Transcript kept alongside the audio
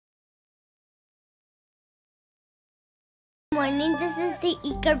Morning, this is the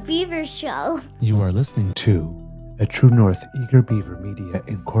Eager Beaver Show. You are listening to a True North Eager Beaver Media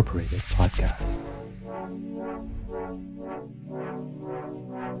Incorporated podcast.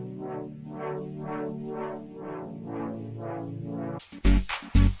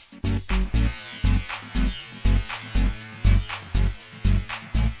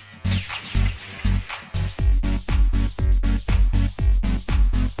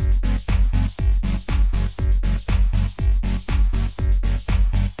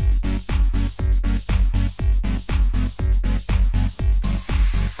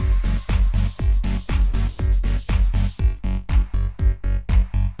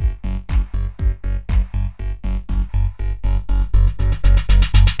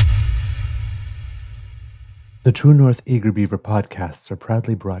 The True North Eager Beaver podcasts are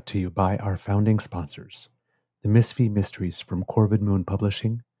proudly brought to you by our founding sponsors, the Misfit Mysteries from Corvid Moon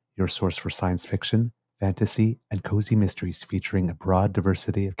Publishing, your source for science fiction, fantasy, and cozy mysteries featuring a broad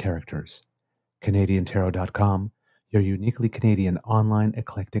diversity of characters, CanadianTarot.com, your uniquely Canadian online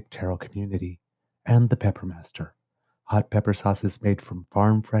eclectic tarot community, and the Peppermaster, hot pepper sauces made from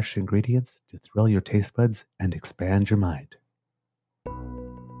farm-fresh ingredients to thrill your taste buds and expand your mind.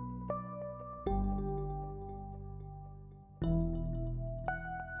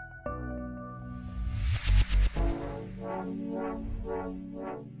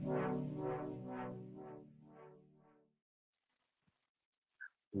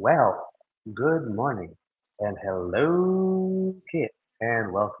 Well, good morning and hello, kids,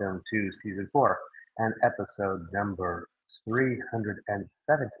 and welcome to season 4 and episode number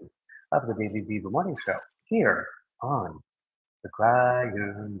 370 of the Daily Beaver Morning Show here on the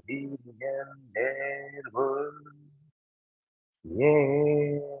Crying Beaver Network.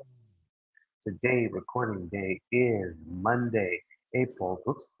 Yeah. Today, recording day is Monday, April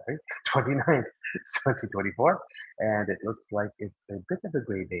 29th, 2024, and it looks like it's a bit of a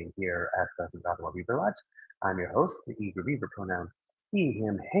gray day here at the Ottawa Beaver Lodge. I'm your host, the Eager Beaver, pronouns he,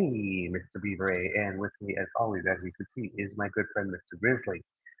 him, hey, Mr. Beaver A, and with me, as always, as you can see, is my good friend, Mr. Grizzly.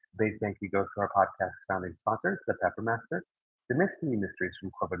 Big thank you goes to our podcast founding sponsors, the Peppermaster, the Misfit Mysteries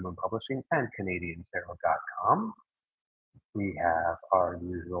from Corvid Moon Publishing, and CanadianTarot.com. We have our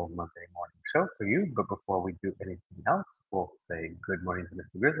usual Monday morning show for you, but before we do anything else, we'll say good morning to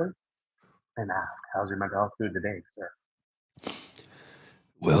Mr. Grizzly and ask, how's your mental health food today, sir?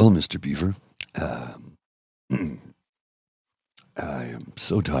 Well, Mr. Beaver, I am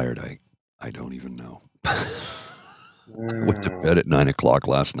so tired, I don't even know. I went to bed at 9 o'clock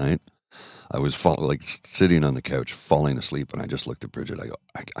last night. I was sitting on the couch, falling asleep, and I just looked at Bridget. I go,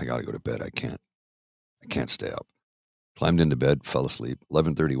 I got to go to bed. I can't stay up. Climbed into bed, fell asleep.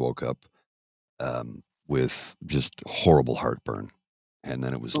 11:30 woke up with just horrible heartburn. And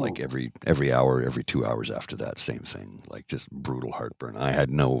then it was like every hour, every 2 hours after that, same thing, like just brutal heartburn. I had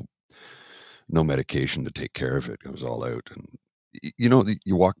no medication to take care of it. It was all out. And you know,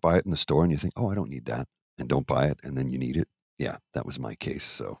 you walk by it in the store and you think, oh, I don't need that, and don't buy it, and then you need it. Yeah, that was my case.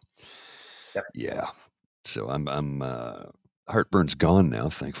 So Yep. yeah, so I'm heartburn's gone now,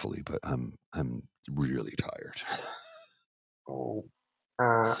 thankfully, but I'm really tired. I'm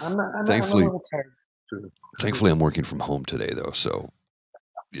a Thankfully, little tired too. I'm working from home today, though, so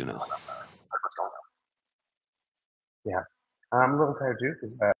you know. What's going on? Yeah, I'm a little tired too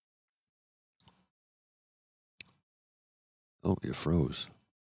because Oh, you froze.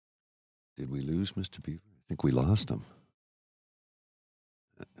 Did we lose Mr. Beaver? I think we lost him.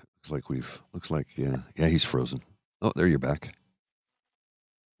 Looks like yeah, he's frozen. Oh, there you're back.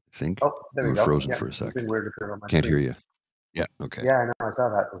 I think. Oh, there you we were go. frozen Yeah, for a second. weird on my Can't screen. hear you. Yeah, okay. Yeah, I know. I saw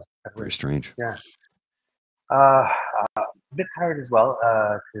that. It was very strange. Yeah. A bit tired as well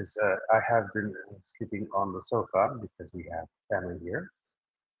because I have been sleeping on the sofa because we have family here.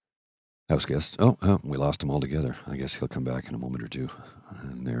 House guest. Oh, we lost him altogether. I guess he'll come back in a moment or two.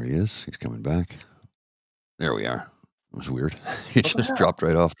 And there he is. He's coming back. There we are. It was weird. He just dropped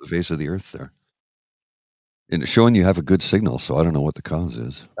right off the face of the earth there. And it's showing you have a good signal, so I don't know what the cause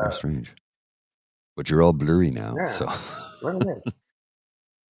is. Very strange. But you're all blurry now. Yeah, so really is.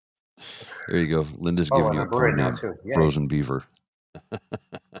 There you go. Linda's giving you a code name. Frozen Beaver.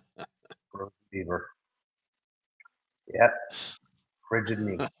 Frozen Beaver. Yep. Frigid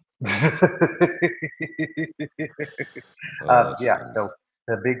me. Yeah, so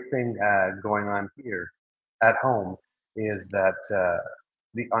the big thing going on here at home is that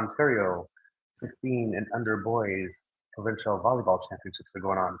the Ontario 15 and under boys provincial volleyball championships are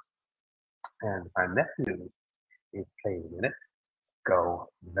going on, and my nephew is playing in it. Go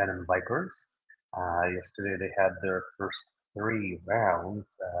Venom Vipers. Yesterday they had their first 3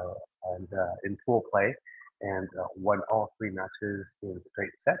 rounds and in pool play, and won all three matches in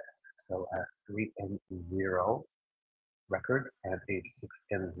straight sets. So a 3-0 record and a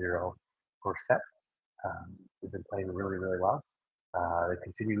 6-0 for sets. They've been playing really, really well. They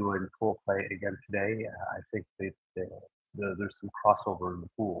continue in pool play again today. I think there's some crossover in the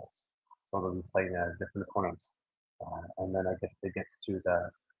pools, so they'll be playing different opponents. And then I guess they get to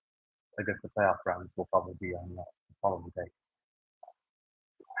the playoff round will probably be on the following day.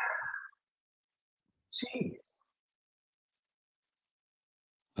 Jeez.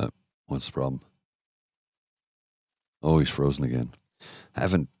 What's the problem? Oh, he's frozen again.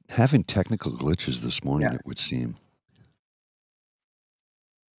 Having technical glitches this morning, Yeah. it would seem.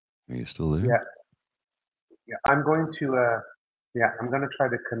 Are you still there? Yeah. I'm going to try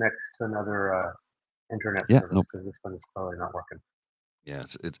to connect to another internet Yeah, service nope. because this one is probably not working. Yeah,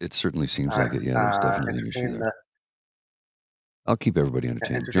 it certainly seems All like right. it. Yeah, there's definitely an issue there. I'll keep everybody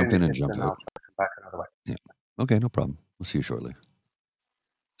entertained. Jump in and jump I'll out. try to come back another way. Yeah. Okay, no problem. We'll see you shortly.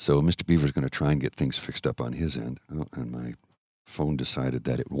 So Mr. Beaver's going to try and get things fixed up on his end. Oh, and my phone decided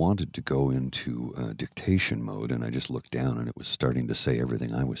that it wanted to go into dictation mode, and I just looked down, and it was starting to say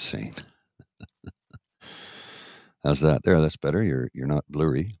everything I was saying. How's that? There, that's better. You're not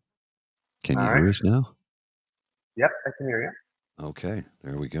blurry. Can you hear us now? Yep, I can hear you. Okay,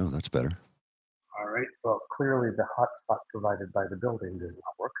 there we go. That's better. All right. Well, clearly the hotspot provided by the building does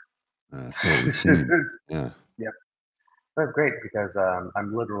not work. So it would seem. Yeah. Yep. That's great because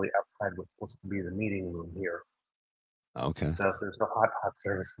I'm literally outside what's supposed to be the meeting room here. Okay. So if there's no hot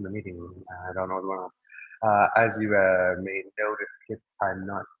service in the meeting room, I don't know what's going on. As you may notice, kids, I'm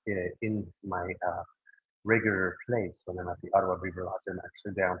not in my regular place when I'm at the Ottawa Beaver Lodge. I'm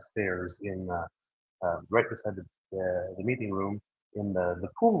actually downstairs in right beside the meeting room in the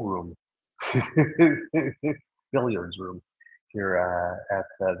pool room, billiards room here at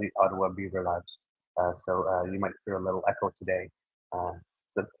the Ottawa Beaver Lodge. So you might hear a little echo today.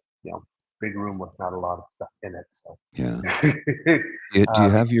 It's a big room with not a lot of stuff in it. So Yeah. Do you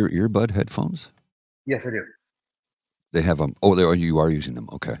have your earbud headphones? Yes, I do. They have them. Oh, you are using them.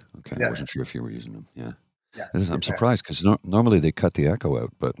 Okay. Okay. Yes. I wasn't sure if you were using them. Yeah. Yeah. I'm surprised because normally they cut the echo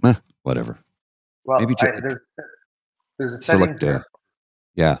out, but whatever. Well, Maybe there's a setting here.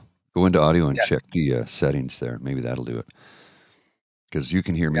 Yeah. Go into audio and check the settings there. Maybe that'll do it. Because you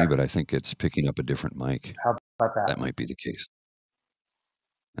can hear me, but I think it's picking up a different mic. How about that? That might be the case.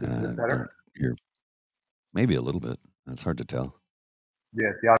 Is this better? Maybe a little bit. It's hard to tell.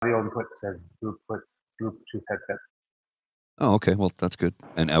 Yeah, the audio input says Bluetooth headset. Oh, okay. Well, that's good.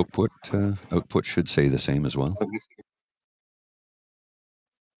 And output should say the same as well.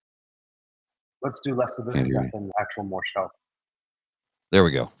 Let's do less of this stuff and actual more stuff. There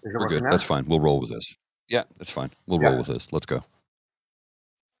we go. Is it We're working good. now? That's fine. We'll roll with this. Yeah, that's fine. We'll roll with this. Let's go.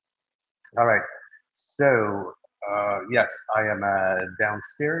 All right. So, yes, I am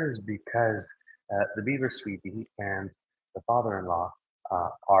downstairs because the Beaver Sweetie and the father-in-law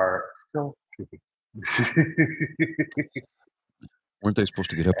are still sleeping. Weren't they supposed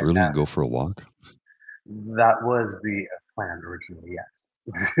to get up early and go for a walk? That was the plan originally, yes.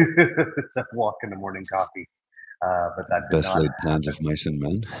 Walk in the morning coffee. But that did Best laid plans of mice and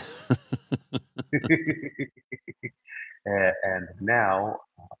men. And now,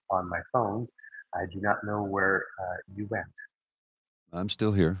 on my phone, I do not know where you went. I'm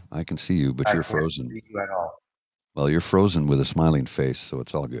still here. I can see you, but you're frozen. I can't see you at all. Well, you're frozen with a smiling face, so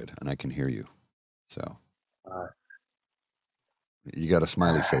it's all good, and I can hear you. So you got a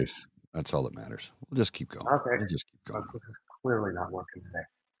smiley face. That's all that matters. We'll just keep going. Okay. We'll just keep going. This is clearly not working today.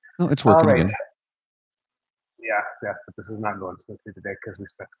 No, it's working again. Yeah, but this is not going smoothly today because we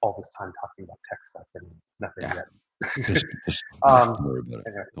spent all this time talking about tech stuff and nothing yet. Don't worry about it.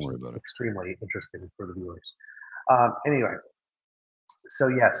 Anyway, don't worry about it. Extremely interesting for the viewers. Anyway, so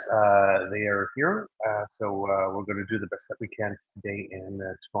yes, they are here. So we're going to do the best that we can today and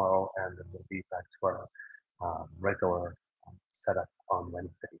tomorrow, and then we'll be back to our regular setup on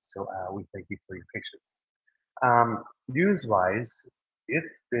Wednesday. So we thank you for your patience. News-wise,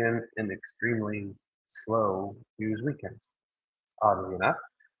 it's been an extremely slow news weekend, oddly enough.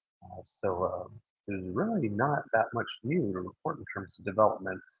 So there's really not that much new to report in terms of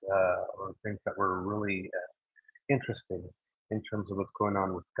developments or things that were really interesting in terms of what's going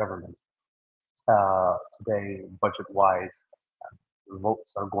on with government. Today, budget-wise,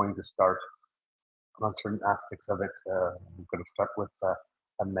 votes are going to start on certain aspects of it. I'm going to start with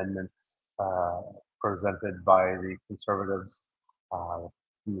amendments presented by the Conservatives.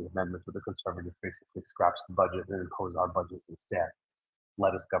 The amendment with the Conservatives basically scraps the budget and impose our budget instead.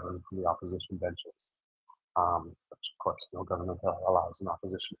 Let us govern from the opposition benches. which of course no government allows an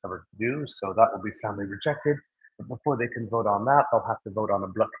opposition ever to do, so that will be soundly rejected. But before they can vote on that, they'll have to vote on a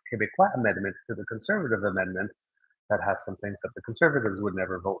Bloc Québécois amendment to the Conservative amendment that has some things that the Conservatives would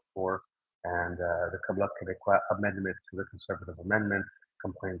never vote for. And the Bloc Québécois amendment to the Conservative amendment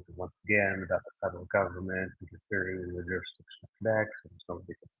complains once again about the federal government interfering in the jurisdiction of Quebec, so there's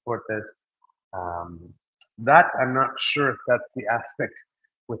nobody can support this. That I'm not sure if that's the aspect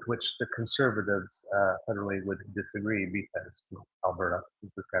with which the Conservatives federally would disagree, because Alberta,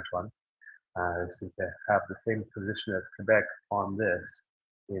 Saskatchewan, seem to have the same position as Quebec on this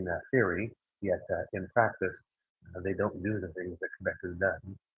in theory, yet in practice, they don't do the things that Quebec has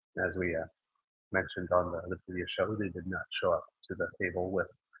done. As we mentioned on the previous show, they did not show up to the table with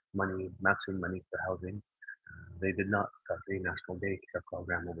matching money for housing. They did not start a national daycare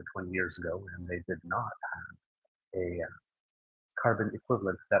program over 20 years ago, and they did not have a carbon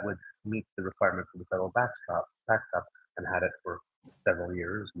equivalent that would meet the requirements of the federal backstop, and had it for several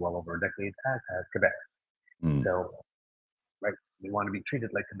years, well over a decade, as has Quebec. So, right, they want to be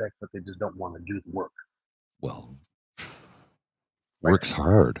treated like Quebec, but they just don't want to do the work. Well, works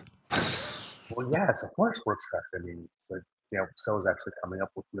hard. Well, yes, of course, works hard. I mean, so is actually coming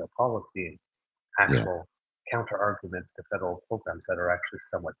up with real policy and actual counter arguments to federal programs that are actually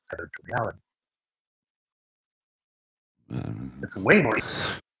somewhat tethered to reality. It's way more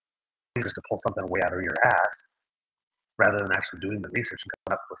easy just to pull something way out of your ass rather than actually doing the research and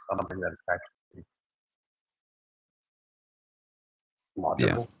coming up with something that is actually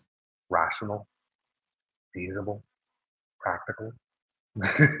logical, rational, feasible, practical.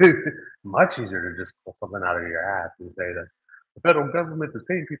 Much easier to just pull something out of your ass and say that the federal government is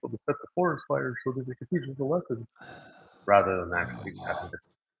paying people to set the forest fires so that they can teach us a lesson, rather than actually having to,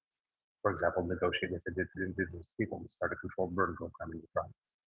 for example, negotiate with the indigenous people and start a controlled burn program in the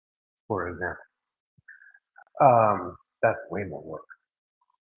province, for example. That's way more work.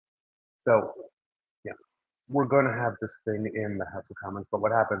 So, yeah, we're going to have this thing in the House of Commons, but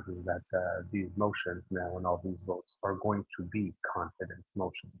what happens is that these motions now and all these votes are going to be confidence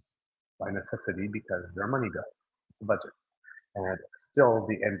motions by necessity, because they're money guys. It's a budget. And still,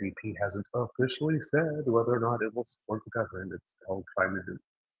 the NDP hasn't officially said whether or not it will support the government. It's still trying to do.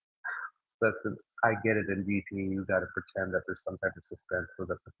 I get it, NDP. You got to pretend that there's some type of suspense so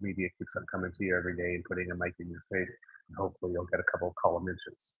that the media keeps on coming to you every day and putting a mic in your face, and hopefully you'll get a couple of column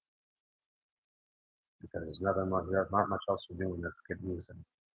inches. Because there's not much else to do in this good news and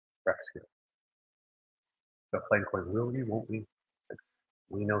rescue. But plain coin, will we, won't we?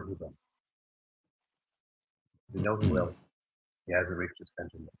 We know who will. We know who will. He hasn't reached his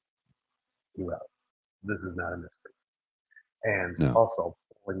pension yet. He will. This is not a mystery. And also,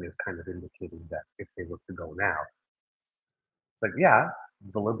 polling is kind of indicating that if they were to go now, like, yeah,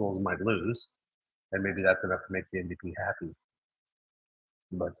 the Liberals might lose, and maybe that's enough to make the NDP happy.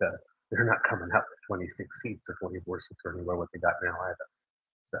 But they're not coming out with 26 seats or 24 seats or anywhere what they got now either.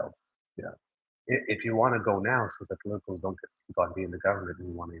 So, if you want to go now so that the Liberals don't keep on being the government and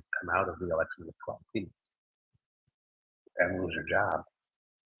you want to come out of the election with 12 seats and lose your job,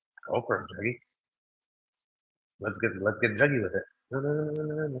 go for it, Juggy. Let's get juggy with it.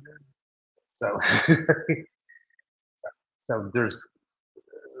 So, so there's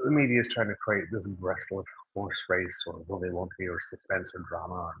the media is trying to create this breathless horse race, or will they, won't be, or suspense or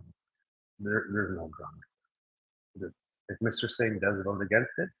drama. There's no drama. If Mr. Singh does vote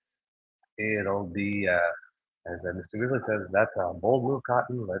against it, it'll be, as Mr. Grizzly says, that's a bold move,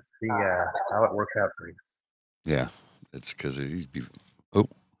 Cotton. Let's see how it works out for you. Yeah, it's because he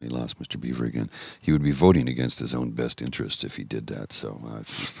lost Mr. Beaver again. He would be voting against his own best interests if he did that. So I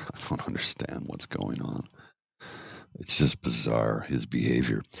don't understand what's going on. It's just bizarre, his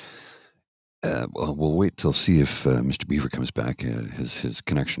behavior. Well, we'll wait till see if Mr. Beaver comes back. His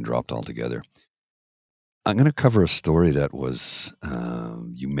connection dropped altogether. I'm going to cover a story that was,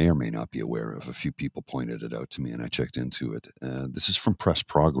 you may or may not be aware of. A few people pointed it out to me, and I checked into it. This is from Press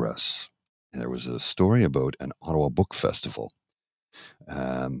Progress. There was a story about an Ottawa Book Festival.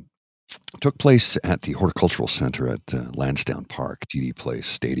 Took place at the Horticultural Center at Lansdowne Park, TD Place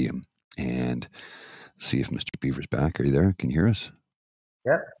Stadium. And see if Mr. Beaver's back. Are you there? Can you hear us?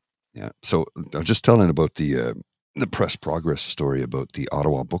 Yeah. Yeah. So I was just telling about the Press Progress story about the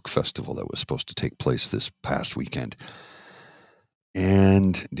Ottawa Book Festival that was supposed to take place this past weekend.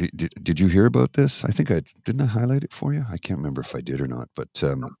 And did you hear about this? I think didn't I highlight it for you? I can't remember if I did or not, but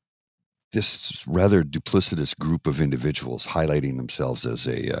this rather duplicitous group of individuals highlighting themselves as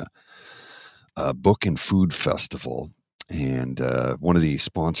a book and food festival. And one of the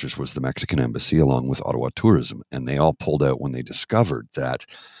sponsors was the Mexican Embassy along with Ottawa Tourism. And they all pulled out when they discovered that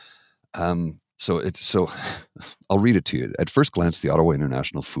So I'll read it to you. At first glance, the Ottawa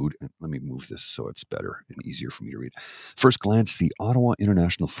International Food, let me move this so it's better and easier for me to read. First glance, the Ottawa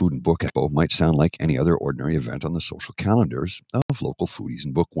International Food and Book Expo might sound like any other ordinary event on the social calendars of local foodies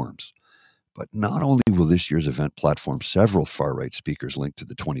and bookworms. But not only will this year's event platform several far-right speakers linked to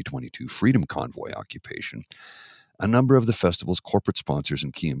the 2022 Freedom Convoy occupation, a number of the festival's corporate sponsors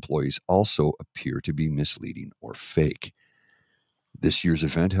and key employees also appear to be misleading or fake. This year's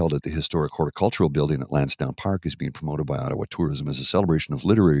event, held at the historic horticultural building at Lansdowne Park, is being promoted by Ottawa Tourism as a celebration of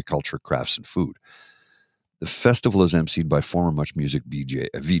literary culture, crafts, and food. The festival is emceed by former Much Music VJ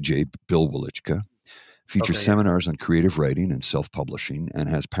Bill Wolichka, features seminars on creative writing and self-publishing, and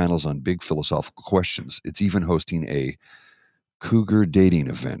has panels on big philosophical questions. It's even hosting a cougar dating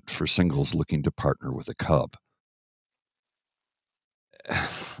event for singles looking to partner with a cub.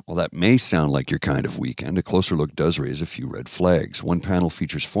 Well, that may sound like your kind of weekend. A closer look does raise a few red flags. One panel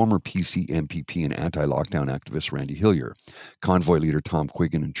features former PC, MPP, and anti-lockdown activist Randy Hillier, convoy leader Tom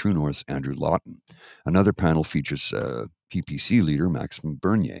Quiggin, and True North's Andrew Lawton. Another panel features PPC leader Maxime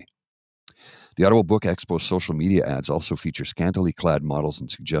Bernier. The Ottawa Book Expo's social media ads also feature scantily clad models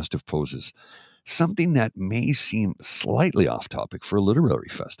and suggestive poses, something that may seem slightly off topic for a literary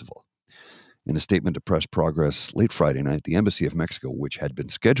festival. In a statement to Press Progress late Friday night, the Embassy of Mexico, which had been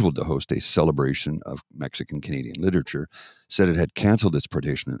scheduled to host a celebration of Mexican-Canadian literature, said it had canceled its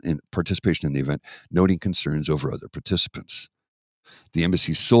participation in the event, noting concerns over other participants. The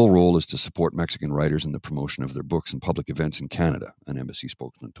embassy's sole role is to support Mexican writers in the promotion of their books and public events in Canada, an embassy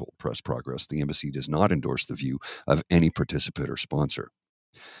spokesman told Press Progress. The embassy does not endorse the view of any participant or sponsor.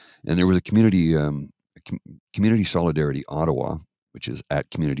 And there was a Community Solidarity Ottawa, which is at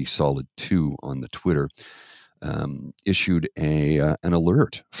Community Solid 2 on the Twitter, issued an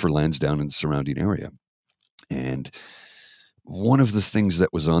alert for Lansdowne and the surrounding area. And one of the things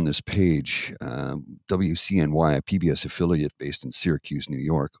that was on this page, WCNY, a PBS affiliate based in Syracuse, New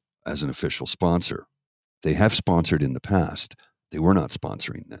York, as an official sponsor. They have sponsored in the past. They were not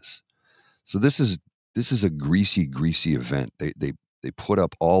sponsoring this. So this is a greasy event. They put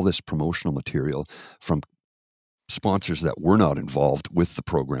up all this promotional material from sponsors that were not involved with the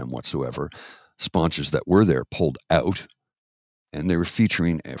program whatsoever. Sponsors that were there pulled out, and they were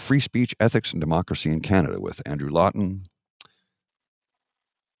featuring free speech, ethics, and democracy in Canada with Andrew Lawton,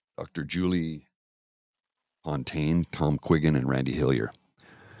 Dr. Julie Fontaine, Tom Quiggin, and Randy Hillier.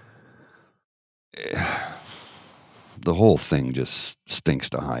 The whole thing just stinks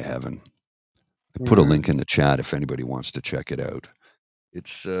to high heaven. I put a link in the chat if anybody wants to check it out.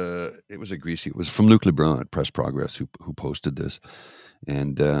 It was a greasy. It was from Luc Lebrun at Press Progress who posted this,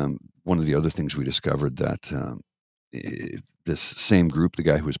 and one of the other things we discovered that this same group, the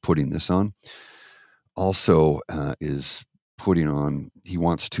guy who was putting this on, also is putting on. He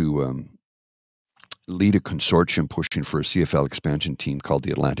wants to lead a consortium pushing for a CFL expansion team called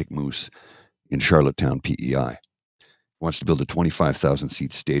the Atlantic Moose in Charlottetown, PEI. He wants to build a 25,000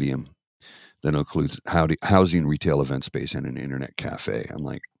 seat stadium that includes housing, retail, event space, and an internet cafe. I'm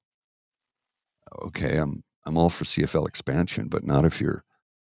like, okay, I'm all for CFL expansion, but not if you're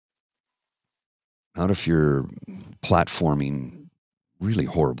platforming really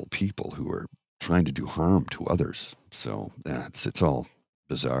horrible people who are trying to do harm to others. So it's all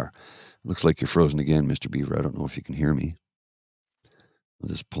bizarre. Looks like you're frozen again, Mr. Beaver. I don't know if you can hear me. I'll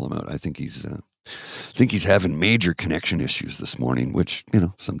just pull him out. I think he's having major connection issues this morning, which,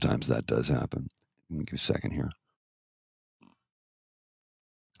 sometimes that does happen. Let me give you a second here.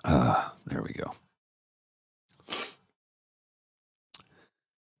 There we go.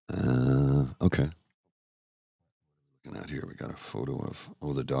 Okay. Looking out here, we got a photo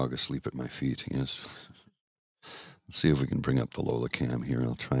of the dog asleep at my feet. Yes. Let's see if we can bring up the Lola cam here.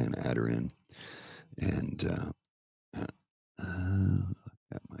 I'll try and add her in. And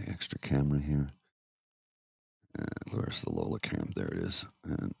got my extra camera here. Where's the Lola cam? There it is.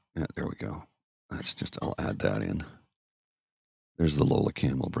 And there we go. I'll add that in. There's the Lola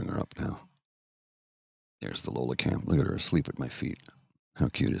cam. I'll bring her up now. There's the Lola cam. Look at her asleep at my feet. How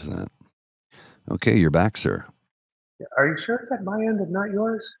cute is that? Okay, you're back, sir. Are you sure it's at my end and not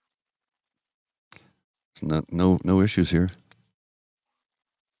yours? It's no issues here.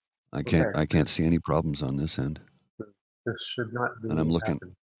 I can't see any problems on this end. This should not be. And I'm looking.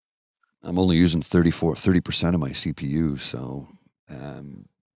 I'm only using 30% of my CPU, so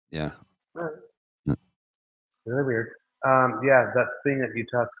yeah. All right. Really weird. That thing that you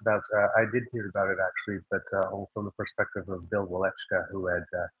talked about, I did hear about it actually, but all from the perspective of Bill Wolichka, who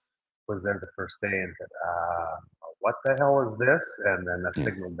was there the first day and said, "What the hell is this?" And then that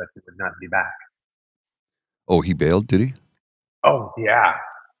signaled that he would not be back. Oh, he bailed, did he? Oh yeah.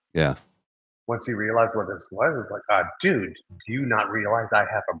 Yeah. once he realized what this was, it was like, dude, do you not realize I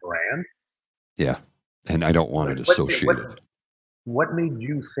have a brand? Yeah. And I don't It's want like, it associated. what made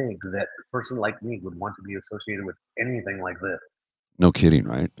you think that a person like me would want to be associated with anything like this? No kidding,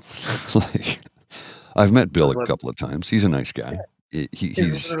 right? Like, I've met It Bill was a like, couple of times. He's a nice guy. yeah, He, he he was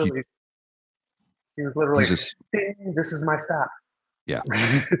he's he literally, he was literally, he's a s- ding, this is my stop. yeah,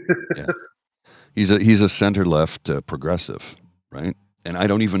 yeah. He's a center left progressive, right? And I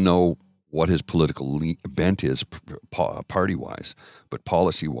don't even know what his political bent is party wise, but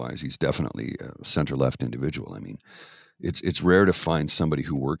policy wise, he's definitely a center left individual. I mean, it's rare to find somebody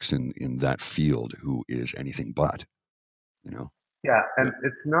who works in that field who is anything but, you know. Yeah, and But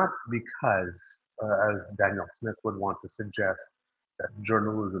it's not because, as Daniel Smith would want to suggest, that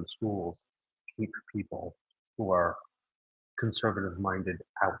journalism schools keep people who are conservative minded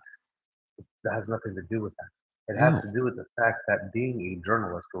out. That has nothing to do with that. It has no, to do with the fact that being a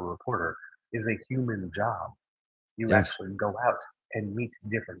journalist or reporter is a human job. You yes, actually go out and meet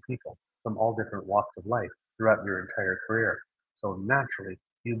different people from all different walks of life throughout your entire career. So naturally,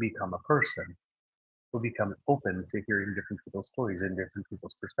 you become a person who becomes open to hearing different people's stories and different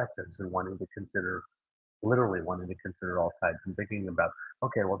people's perspectives and wanting to consider, literally wanting to consider all sides and thinking about,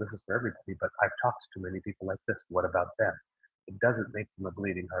 okay, well, this is for everybody, but I've talked to many people like this. What about them? It doesn't make them a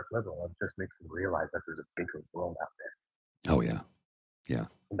bleeding heart liberal. It just makes them realize that there's a bigger world out there oh yeah, yeah.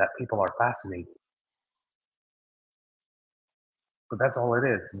 and that people are fascinated. But that's all it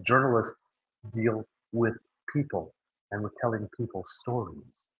is. Journalists deal with people and with telling people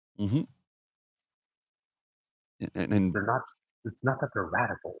stories. hmm and They're not, it's not that they're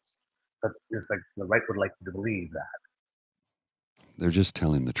radicals, but it's like the right would like you to believe that. they're just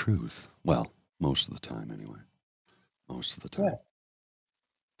telling the truth. Well, most of the time, anyway. Most of the Yeah. time.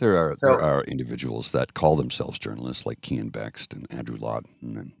 There So, are individuals that call themselves journalists, like Kean Bext and Andrew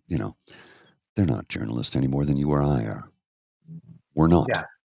Lawton, and they're not journalists any more than you or I are. We're not. yeah,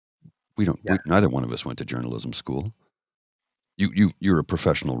 We don't. yeah. Neither one of us went to journalism school. You're a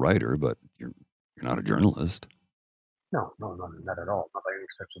professional writer, but you're not a journalist. No, no, no, not at all. Not by any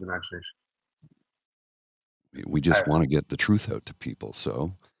stretch of the imagination. We I, just want to get the truth out to people.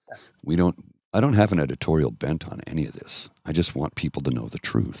 So yeah, we don't. I don't have an editorial bent on any of this. I just want people to know the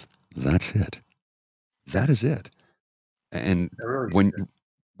truth. That's it. yeah, That is it. And it really when is.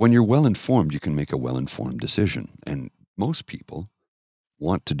 when you're well informed, you can make a well informed decision. And most people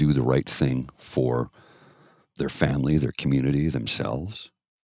want to do the right thing for their family, their community, themselves.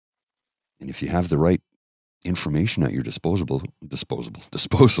 And if you have the right information at your disposal,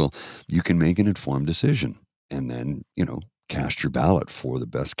 you can make an informed decision and then, cast your ballot for the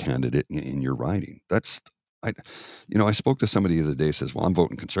best candidate in your riding. I, I spoke to somebody the other day, says, well, I'm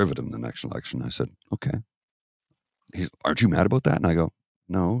voting conservative in the next election. I said, okay. Aren't you mad about that? And I go,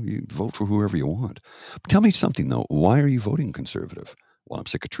 no, you vote for whoever you want. But tell me something though. Why are you voting conservative? Well, I'm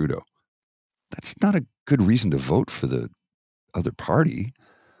sick of Trudeau. That's not a good reason to vote for the other party.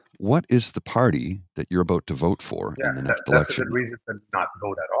 What is the party that you're about to vote for Yeah, in the next that's a good election? reason to not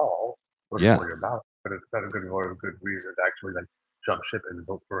vote at all, vote Yeah, for your ballot. But it's not a good reason to actually then jump ship and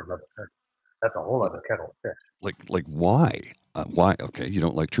vote for another party. That's a whole li- other kettle of fish. like why? Why? Okay, you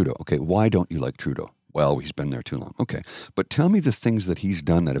don't like Trudeau. Okay, why don't you like Trudeau? Well, he's been there too long. Okay, but tell me the things that he's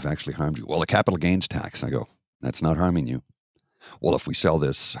done that have actually harmed you. Well, a capital gains tax. I go, that's not harming you. Well, if we sell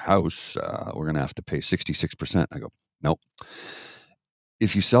this house, we're going to have to pay 66%. I go, nope.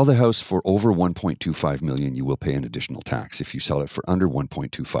 If you sell the house for over 1.25 million, you will pay an additional tax. If you sell it for under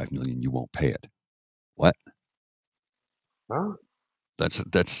 1.25 million, you won't pay it. What? Huh?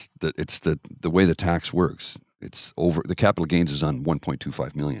 It's the way the tax works. It's over the capital gains is on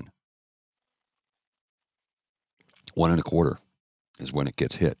 1.25 million. One and a quarter is when it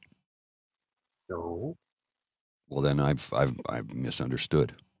gets hit. No, Well, then I've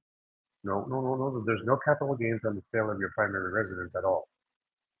misunderstood. no, no, no, no. There's no capital gains on the sale of your primary residence at all.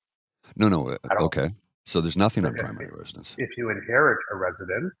 No, no. At all. Okay. So there's nothing on Like I say, primary residence. if you inherit a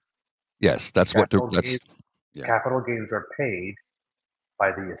residence, Yes, that's what capital that's. gains Yeah. capital gains are paid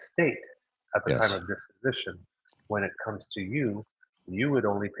by the estate at the time Yes. of disposition. When it comes to you, you would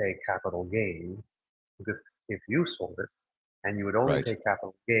only pay capital gains because if you sold it, and you would only Right. pay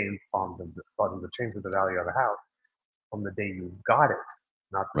capital gains on the change of the value of the house from the day you got it,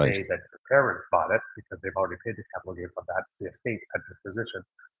 not the Right. day that your parents bought it, because they've already paid the capital gains on that the estate at disposition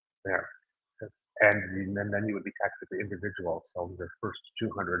there. And then you would be taxed as the individual, so your first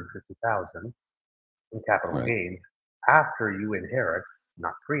 250,000 in capital Right. gains after you inherit,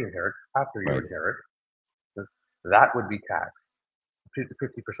 not pre-inherit, after you Right. inherit, that would be taxed.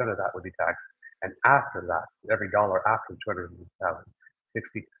 50% of that would be taxed. And after that, every dollar after 250,000,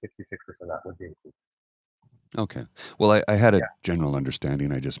 66% of that would be included. Okay. Well, I had a Yeah. general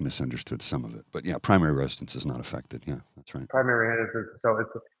understanding. I just misunderstood some of it. But yeah, primary residence is not affected. Yeah, that's right. Primary residence, so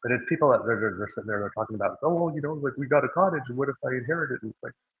but it's people that they're sitting there, they're talking about, oh, well, like we got a cottage, and what if I inherit it? And it's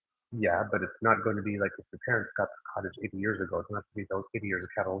like, yeah, but it's not going to be like if your parents got the cottage 80 years ago. It's not going to be those 80 years of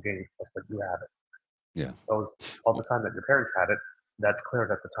capital gains plus what you have it. Yeah. Those all the time that your parents had it, that's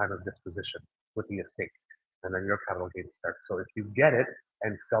cleared at the time of disposition with the estate, and then your capital gains start. So if you get it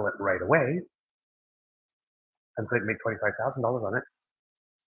and sell it right away, and say make $25,000 on it,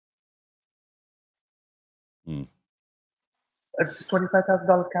 it's just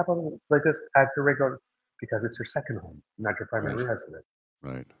 $25,000 capital, like this at your regular, because it's your second home, not your primary residence.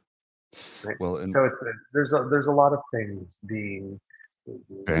 Right. Right. Well, and So there's a lot of things being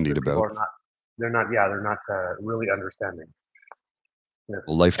bandied people about. are not they're not really understanding this.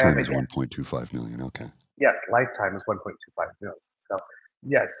 Well, lifetime And is again, 1.25 million. Okay. yes, lifetime is 1.25 million. So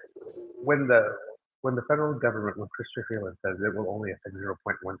yes, when the federal government, when Christopher Freeland says it will only affect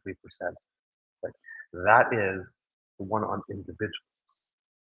 0.13%, like that is the one on individuals,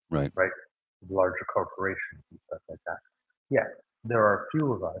 Right. right? Larger corporations and stuff like that. Yes, there are a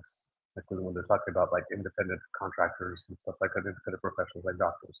few of us, like when they're talking about like independent contractors and stuff like that, independent professionals like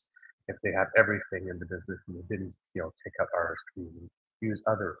doctors, if they have everything in the business and they didn't, take out RSP and use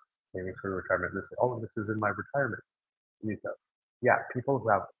other savings for retirement, and they say, oh, this is in my retirement. So, yeah, people who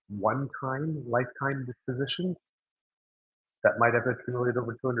have one-time lifetime dispositions that might have accumulated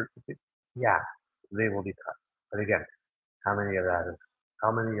over 250, yeah, they will be cut. But again, how many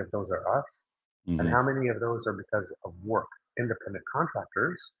of those are us? And how many of those are because of work? Independent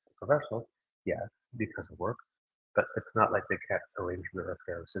contractors, professionals, yes, because of work, but it's not like they can't arrange their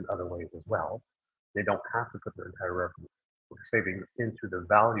affairs in other ways as well. They don't have to put their entire revenue or savings into the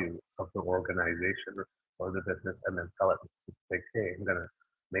value of the organization or the business and then sell it. Like, hey, I'm going to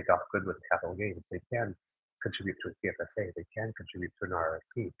make off good with capital gains. They can contribute to a TFSA. They can contribute to an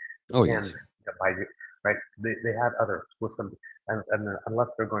RFP. They can buy, right? They have other with some, and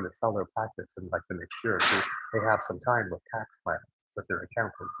unless they're going to sell their practice in like the next year or two, they have some time with tax plan with their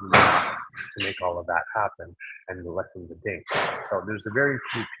accountants and to make all of that happen and lessen the date. So there's a very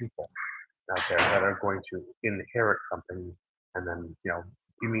few people out there that are going to inherit something and then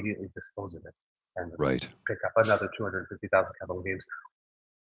immediately dispose of it and pick up another 250,000 capital gains.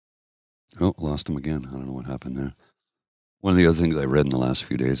 Oh, lost him again. I don't know what happened there. One of the other things I read in the last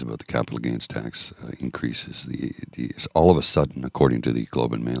few days about the capital gains tax increase is all of a sudden, according to the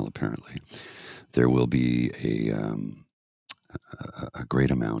Globe and Mail, apparently, there will be a great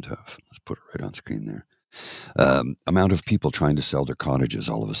amount of, let's put it right on screen there, amount of people trying to sell their cottages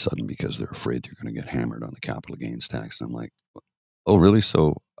all of a sudden because they're afraid they're going to get hammered on the capital gains tax. And I'm like, oh, really?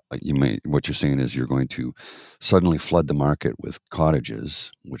 So what you're saying is you're going to suddenly flood the market with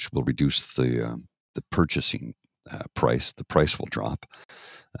cottages, which will reduce the purchasing price. The price will drop.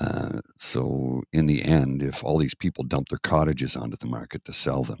 So in the end, if all these people dump their cottages onto the market to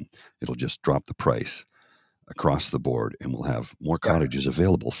sell them, it'll just drop the price across the board, and we'll have more cottages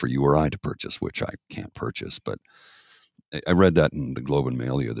available for you or I to purchase, which I can't purchase. But I read that in the Globe and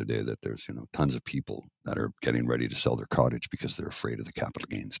Mail the other day that there's tons of people that are getting ready to sell their cottage because they're afraid of the capital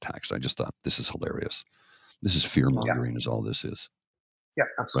gains tax. I just thought this is hilarious. This is fear mongering, is all this is. Yeah,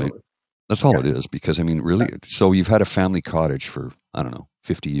 absolutely. Right? That's all it is. Because I mean, really, so you've had a family cottage for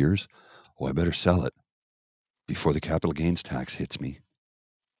 50 years. Oh, I better sell it before the capital gains tax hits me.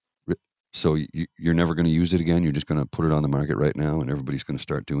 So you're never going to use it again? You're just going to put it on the market right now and everybody's going to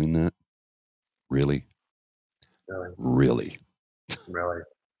start doing that? Really? Really?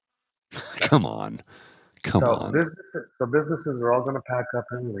 Come on. Businesses are all going to pack up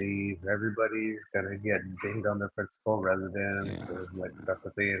and leave. Everybody's going to get dinged on their principal residence or like stuff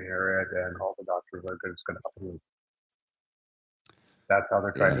that they inherit, and all the doctors are just going to up and leave. That's how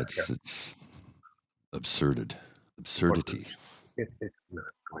they're trying to scare. It's absurdity. It's not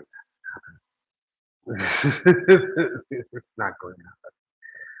going to happen. It's not going to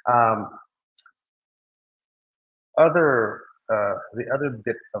happen. The other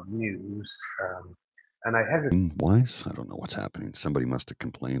bit of news, and I hesitate. Why? I don't know what's happening. Somebody must have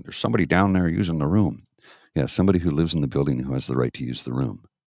complained. There's somebody down there using the room. Yeah, somebody who lives in the building who has the right to use the room.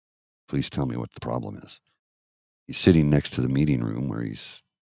 Please tell me what the problem is. He's sitting next to the meeting room where he's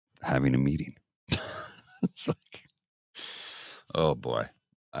having a meeting. It's like, oh boy.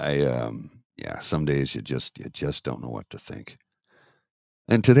 Some days you just don't know what to think.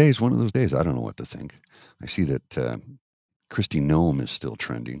 And today's one of those days I don't know what to think. I see that Big No-Noem is still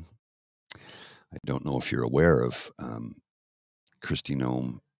trending. I don't know if you're aware of Big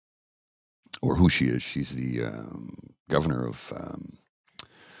No-Noem or who she is. She's the governor of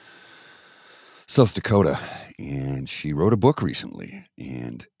South Dakota, and she wrote a book recently.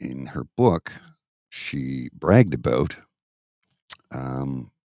 And in her book, she bragged about,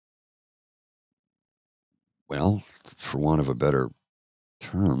 well, for want of a better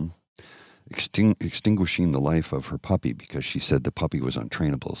term, extinguishing the life of her puppy because she said the puppy was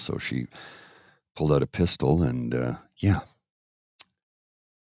untrainable. So she pulled out a pistol and, yeah.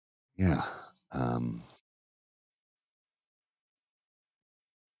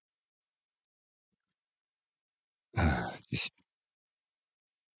 Just,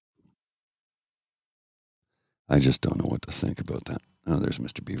 I just don't know what to think about that. Oh, there's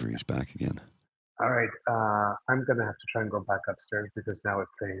Mr. Beaver. He's back again. All right, I'm gonna have to try and go back upstairs because now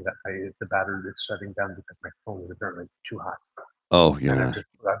it's saying that the battery is shutting down because my phone is apparently too hot. Oh, And yeah.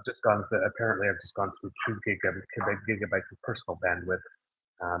 I've just gone through 2 gigabytes of personal bandwidth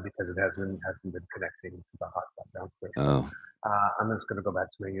because it hasn't been connecting to the hotspot downstairs. Oh, I'm just gonna go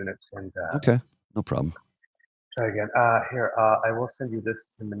back to my unit and okay. No problem. try again. Here, I will send you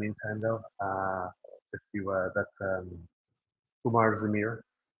this in the meantime, though. If you, that's Umar Zameer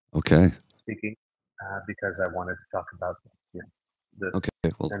Okay. speaking, because I wanted to talk about this. Okay.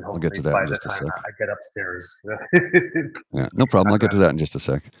 Well, And I'll get to hopefully that by in the just a time sec. I get upstairs, Yeah, no problem. I'll get to that in just a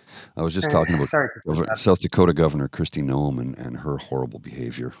sec. I was just talking about sorry, South Dakota Governor Kristi Noem and her horrible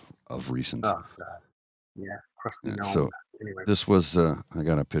behavior of recent. Oh God, yeah, Kristi Noem. So Anyway, this was, I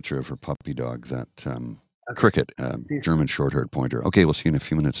got a picture of her puppy dog, that okay. Cricket, German short-haired pointer. Okay, we'll see you in a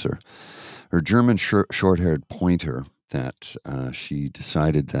few minutes, sir. Her German short-haired pointer that she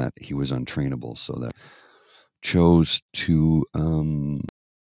decided that he was untrainable, so that chose to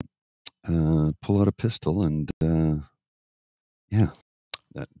pull out a pistol and that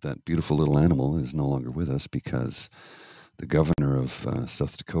beautiful little animal is no longer with us because the governor of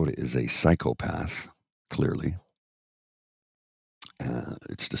South Dakota is a psychopath, clearly.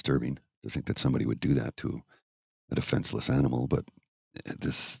 It's disturbing to think that somebody would do that to a defenseless animal, but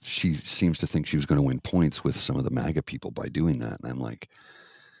she seems to think she was going to win points with some of the MAGA people by doing that. And I'm like,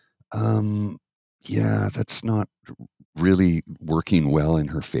 yeah, that's not really working well in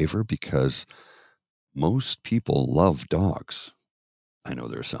her favor because most people love dogs. I know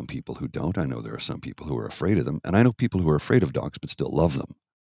there are some people who don't. I know there are some people who are afraid of them. And I know people who are afraid of dogs but still love them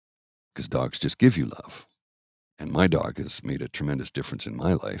because dogs just give you love. And my dog has made a tremendous difference in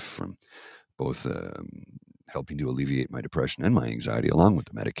my life, from both helping to alleviate my depression and my anxiety, along with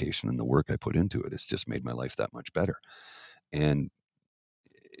the medication and the work I put into it. It's just made my life that much better. And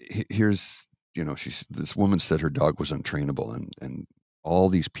here's, this woman said her dog was untrainable, and all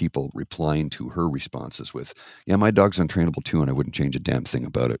these people replying to her responses with, yeah, my dog's untrainable too, and I wouldn't change a damn thing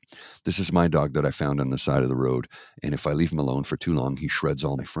about it. This is my dog that I found on the side of the road, and if I leave him alone for too long, he shreds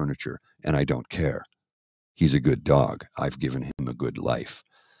all my furniture, and I don't care. He's a good dog. I've given him a good life.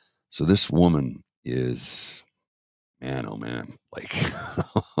 So this woman is, man, oh man, like,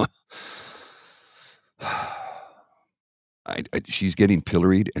 she's getting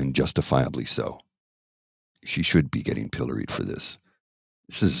pilloried, and justifiably so. She should be getting pilloried for this.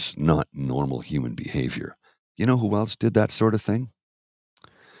 This is not normal human behavior. You know who else did that sort of thing?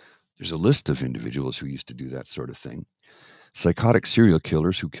 There's a list of individuals who used to do that sort of thing. Psychotic serial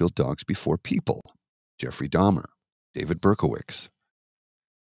killers who killed dogs before people. Jeffrey Dahmer, David Berkowitz,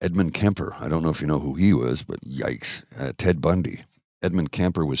 Edmund Kemper. I don't know if you know who he was, but yikes. Ted Bundy. Edmund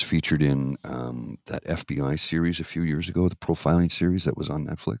Kemper was featured in that FBI series a few years ago, the profiling series that was on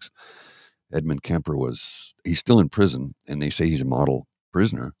Netflix. Edmund Kemper he's still in prison, and they say he's a model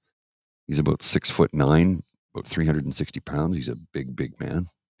prisoner. He's about 6'9", about 360 pounds. He's a big, big man.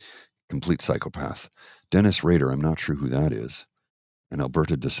 Complete psychopath. Dennis Rader, I'm not sure who that is. And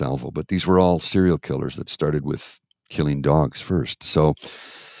Alberta DeSalvo. But these were all serial killers that started with killing dogs first. So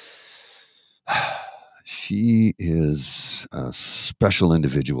she is a special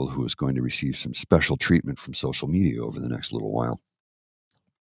individual who is going to receive some special treatment from social media over the next little while.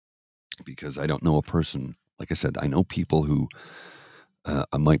 Because I don't know a person, like I said, I know people who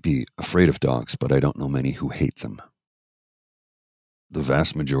might be afraid of dogs, but I don't know many who hate them. The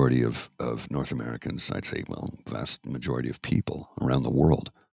vast majority of North Americans, I'd say, vast majority of people around the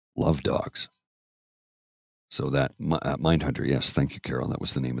world love dogs. So that Mindhunter, yes, thank you, Carol. That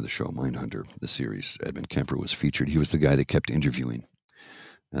was the name of the show, Mindhunter, the series. Edmund Kemper was featured. He was the guy they kept interviewing.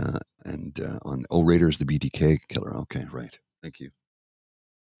 And on Rader's the BTK killer. Okay, right. Thank you.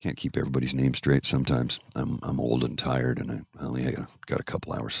 Can't keep everybody's name straight sometimes. I'm old and tired, and I only got a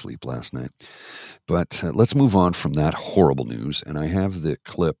couple hours sleep last night. But let's move on from that horrible news. And I have the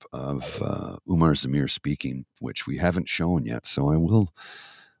clip of Umar Zameer speaking, which we haven't shown yet. So I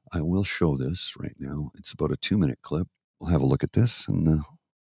will show this right now. It's about a 2-minute clip. We'll have a look at this, and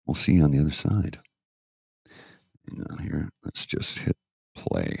We'll see you on the other side. Hang on here. Let's just hit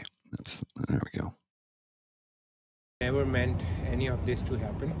play. There we go. Never meant any of this to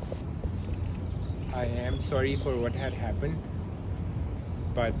happen. I am sorry for what had happened,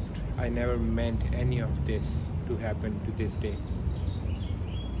 but I never meant any of this to happen to this day.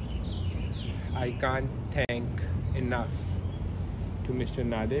 I can't thank enough to Mr.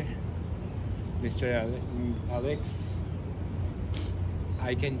 Nadir, Mr. Alex.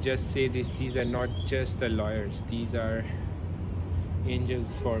 I can just say this, these are not just the lawyers, these are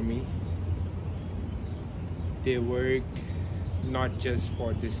angels for me. They work not just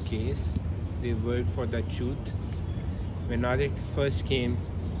for this case, they work for the truth. When Nadir first came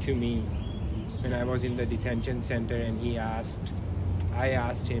to me, when I was in the detention center, and I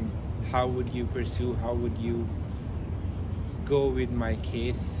asked him, how would you pursue, how would you go with my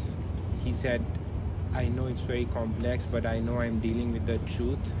case? He said, I know it's very complex, but I know I'm dealing with the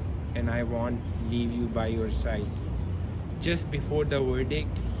truth, and I won't leave you by your side. Just before the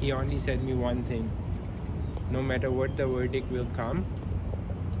verdict, he only said me one thing: no matter what the verdict will come,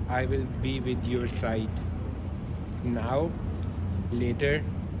 I will be with your side. Now, later,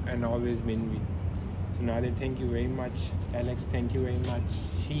 and always been with. So Nadir, thank you very much. Alex, thank you very much.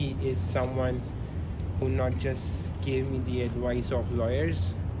 She is someone who not just gave me the advice of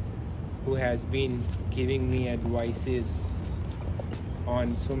lawyers, who has been giving me advices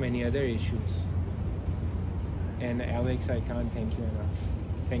on so many other issues. And Alex, I can't thank you enough.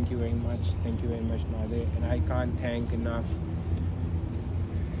 Thank you very much. Thank you very much, Nadir. And I can't thank enough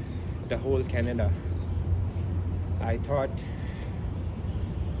the whole Canada. I thought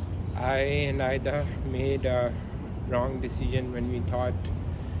I and Ida made a wrong decision when we thought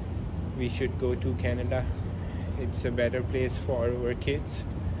we should go to Canada. It's a better place for our kids.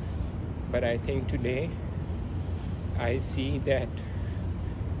 But I think today I see that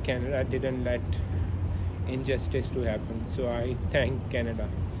Canada didn't let injustice to happen. So I thank Canada.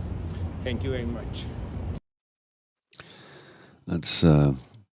 Thank you very much. That's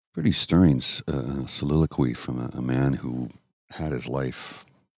pretty stirring soliloquy from a man who had his life,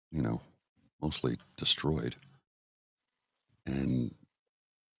 mostly destroyed. And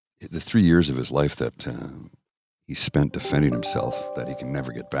the 3 years of his life that he spent defending himself, that he can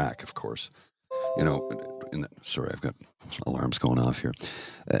never get back, of course. Sorry, I've got alarms going off here.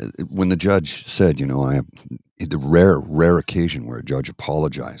 When the judge said, the rare occasion where a judge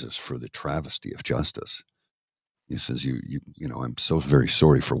apologizes for the travesty of justice, he says, I'm so very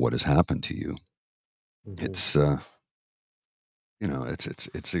sorry for what has happened to you. Mhm.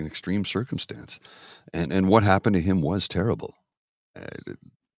 It's an extreme circumstance, and what happened to him was terrible,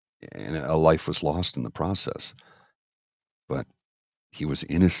 and a life was lost in the process. But he was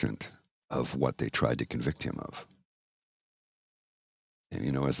innocent of what they tried to convict him of.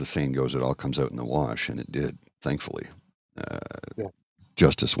 And as the saying goes, it all comes out in the wash, and it did. Thankfully, Yes.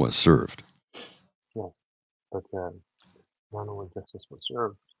 justice was served. Yes, but not only justice was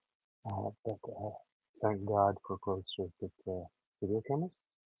served, but thank God for closed circuit video cameras.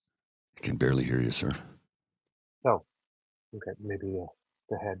 I can barely hear you, sir. Oh, okay, maybe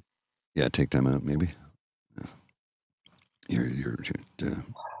the head. Yeah, take them out, maybe.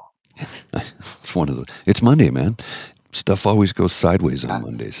 It's one of the. It's Monday, man. Stuff always goes sideways on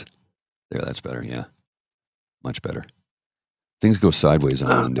Mondays. There, that's better. Yeah, much better. Things go sideways on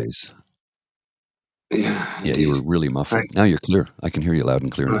Mondays. Yeah, Yeah, you were really muffled. Right. Now you're clear. I can hear you loud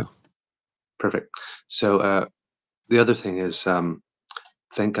and clear Right. now. Perfect. So the other thing is,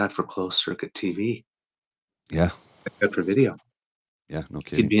 thank God for closed circuit TV. Yeah, Thank God for video. yeah, no He'd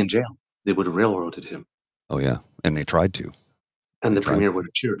kidding. be in jail. They would have railroaded him, Oh yeah, and they tried to. and They the tried premier to. would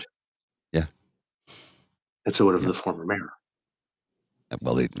have cheered. Yeah. And so would have Yeah. the former mayor.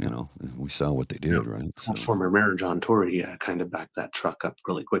 Well, we saw what they did, right? So, Former mayor John Tory kind of backed that truck up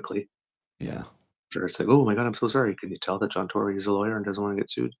really quickly. yeah. Sure, it's like, oh my God, I'm so sorry. Can you tell that John Tory is a lawyer and doesn't want to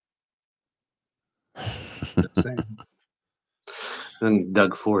get sued? And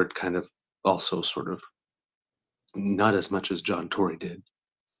Doug Ford kind of also sort of, not as much as John Tory did,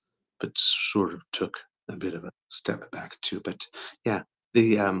 but sort of took a bit of a step back too. But yeah,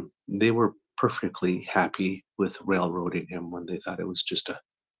 they were perfectly happy with railroading him when they thought it was just a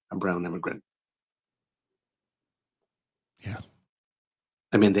brown immigrant. Yeah.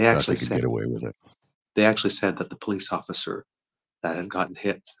 I mean, they Thought actually they could said get away with it. that the police officer that had gotten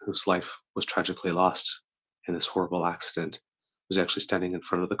hit, whose life was tragically lost in this horrible accident, was actually standing in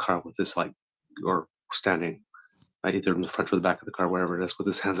front of the car with his or standing either in the front or the back of the car, wherever it is, with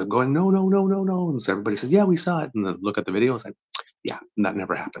his hands up, going, no, no, no, no, no. And so everybody said, yeah, we saw it. And then look at the video, it's like, yeah, that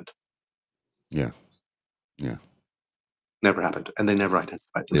never happened. Yeah. Yeah. Never happened, and they never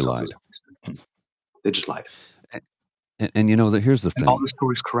identified They themselves as lied. policemen. They just lied. And you know, here's the And all thing. the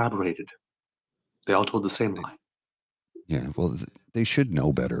stories corroborated. They all told the same lie. Yeah, well, they should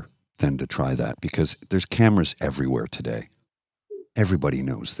know better than to try that, because there's cameras everywhere today. Everybody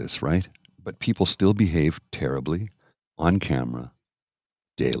knows this, right? But people still behave terribly on camera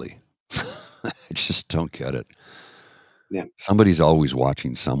daily. I just don't get it. Yeah. Somebody's always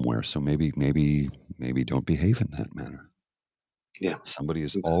watching somewhere, so maybe don't behave in that manner. Yeah. Somebody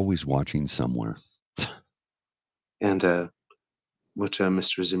is always watching somewhere. And what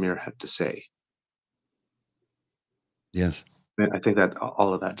Mr. Zameer had to say. Yes. I think that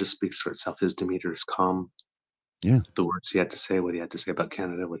all of that just speaks for itself. His demeanor is calm. Yeah. The words he had to say, what he had to say about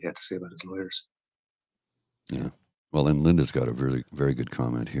Canada, what he had to say about his lawyers. Yeah. Well, and Linda's got a very, very good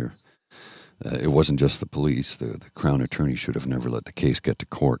comment here. It wasn't just the police. The Crown Attorney should have never let the case get to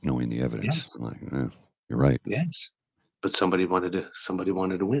court, knowing the evidence. Yes. I'm like, you're right. Yes. But somebody wanted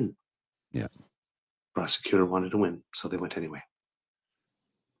to win. Yeah. Prosecutor wanted to win, so they went anyway.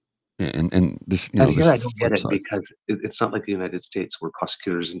 Yeah, and this, you know, And this here I is the don't get flip it, side. because it's not like the United States where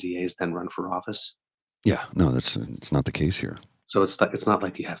prosecutors and DAs then run for office. Yeah, no, it's not the case here. So it's not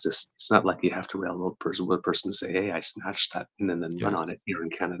like you have to railroad a person to say, hey, I snatched that, and then run on it here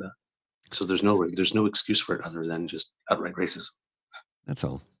in Canada. So there's no excuse for it other than just outright racism. That's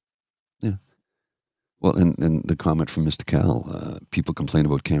all. Yeah. Well, and the comment from Mr. Cal, people complain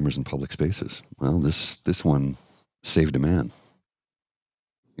about cameras in public spaces. Well, this one saved a man.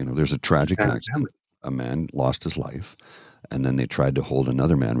 You know, there's a tragic accident. A man lost his life, and then they tried to hold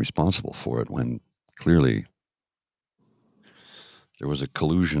another man responsible for it, when clearly there was a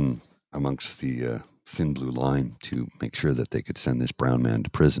collusion amongst the thin blue line to make sure that they could send this brown man to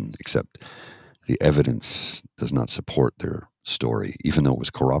prison, except the evidence does not support their story, even though it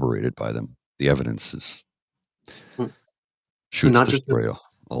was corroborated by them. The evidence is shoots the story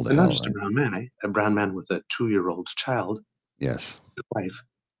all the hell, not just a brown man, a brown man with a 2-year-old child. Yes. His wife,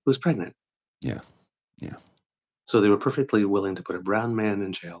 who was pregnant. Yeah. Yeah. So they were perfectly willing to put a brown man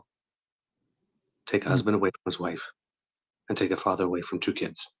in jail, take a husband away from his wife, and take a father away from 2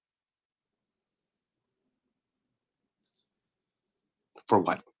 kids. For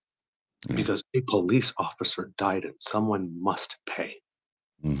what? Yeah. Because a police officer died and someone must pay.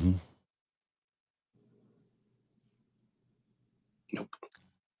 Mm-hmm.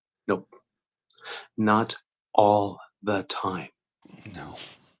 Nope. Not all the time. No.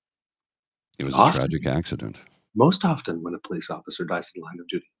 It was a tragic accident. Most often when a police officer dies in the line of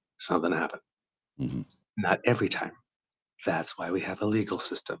duty, something happened. Mm-hmm. Not every time. That's why we have a legal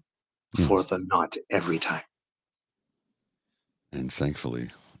system Yes. for the not every time. And thankfully,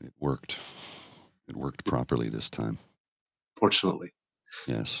 it worked. It worked properly this time. Fortunately.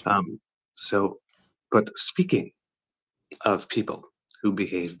 Yes. But speaking of people who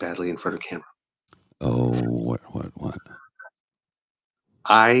behave badly in front of camera. Oh, what?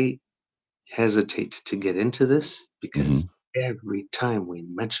 I hesitate to get into this because every time we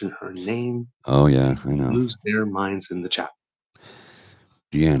mention her name, oh yeah, I know, lose their minds in the chat.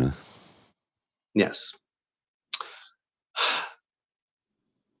 Deanna. Yes.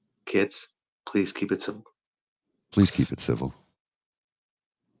 Kids, please keep it simple. Please keep it civil.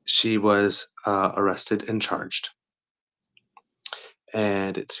 She was arrested and charged.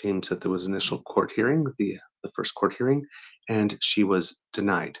 And it seems that there was initial court hearing, the first court hearing, and she was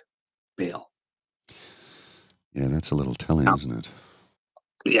denied bail. Yeah, that's a little telling, isn't it?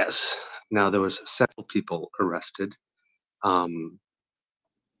 Yes. Now there was several people arrested.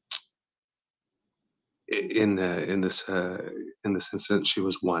 In this incident, she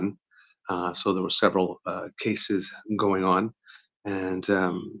was one. So there were several cases going on, and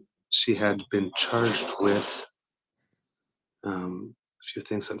she had been charged with a few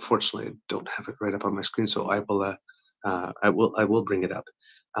things. Unfortunately, I don't have it right up on my screen, so I will bring it up.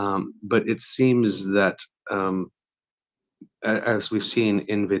 But it seems that as we've seen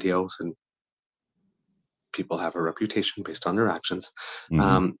in videos, and people have a reputation based on their actions,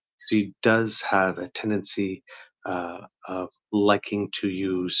 she does have a tendency of liking to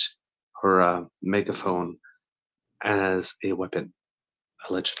use her megaphone as a weapon,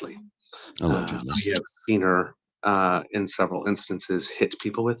 allegedly. We have seen her in several instances hit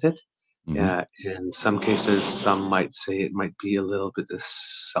people with it. In some cases, some might say it might be a little bit of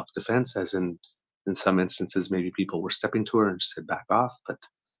self-defense, as in some instances, maybe people were stepping to her and just said back off, but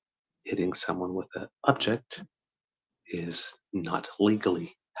hitting someone with an object is not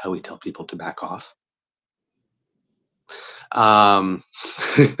legally how we tell people to back off. But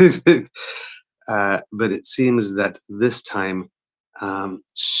it seems that this time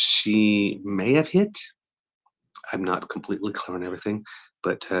she may have hit I'm not completely clear on everything,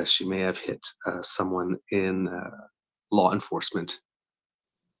 but she may have hit someone in law enforcement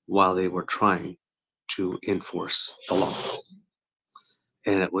while they were trying to enforce the law.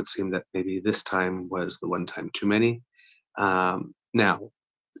 And it would seem that maybe this time was the one time too many. Now,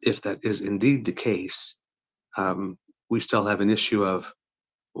 if that is indeed the case, we still have an issue of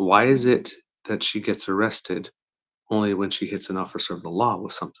why is it that she gets arrested only when she hits an officer of the law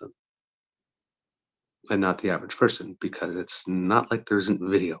with something and not the average person? Because it's not like there isn't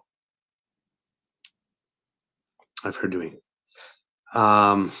video of her doing it.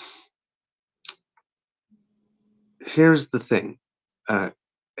 Here's the thing,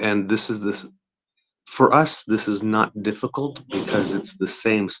 and this for us. This is not difficult because it's the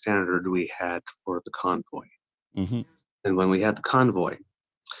same standard we had for the convoy. Mm-hmm. And when we had the convoy,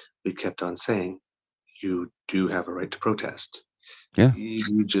 we kept on saying, you do have a right to protest. Yeah.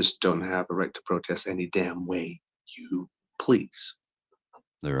 You just don't have a right to protest any damn way you please.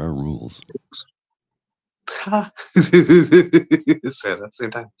 There are rules. Say it at the same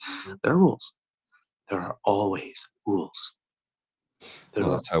time. There are rules. There are always rules.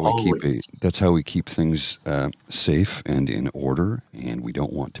 Well, that's how we keep things safe and in order, and we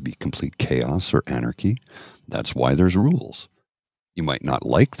don't want to be complete chaos or anarchy. That's why there's rules. You might not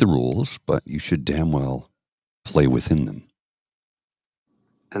like the rules, but you should damn well play within them.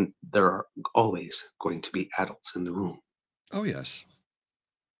 And there are always going to be adults in the room. Oh yes.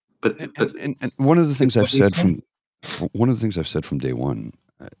 But one of the things I've said from day one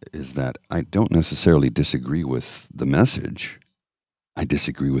is that I don't necessarily disagree with the message. I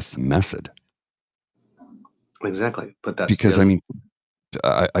disagree with the method. Exactly, but that's because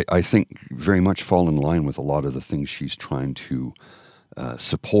I think very much fall in line with a lot of the things she's trying to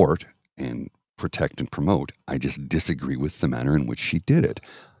support and protect and promote. I just disagree with the manner in which she did it,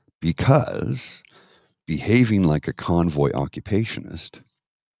 because behaving like a convoy occupationist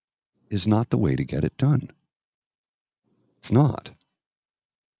is not the way to get it done. It's not.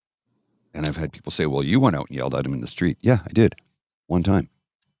 And I've had people say, well, you went out and yelled at him in the street. Yeah, I did. One time.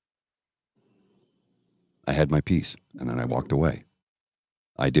 I had my piece, and then I walked away.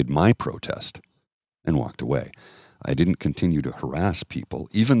 I did my protest and walked away. I didn't continue to harass people,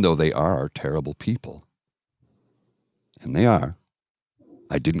 even though they are terrible people. And they are.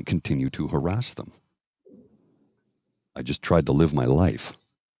 I didn't continue to harass them. I just tried to live my life.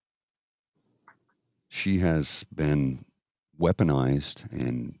 She has been weaponized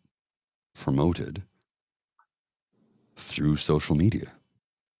and promoted through social media.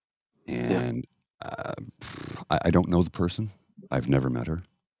 And I don't know the person. I've never met her.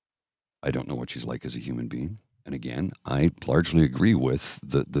 I don't know what she's like as a human being. And again, I largely agree with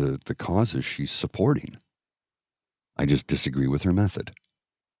the causes she's supporting. I just disagree with her method.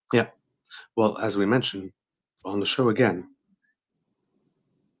 Yeah. Well, as we mentioned on the show again,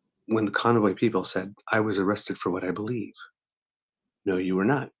 when the convoy people said, I was arrested for what I believe. No, you were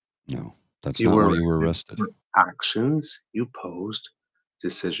not. No, that's not why you were arrested. For actions you posed,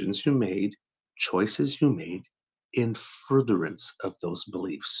 decisions you made, choices you made in furtherance of those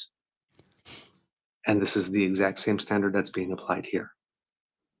beliefs. And this is the exact same standard that's being applied here.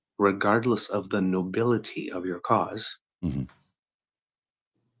 Regardless of the nobility of your cause,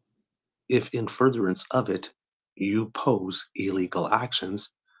 if in furtherance of it, you pose illegal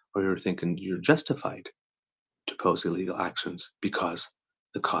actions, or you're thinking you're justified to pose illegal actions because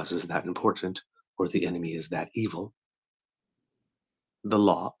the cause is that important or the enemy is that evil, the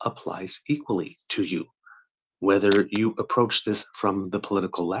law applies equally to you. Whether you approach this from the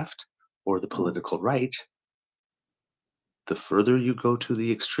political left or the political right, the further you go to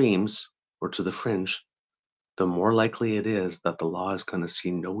the extremes or to the fringe, the more likely it is that the law is going to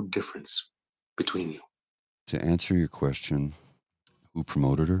see no difference between you. To answer your question, who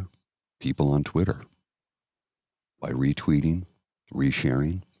promoted her? People on Twitter. By retweeting,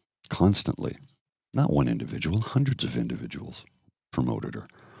 resharing, constantly. Not one individual, hundreds of individuals promoted her.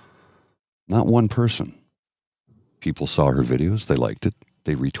 Not one person. People saw her videos, they liked it,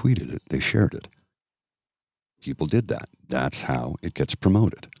 they retweeted it, they shared it. People did that. That's how it gets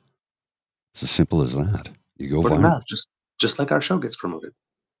promoted. It's as simple as that. You go Word of viral. mouth, just like our show gets promoted.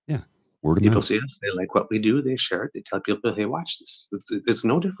 Yeah, word of People mouth. see us, they like what we do, they share it, they tell people, hey, watch this. It's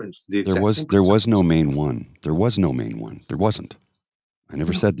no difference. The There exact same was no main one. There was no main one. There wasn't. I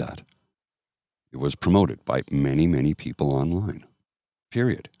never said that. It was promoted by many, many people online.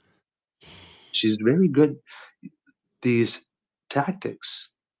 Period. She's very good. These tactics,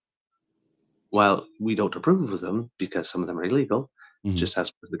 while we don't approve of them because some of them are illegal, just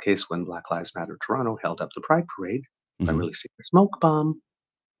as was the case when Black Lives Matter Toronto held up the Pride Parade by releasing the smoke bomb.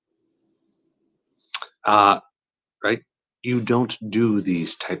 right? You don't do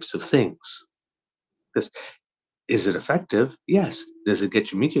these types of things. Because is it effective? Yes. Does it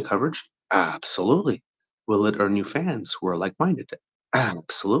get you media coverage? Absolutely. Will it earn you fans who are like-minded?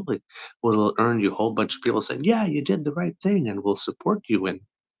 Absolutely. Will it earn you a whole bunch of people saying, yeah, you did the right thing and will support you and,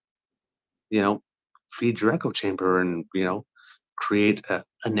 you know, feed your echo chamber and, create a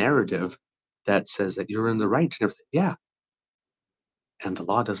narrative that says that you're in the right and everything. Yeah. And the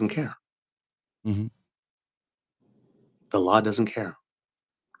law doesn't care. Hmm. The law doesn't care.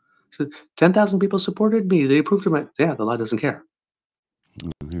 So 10,000 people supported me. They approved of my. Yeah, the law doesn't care.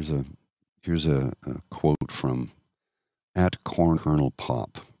 Here's a quote from at Corn Kernel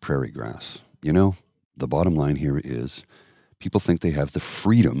Pop Prairie Grass. The bottom line here is people think they have the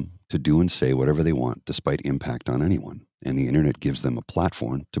freedom to do and say whatever they want despite impact on anyone. And the internet gives them a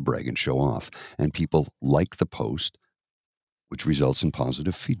platform to brag and show off. And people like the post, which results in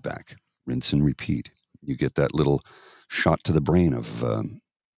positive feedback. Rinse and repeat. You get that little shot to the brain of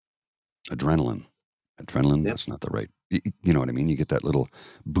adrenaline. Adrenaline, Yep. that's not the right. You know what I mean? You get that little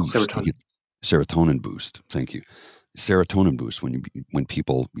boost. You Serotonin. get serotonin boost. Thank you. Serotonin boost when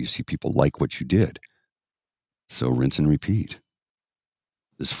you see people like what you did. So rinse and repeat.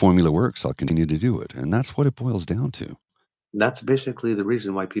 This formula works. I'll continue to do it. And that's what it boils down to. That's basically the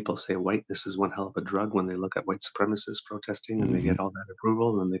reason why people say whiteness is one hell of a drug when they look at white supremacists protesting and they get all that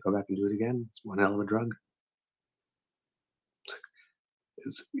approval and then they go back and do it again. It's one hell of a drug.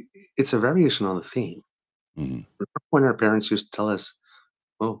 It's, it's a variation on the theme. Mm-hmm. Remember when our parents used to tell us,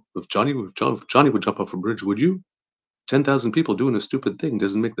 "Oh, if Johnny would jump off a bridge, would you?" 10,000 people doing a stupid thing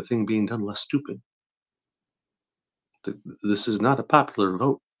doesn't make the thing being done less stupid. This is not a popular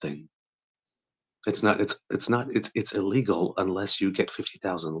vote thing. It's not. It's illegal unless you get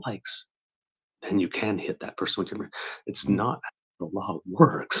 50,000 likes. Then you can hit that person with your. It's not how the law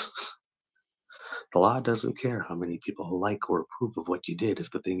works. The law doesn't care how many people like or approve of what you did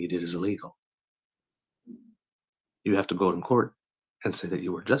if the thing you did is illegal. You have to go in court and say that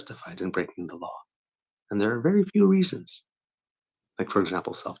you were justified in breaking the law. And there are very few reasons. Like, for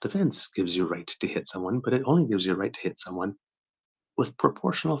example, self-defense gives you a right to hit someone, but it only gives you a right to hit someone with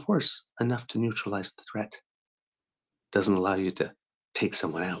proportional force enough to neutralize the threat. Doesn't allow you to take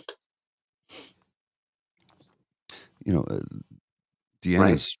someone out.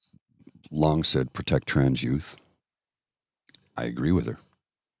 Deanna's long said protect trans youth. I agree with her.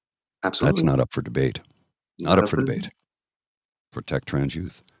 Absolutely. That's not up for debate. Not up for debate. Protect trans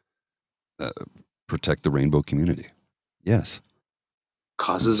youth. Protect the rainbow community. Yes.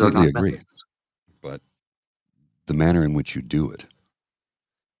 Causes Completely are not agree. methods. But the manner in which you do it.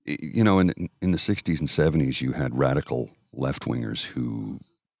 In the 60s and 70s, you had radical left-wingers who,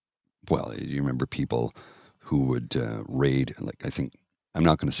 you remember people who would raid, like, I think, I'm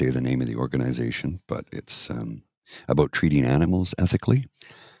not going to say the name of the organization, but it's about treating animals ethically.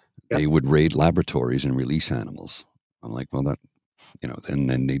 Yep. They would raid laboratories and release animals. I'm like, well, that, and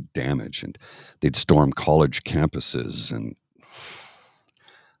then they'd damage and they'd storm college campuses. And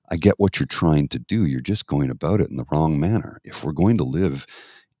I get what you're trying to do. You're just going about it in the wrong manner. If we're going to live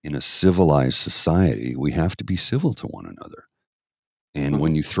in a civilized society, we have to be civil to one another. And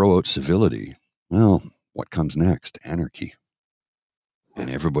when you throw out civility, well, what comes next? Anarchy. And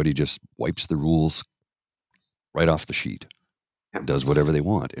everybody just wipes the rules right off the sheet, does whatever they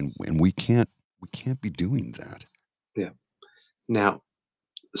want. And we can't be doing that. Yeah. Now,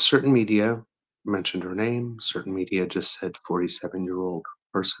 certain media mentioned her name. Certain media just said 47-year-old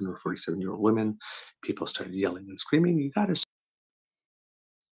person or 47-year-old women. People started yelling and screaming, "You got to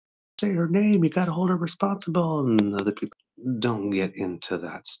say her name. You got to hold her responsible." And other people don't get into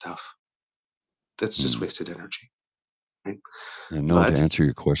that stuff. That's just wasted energy. Right? And no, to answer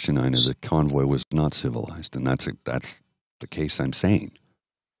your question, Ina, the convoy was not civilized. And that's the case I'm saying.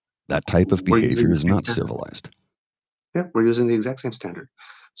 That type of behavior is not civilized. Yeah, we're using the exact same standard.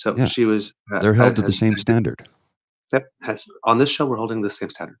 So she was. They're held to the same standard. Yep. On this show, we're holding the same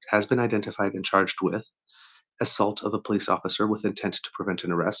standard. Has been identified and charged with assault of a police officer with intent to prevent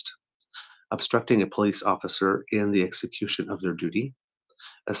an arrest, obstructing a police officer in the execution of their duty,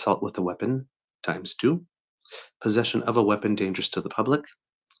 assault with a weapon ×2, possession of a weapon dangerous to the public,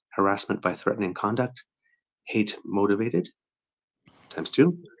 harassment by threatening conduct, hate motivated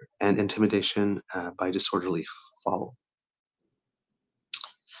 ×2, and intimidation by disorderly follow.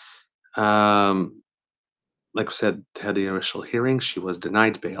 Like I said, had the initial hearing, she was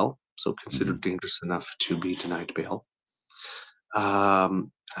denied bail, so considered dangerous enough to be denied bail.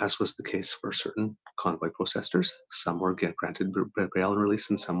 As was the case for certain convoy protesters. Some were granted bail and release,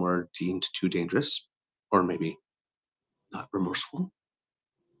 and some were deemed too dangerous, or maybe not remorseful,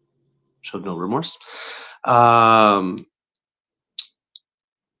 showed no remorse. Um,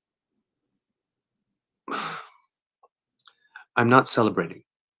 I'm not celebrating.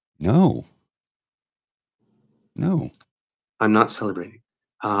 No. No. I'm not celebrating.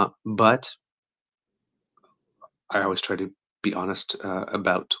 But I always try to be honest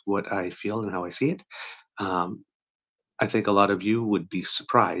about what I feel and how I see it. Um, I think a lot of you would be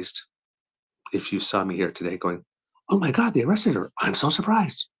surprised if you saw me here today going, "Oh my God, they arrested her! I'm so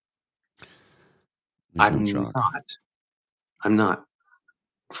surprised." There's no I'm shock. not. I'm not.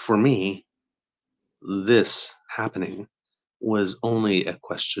 For me, this happening was only a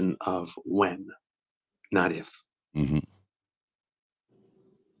question of when, not if. Hmm.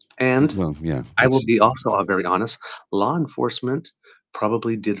 And Well, yeah, I will that's. be also very honest, law enforcement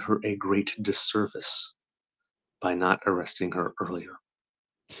probably did her a great disservice by not arresting her earlier.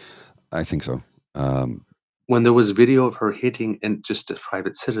 I think so. Um, When there was video of her hitting and just a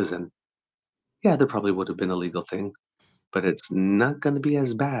private citizen, yeah, there probably would have been a legal thing, but it's not going to be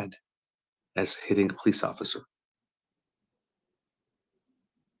as bad as hitting a police officer.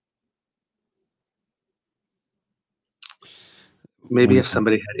 Maybe when if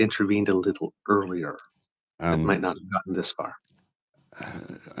somebody had intervened a little earlier, it um, might not have gotten this far.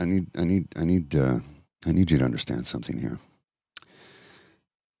 I need you to understand something here.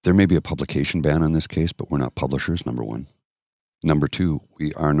 There may be a publication ban on this case, but we're not publishers. Number one. Number two,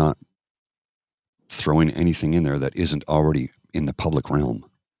 we are not throwing anything in there that isn't already in the public realm.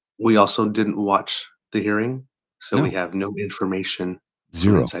 We also didn't watch the hearing, so we No, have no information from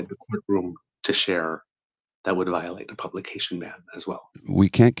zero. inside the courtroom to share that would violate a publication ban as well. We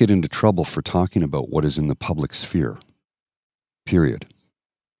can't get into trouble for talking about what is in the public sphere. Period.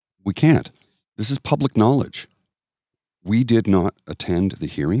 We can't. This is public knowledge. We did not attend the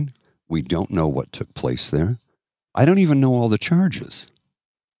hearing. We don't know what took place there. I don't even know all the charges.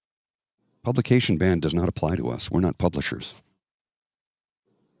 Publication ban does not apply to us. We're not publishers.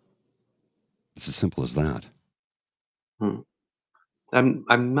 It's as simple as that.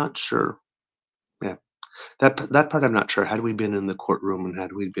 I'm not sure. Yeah, that part I'm not sure. Had we been in the courtroom and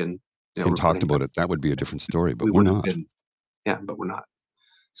had we been, And talked recording about that, it, that would be a different story, but we we're would have not. been. Yeah, but we're not.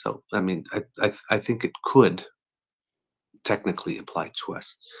 So I mean, I think it could technically apply to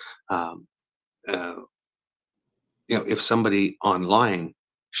us. Um, uh, if somebody online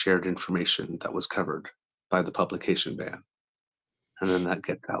shared information that was covered by the publication ban, and then that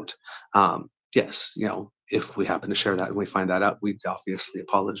gets out, yes, if we happen to share that and we find that out, we'd obviously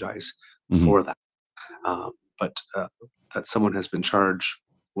apologize Mhm. for that. But that someone has been charged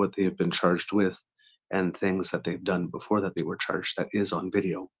what they have been charged with and things that they've done before that they were charged that is on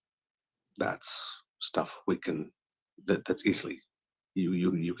video, that's stuff we can that's easily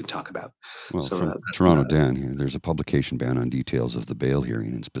you can talk about. Well, So from that's Toronto not. Dan here, there's a publication ban on details of the bail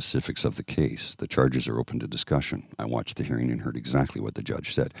hearing and specifics of the case. The charges are open to discussion. I watched the hearing and heard exactly what the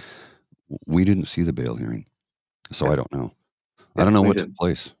judge said. We didn't see the bail hearing, so Yeah, I don't know. I yeah, don't know we what took did.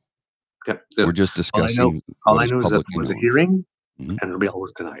 place. Yeah, We're just all I know discussing all what I is know is that there publicly was a known. hearing Mhm. and her bail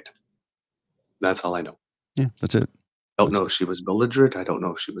was denied. That's all I know. Yeah, that's it. I don't That's know it. if she was belligerent. I don't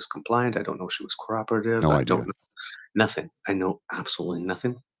know if she was compliant. I don't know if she was cooperative. No I idea. don't know nothing. I know absolutely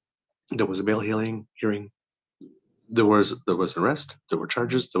nothing. There was a bail hearing. There was arrest. There were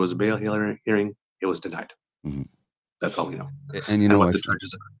charges. There was a bail hearing. It was denied. Mhm. That's all we know, And and what the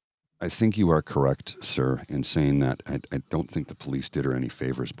charges are. I think you are correct, sir, in saying that I don't think the police did her any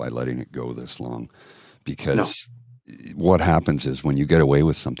favors by letting it go this long, No, because what happens is when you get away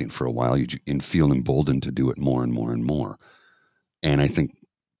with something for a while, you feel emboldened to do it more and more and more. And I think,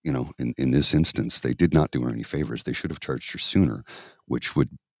 in this instance, they did not do her any favors. They should have charged her sooner, which would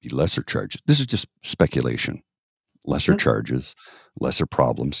be lesser charges. This is just speculation. Lesser yeah, charges, lesser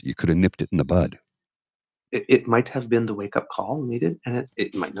problems. You could have nipped it in the bud. it might have been the wake up call needed, and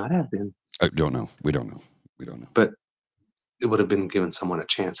it might not have been, I don't know. We don't know. We don't know. but it would have been given someone a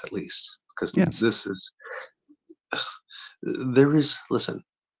chance at least because Yes. this is there is listen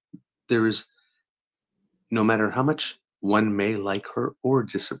there is no matter how much one may like her or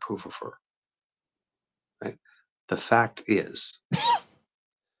disapprove of her, right? The fact is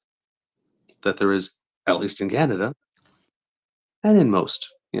that there is, at least in Canada and in most,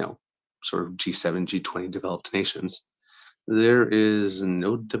 sort of G7, G20 developed nations, there is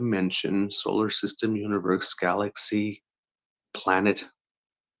no dimension, solar system, universe, galaxy, planet,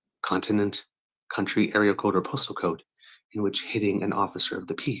 continent, country, area code, or postal code in which hitting an officer of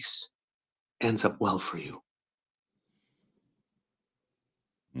the peace ends up well for you.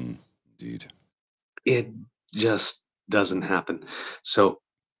 Indeed. It just doesn't happen. So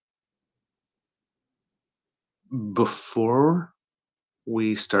before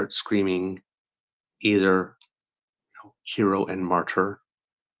we start screaming either hero and martyr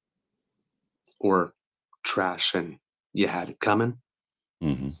or trash and you had it coming,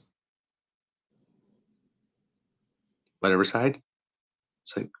 Mm-hmm. whatever side.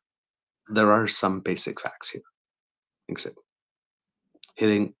 It's like there are some basic facts here. Except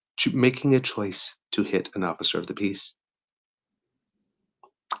making a choice to hit an officer of the peace,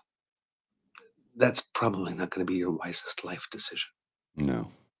 that's probably not going to be your wisest life decision, No.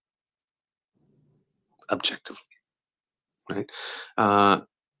 objectively, right?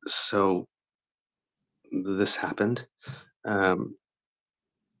 So this happened.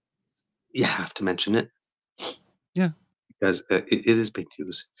 You have to mention it. Yeah. Because it is big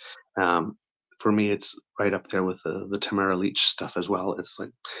news. For me, it's right up there with the Tamara Leach stuff as well. It's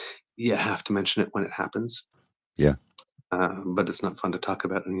like you have to mention it when it happens. Yeah. But it's not fun to talk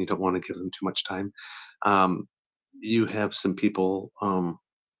about, and you don't want to give them too much time. You have some people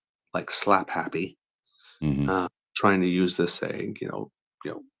like Slap Happy Mm-hmm. trying to use this, saying,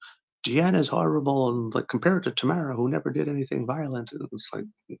 Deanna's horrible, and like compare it to Tamara, who never did anything violent. And it's like,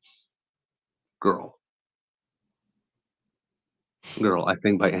 girl, I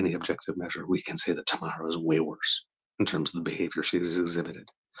think by any objective measure, we can say that Tamara is way worse in terms of the behavior she's exhibited.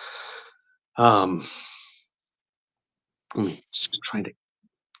 I mean, she's trying to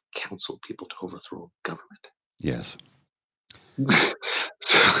counsel people to overthrow government. Yes.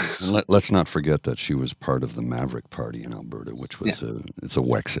 So, And let's not forget that she was part of the Maverick Party in Alberta, which was yes, it's a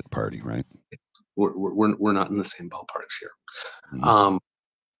Wexit party, right? we're not in the same ballparks here. Mhm.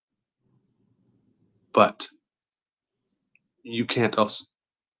 But you can't also,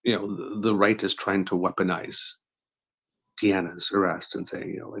 the right is trying to weaponize Deanna's arrest and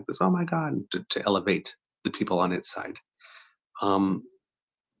saying, like this, oh my God, to elevate the people on its side. For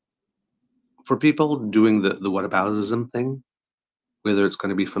people doing the whataboutism thing, whether it's going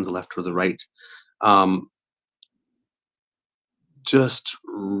to be from the left or the right, just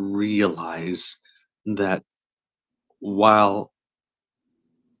realize that while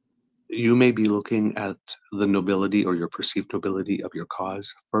you may be looking at the nobility or your perceived nobility of your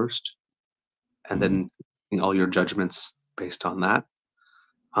cause first, and then making all your judgments based on that,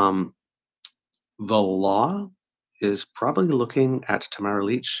 the law is probably looking at Tamara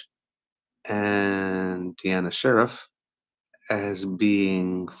Leach and Deanna Sheriff as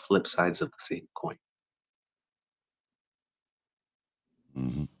being flip sides of the same coin.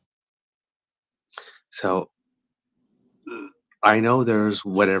 Mm-hmm. So I know there's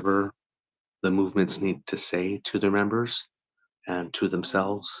whatever the movements need to say to their members and to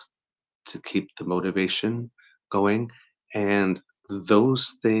themselves to keep the motivation going. And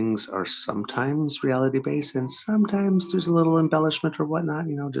those things are sometimes reality based and sometimes there's a little embellishment or whatnot,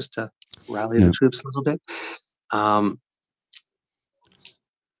 just to rally the troops a little bit.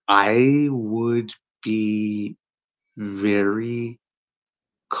 I would be very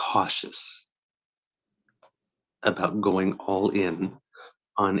cautious about going all in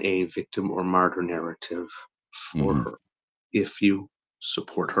on a victim or martyr narrative for her if you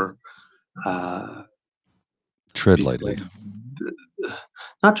support her. Tread lightly.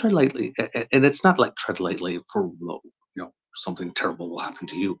 Not tread lightly, and it's not like tread lightly for something terrible will happen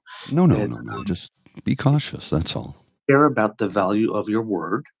to you. No. Just be cautious. That's all. Care about the value of your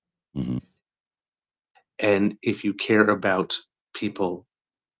word, Mm-hmm. and if you care about people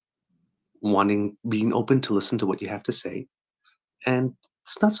being open to listen to what you have to say, and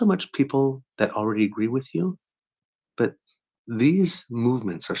it's not so much people that already agree with you, but these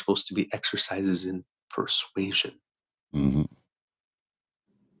movements are supposed to be exercises in persuasion. Mm-hmm.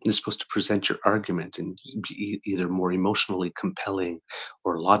 You're supposed to present your argument and be either more emotionally compelling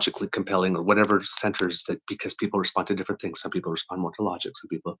or logically compelling or whatever centers that, because people respond to different things. Some people respond more to logic, some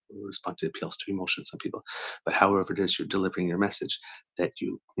people respond to appeals to emotion, some people. But however it is you're delivering your message, that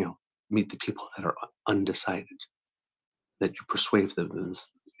you meet the people that are undecided, that you persuade them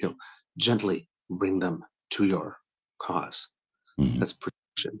and gently bring them to your cause. Mm-hmm. That's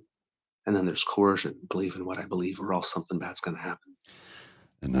persuasion. And then there's coercion. Believe in what I believe, or else something bad's going to happen.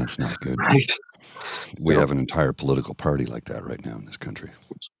 And that's not good. Right. We have an entire political party like that right now in this country.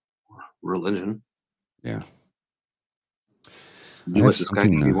 Religion. Yeah. Do what this guy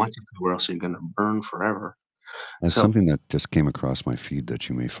wants you to, or else you're going to burn forever. That's something that just came across my feed that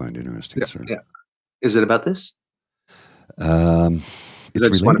you may find interesting, sir. Yeah. Is it about this? It's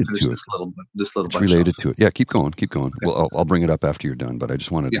related to it. This little it's related off. to it. Yeah, keep going. Okay. Well, I'll bring it up after you're done, but I just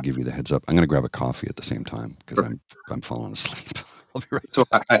wanted to give you the heads up. I'm going to grab a coffee at the same time because I'm falling asleep. I'll be right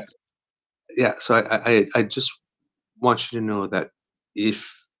back. So I just want you to know that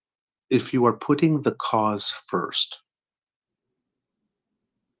if you are putting the cause first,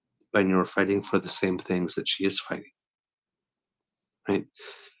 and you're fighting for the same things that she is fighting, right?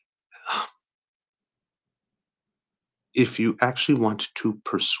 If you actually want to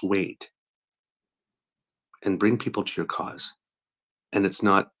persuade and bring people to your cause, and it's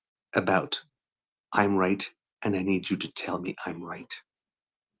not about I'm right and I need you to tell me I'm right,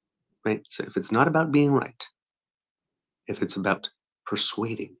 right? So if it's not about being right, if it's about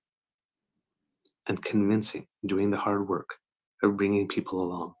persuading and convincing, doing the hard work of bringing people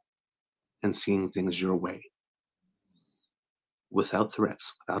along and seeing things your way, without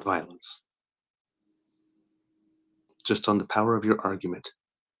threats, without violence, just on the power of your argument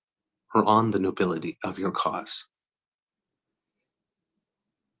or on the nobility of your cause.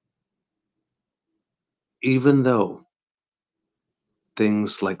 Even though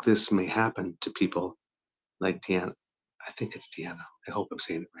things like this may happen to people like Deanna, I think it's Deanna. I hope I'm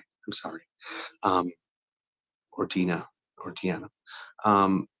saying it right. I'm sorry. Or Dina or Deanna.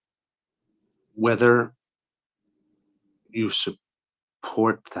 Whether you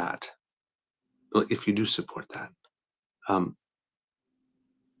support that, well, if you do support that,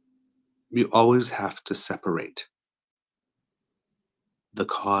 you always have to separate the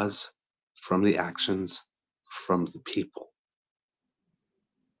cause from the actions from the people.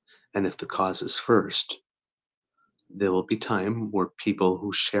 And if the cause is first, there will be time where people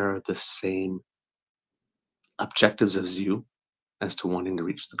who share the same objectives as you as to wanting to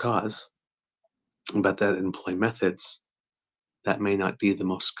reach the cause, but that employ methods that may not be the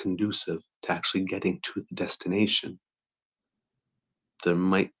most conducive to actually getting to the destination. There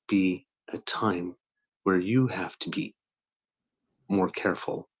might be a time where you have to be more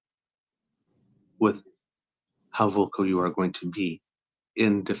careful with how vocal you are going to be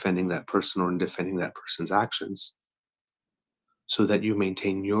in defending that person or in defending that person's actions, so that you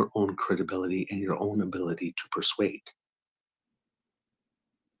maintain your own credibility and your own ability to persuade.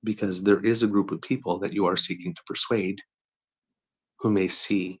 Because there is a group of people that you are seeking to persuade who may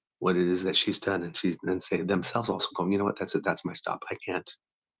see what it is that she's done, and she's then say themselves also going, you know what, that's it, that's my stop. I can't,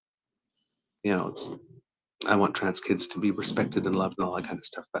 you know, I want trans kids to be respected and loved and all that kind of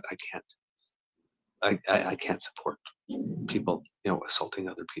stuff, but I can't. I can't support people, you know, assaulting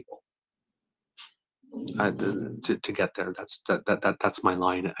other people. To get there, that's my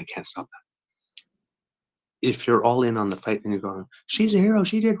line. I can't stop that. If you're all in on the fight and you're going, she's a hero,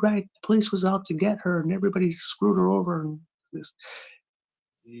 she did right, the police was out to get her and everybody screwed her over and this,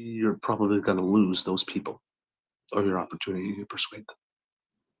 you're probably going to lose those people or your opportunity to persuade them.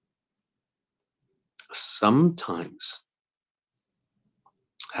 Sometimes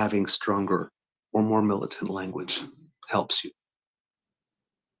having stronger or more militant language helps you,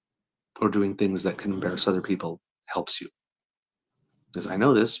 or doing things that can embarrass other people helps you. Because I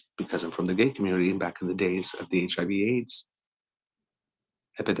know this because I'm from the gay community, and back in the days of the HIV/AIDS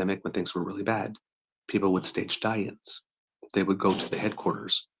epidemic, when things were really bad, people would stage die-ins. They would go to the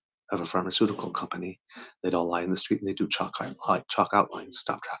headquarters of a pharmaceutical company. They'd all lie in the street and they'd do chalk outlines,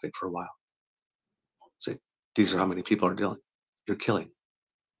 stop traffic for a while. Say, these are how many people you're killing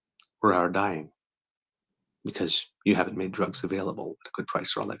or are dying because you haven't made drugs available at a good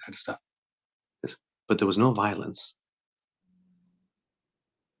price or all that kind of stuff. But there was no violence.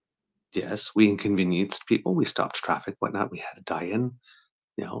 Yes, we inconvenienced people. We stopped traffic, whatnot. We had a die-in.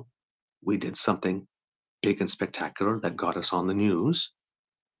 You know, we did something big and spectacular that got us on the news,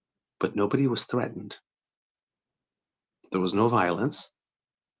 but nobody was threatened. There was no violence.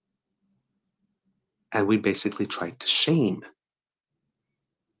 And we basically tried to shame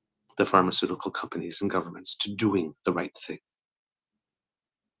the pharmaceutical companies and governments to doing the right thing.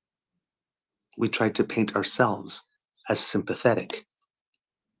 We tried to paint ourselves as sympathetic,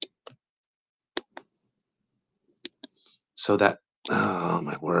 so that, oh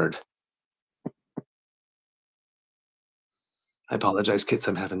my word. I apologize, kids,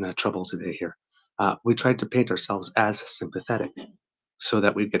 I'm having trouble today here. We tried to paint ourselves as sympathetic so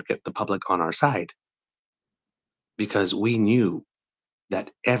that we could get the public on our side, because we knew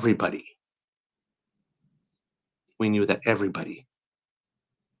that everybody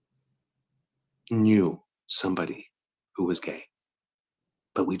knew somebody who was gay,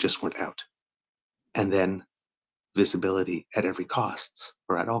 but we just weren't out. And then visibility at every costs,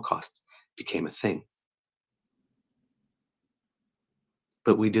 or at all costs, became a thing.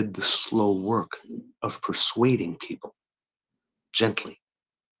 But we did the slow work of persuading people gently.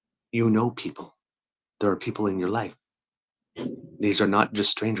 You know people. There are people in your life. These are not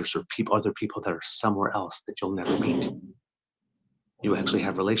just strangers or other people that are somewhere else that you'll never meet. You actually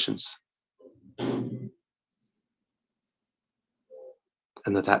have relations. And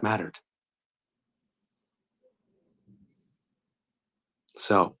that mattered.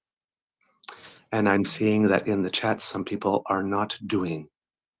 So And I'm seeing that in the chat, some people are not doing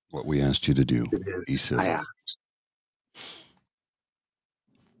what we asked you to do. it Be is civil. I asked.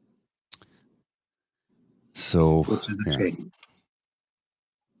 So, Which is a yeah. shame.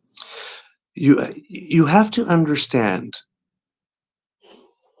 You have to understand,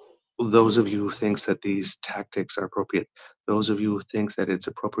 those of you who thinks that these tactics are appropriate, those of you who think that it's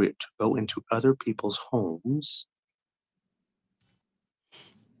appropriate to go into other people's homes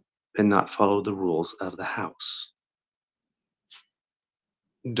and not follow the rules of the house.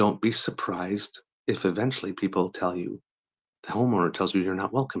 Don't be surprised if eventually people tell you, the homeowner tells you you're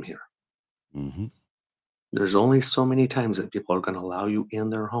not welcome here. Mm-hmm. There's only so many times that people are going to allow you in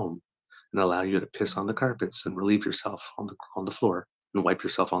their home and allow you to piss on the carpets and relieve yourself on the floor and wipe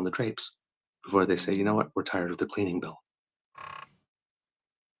yourself on the drapes before they say, you know what, we're tired of the cleaning bill.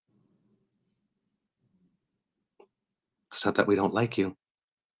 It's not that we don't like you.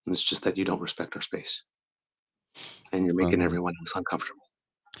 It's just that you don't respect our space. And you're making everyone else uncomfortable.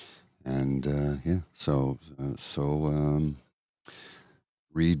 And yeah, so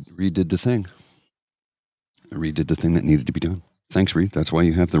Reed did the thing. Reed did the thing that needed to be done. Thanks, Reed. That's why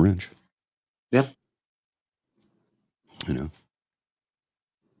you have the wrench. Yep. You know.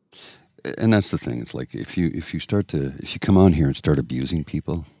 And that's the thing. It's like if you come on here and start abusing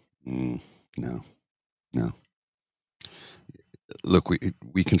people, no. Look,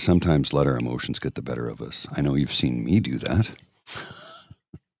 we can sometimes let our emotions get the better of us. I know you've seen me do that.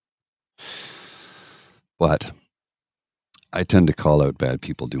 But I tend to call out bad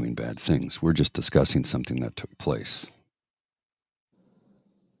people doing bad things. We're just discussing something that took place.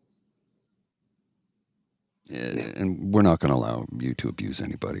 And we're not going to allow you to abuse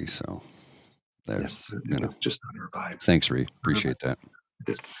anybody. So there's, it's just not our vibe. Thanks, Ree. Appreciate that.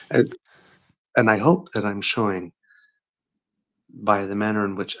 And I hope that I'm showing by the manner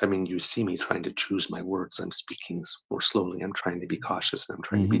in which, I mean, you see me trying to choose my words. I'm speaking more slowly. I'm trying to be cautious. And I'm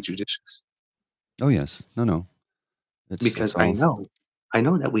trying to be judicious. Oh, yes. No. Because I know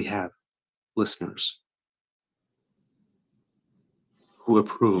that we have listeners who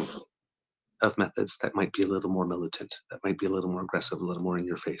approve of methods that might be a little more militant, that might be a little more aggressive, a little more in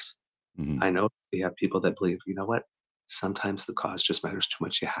your face. I know we have people that believe, you know what? Sometimes the cause just matters too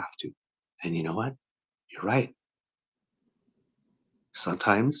much. You have to. And you know what? You're right.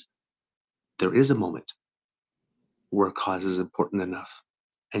 Sometimes there is a moment where a cause is important enough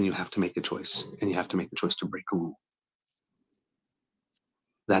and you have to make a choice, and you have to make a choice to break a rule.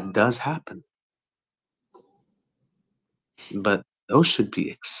 That does happen. But those should be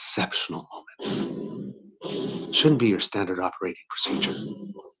exceptional moments. Shouldn't be your standard operating procedure.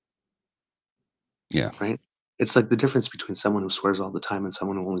 Yeah. Right? It's like the difference between someone who swears all the time and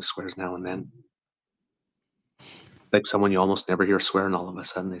someone who only swears now and then. Like someone you almost never hear swear, and all of a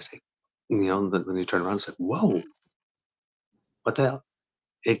sudden they say, then you turn around and say, whoa, what the hell?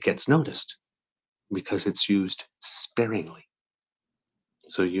 It gets noticed because it's used sparingly.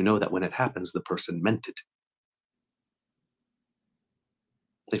 So you know that when it happens, the person meant it.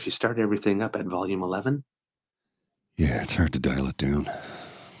 If you start everything up at volume 11. Yeah, it's hard to dial it down.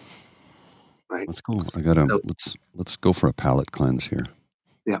 Right. Let's go. Let's go for a palate cleanse here.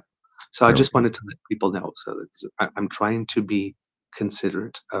 Yeah. So I just wanted to let people know. So I'm trying to be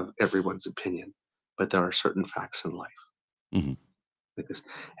considerate of everyone's opinion, but there are certain facts in life. And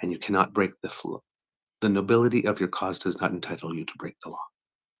you cannot break the flow. The nobility of your cause does not entitle you to break the law.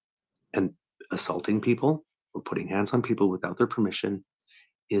 And assaulting people or putting hands on people without their permission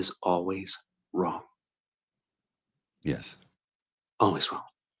is always wrong. Yes. Always wrong.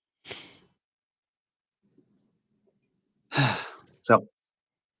 So,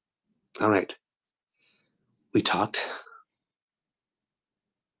 all right. We talked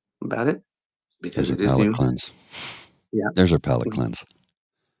about it because it is news. Cleanse. Yeah. There's our palate cleanse.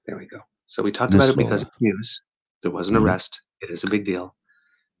 There we go. So we talked about it because it's news. There was an arrest. It is a big deal.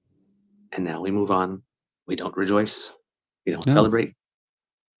 And now we move on. We don't rejoice. We don't celebrate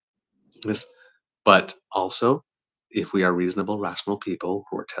this. But also, if we are reasonable, rational people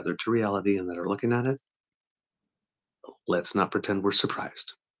who are tethered to reality and that are looking at it, let's not pretend we're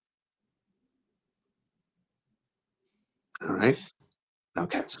surprised. All right?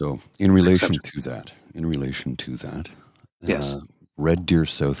 Okay. So in relation to that, yes. Red Deer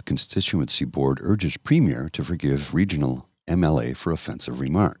South Constituency Board urges Premier to forgive regional MLA for offensive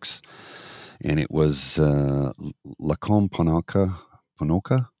remarks. And it was Lacombe Ponoka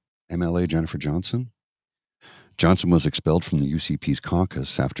MLA Jennifer Johnson Johnson was expelled from the UCP's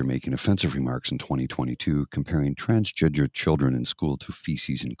caucus after making offensive remarks in 2022, comparing transgender children in school to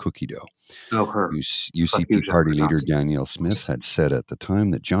feces and cookie dough. Oh, her. Fuck you, UCP party Jennifer leader Johnson. Danielle Smith had said at the time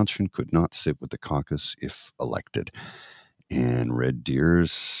that Johnson could not sit with the caucus if elected. And Red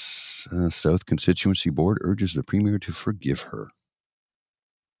Deer's South Constituency Board urges the premier to forgive her.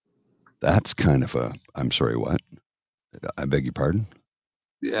 That's kind of a, I'm sorry, what? I beg your pardon?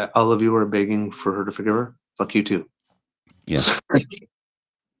 Yeah, all of you are begging for her to forgive her. Fuck you too. Yeah.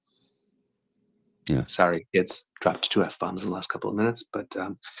 Yeah. Sorry, kids. Dropped 2 F-bombs in the last couple of minutes, but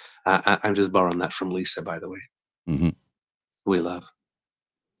I'm just borrowing that from Lisa, by the way. Mm-hmm. We love.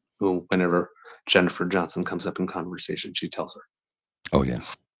 Who, whenever Jennifer Johnson comes up in conversation, she tells her. Oh, yeah.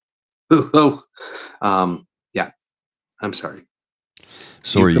 Yeah. I'm sorry.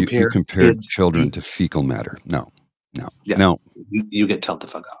 So you compared kids, children to fecal matter. No. Yeah. No. You get told to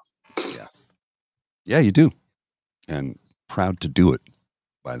fuck off. Yeah. Yeah, you do. And proud to do it,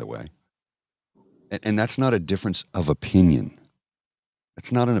 by the way. And that's not a difference of opinion.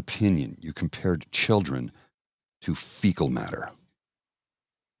 That's not an opinion. You compared children to fecal matter.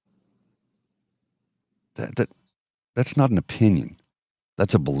 That's not an opinion.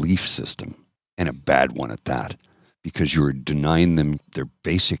 That's a belief system, and a bad one at that, because you're denying them their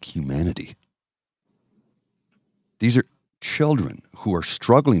basic humanity. These are children who are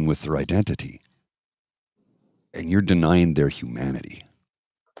struggling with their identity, and you're denying their humanity.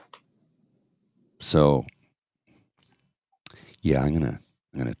 So, yeah, I'm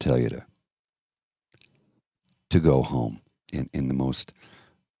gonna tell you to go home in the most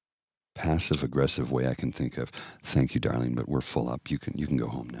passive aggressive way I can think of. Thank you, darling, but we're full up. You can go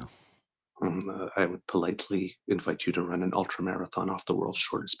home now. I would politely invite you to run an ultra marathon off the world's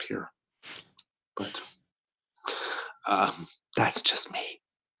shortest pier, but that's just me.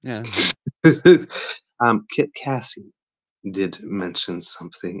 Yeah. Kit Cassie did mention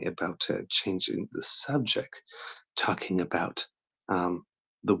something about changing the subject, talking about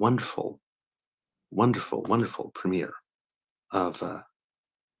the wonderful, wonderful, wonderful premiere of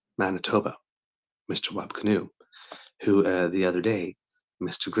Manitoba, Mr. Wab Canoe, who the other day,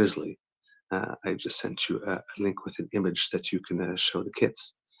 Mr. Grizzly, I just sent you a link with an image that you can show the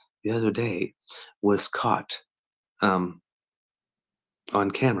kids. The other day was caught on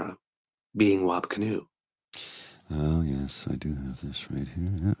camera being Wab Canoe. Oh, yes, I do have this right here.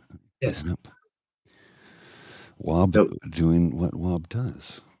 Yeah. Yes. Wab doing what Wab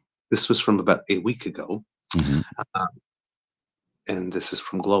does. This was from about a week ago. Mm-hmm. And this is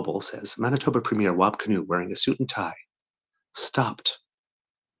from Global, says, Manitoba Premier Wab Canoe wearing a suit and tie stopped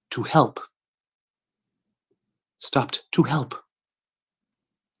to help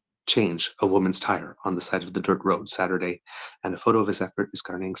change a woman's tire on the side of the dirt road Saturday, and a photo of his effort is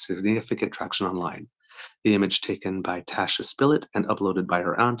garnering significant traction online. The image, taken by Tasha Spillett and uploaded by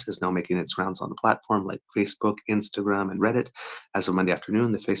her aunt, is now making its rounds on the platform like Facebook, Instagram, and Reddit. As of Monday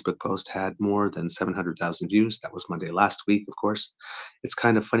afternoon, the Facebook post had more than 700,000 views. That was Monday last week, of course. It's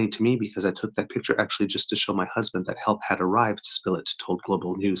kind of funny to me because I took that picture actually just to show my husband that help had arrived, Spillett told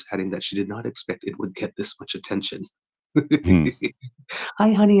Global News, adding that she did not expect it would get this much attention.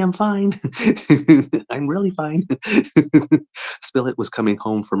 Hi, honey, I'm fine. I'm really fine. Spillett was coming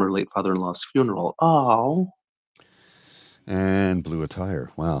home from her late father-in-law's funeral. Oh. And blew a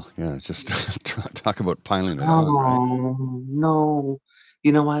tire. Wow. Yeah, just talk about piling it on, right? Oh, no.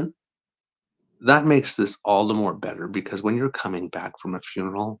 You know what? That makes this all the more better because when you're coming back from a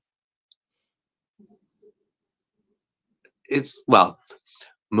funeral,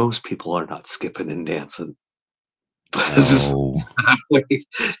 most people are not skipping and dancing. Oh.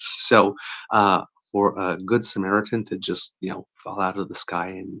 So for a good Samaritan to just fall out of the sky,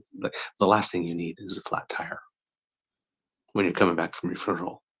 and the last thing you need is a flat tire when you're coming back from your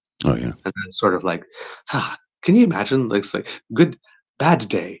funeral. Oh yeah. And it's sort of like, can you imagine? It's like bad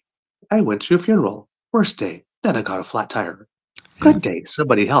day, I went to a funeral. Worst day, then I got a flat tire. Good day,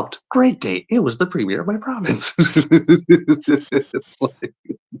 somebody helped. Great day, it was the premier of my province.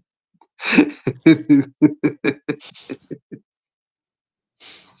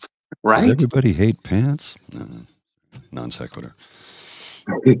 Right? Does everybody hate pants? Non sequitur.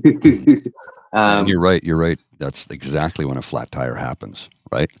 And you're right. That's exactly when a flat tire happens,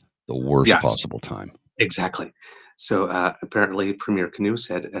 right? The worst possible time. Exactly. So apparently, Premier Canoe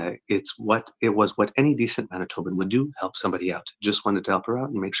said it was what any decent Manitoban would do, help somebody out. Just wanted to help her out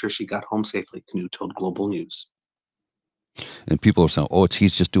and make sure she got home safely, Canoe told Global News. And people are saying,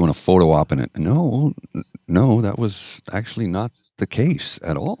 he's just doing a photo op in it. No, that was actually not the case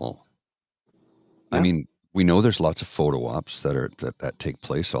at all. Yeah. I mean, we know there's lots of photo ops that take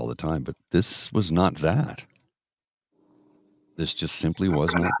place all the time, but this was not that. This just simply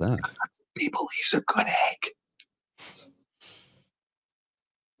was not that. People, he's a good egg.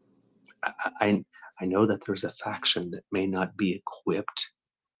 I know that there's a faction that may not be equipped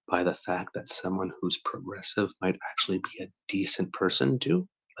by the fact that someone who's progressive might actually be a decent person too,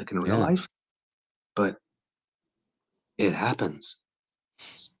 like in real Yeah. life. But it happens.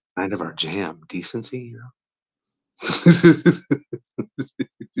 It's kind of our jam, decency,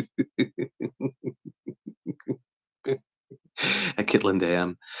 Kitland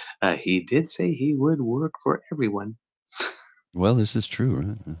Dam, he did say he would work for everyone. Well, this is true,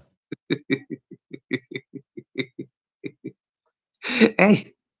 right?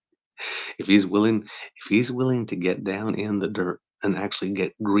 Hey, if he's willing to get down in the dirt and actually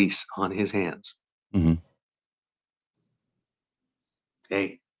get grease on his hands, Mm-hmm.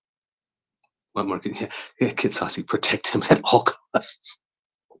 hey, what more can Kid Saucy protect him at all costs?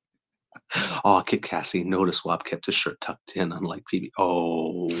 Oh, Kid Cassie, notice Swap kept his shirt tucked in, unlike PB.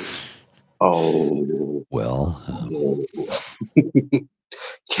 Oh. Well,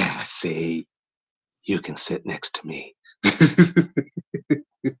 Cassie, you can sit next to me.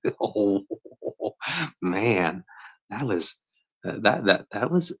 Oh man, that was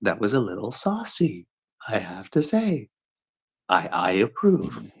that was a little saucy. I have to say, I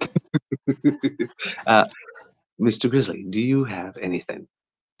approve. Mr. Grizzly, do you have anything?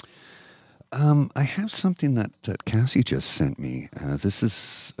 I have something that Cassie just sent me. This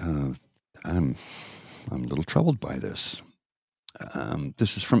is I'm a little troubled by this.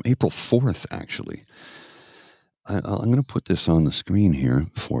 This is from April 4th, actually. I'm going to put this on the screen here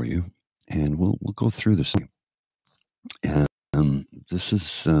for you, and we'll go through this. And this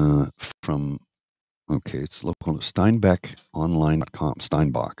is from it's local steinbachonline.com.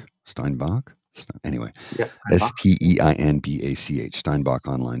 Steinbach. Anyway, Yeah, Steinbach,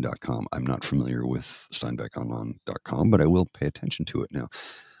 steinbachonline.com. I'm not familiar with steinbachonline.com, but I will pay attention to it now.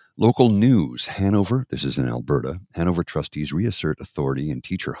 Local news, Hanover, this is in Alberta. Hanover trustees reassert authority in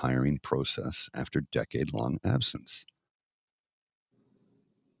teacher hiring process after decade-long absence.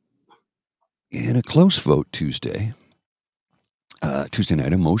 In a close vote Tuesday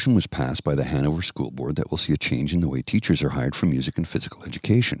night, a motion was passed by the Hanover School Board that will see a change in the way teachers are hired for music and physical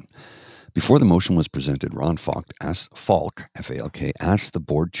education. Before the motion was presented, Ron Falk, F-A-L-K, asked the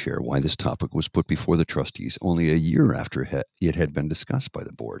board chair why this topic was put before the trustees only a year after it had been discussed by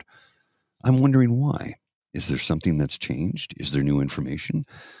the board. I'm wondering why. Is there something that's changed? Is there new information?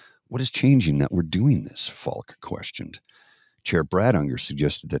 What is changing that we're doing this? Falk questioned. Chair Brad Unger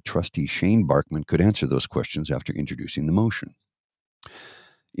suggested that trustee Shane Barkman could answer those questions after introducing the motion.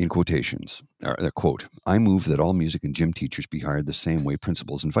 In quotations, quote, I move that all music and gym teachers be hired the same way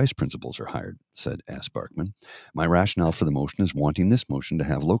principals and vice principals are hired, said S. Barkman. My rationale for the motion is wanting this motion to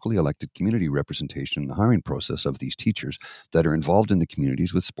have locally elected community representation in the hiring process of these teachers that are involved in the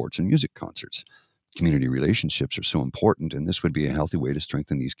communities with sports and music concerts. Community relationships are so important, and this would be a healthy way to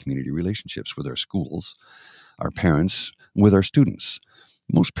strengthen these community relationships with our schools, our parents, with our students.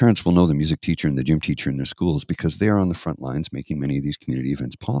 Most parents will know the music teacher and the gym teacher in their schools because they are on the front lines making many of these community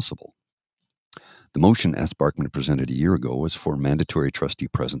events possible. The motion S. Barkman presented a year ago was for mandatory trustee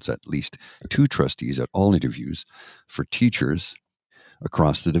presence at least 2 trustees at all interviews for teachers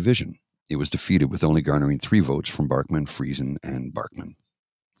across the division. It was defeated with only garnering 3 votes from Barkman, Friesen, and Barkman.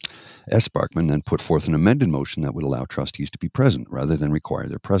 S. Barkman then put forth an amended motion that would allow trustees to be present rather than require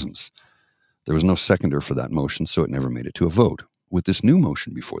their presence. There was no seconder for that motion, so it never made it to a vote. With this new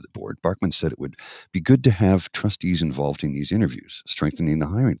motion before the board, Barkman said it would be good to have trustees involved in these interviews, strengthening the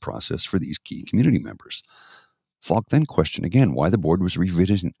hiring process for these key community members. Falk then questioned again why the board was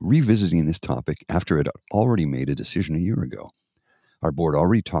revisiting this topic after it had already made a decision a year ago. Our board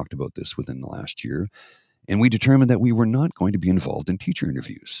already talked about this within the last year, and we determined that we were not going to be involved in teacher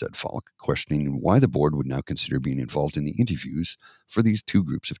interviews, said Falk, questioning why the board would now consider being involved in the interviews for these 2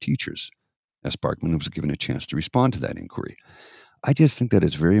 groups of teachers. S. Barkman was given a chance to respond to that inquiry. I just think that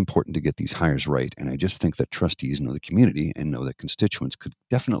it's very important to get these hires right, and I just think that trustees know the community and know that constituents could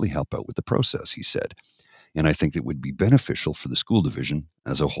definitely help out with the process, he said. And I think it would be beneficial for the school division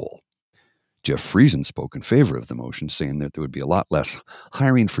as a whole. Jeff Friesen spoke in favor of the motion, saying that there would be a lot less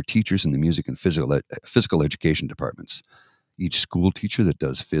hiring for teachers in the music and physical education departments. Each school teacher that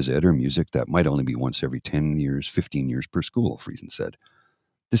does phys ed or music, that might only be once every 10 years, 15 years per school, Friesen said.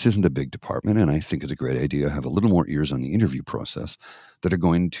 This isn't a big department, and I think it's a great idea to have a little more ears on the interview process that are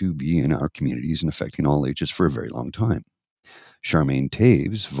going to be in our communities and affecting all ages for a very long time. Charmaine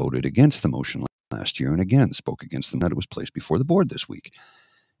Taves voted against the motion last year and again spoke against them that it was placed before the board this week.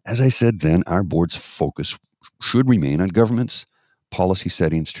 As I said then, our board's focus should remain on governance, policy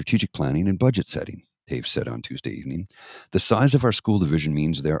setting, strategic planning, and budget setting. Taves said on Tuesday evening. The size of our school division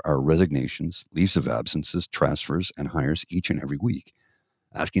means there are resignations, leaves of absences, transfers, and hires each and every week.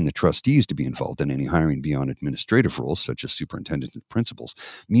 Asking the trustees to be involved in any hiring beyond administrative roles, such as superintendents and principals,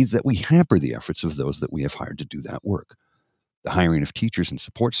 means that we hamper the efforts of those that we have hired to do that work. The hiring of teachers and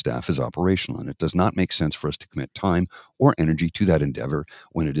support staff is operational, and it does not make sense for us to commit time or energy to that endeavor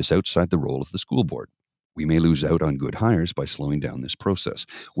when it is outside the role of the school board. We may lose out on good hires by slowing down this process.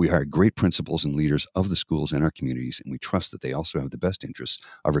 We hire great principals and leaders of the schools and our communities, and we trust that they also have the best interests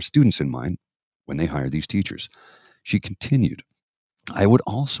of our students in mind when they hire these teachers. She continued, I would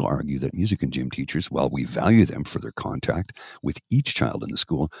also argue that music and gym teachers, while we value them for their contact with each child in the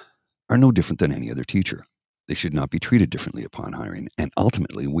school, are no different than any other teacher. They should not be treated differently upon hiring, and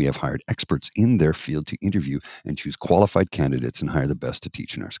ultimately we have hired experts in their field to interview and choose qualified candidates and hire the best to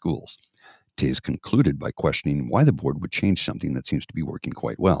teach in our schools. Taves concluded by questioning why the board would change something that seems to be working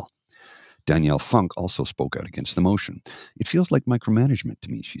quite well. Danielle Funk also spoke out against the motion. It feels like micromanagement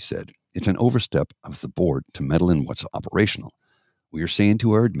to me, she said. It's an overstep of the board to meddle in what's operational. We are saying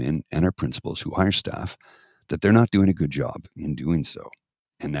to our admin and our principals who hire staff that they're not doing a good job in doing so,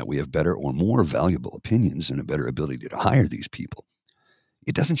 and that we have better or more valuable opinions and a better ability to hire these people.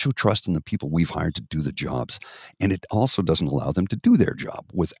 It doesn't show trust in the people we've hired to do the jobs, and it also doesn't allow them to do their job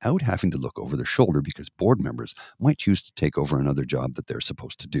without having to look over their shoulder because board members might choose to take over another job that they're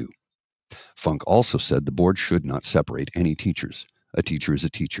supposed to do. Funk also said the board should not separate any teachers. A teacher is a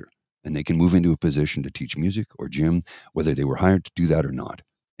teacher, and they can move into a position to teach music or gym, whether they were hired to do that or not.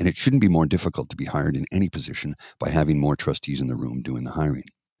 And it shouldn't be more difficult to be hired in any position by having more trustees in the room doing the hiring.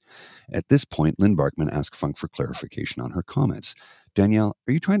 At this point, Lynn Barkman asked Funk for clarification on her comments. Danielle,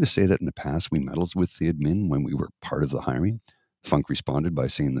 are you trying to say that in the past we meddled with the admin when we were part of the hiring? Funk responded by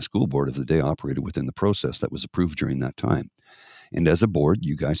saying the school board of the day operated within the process that was approved during that time. And as a board,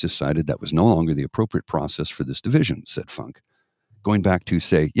 you guys decided that was no longer the appropriate process for this division, said Funk. Going back to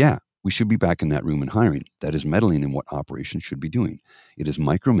say, yeah, we should be back in that room and hiring. That is meddling in what operations should be doing. It is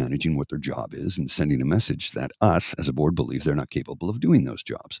micromanaging what their job is and sending a message that us, as a board, believe they're not capable of doing those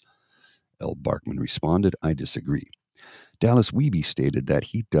jobs. L. Barkman responded, I disagree. Dallas Wiebe stated that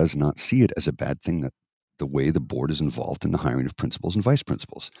he does not see it as a bad thing that the way the board is involved in the hiring of principals and vice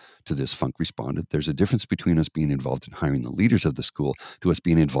principals. To this, Funk responded, there's a difference between us being involved in hiring the leaders of the school to us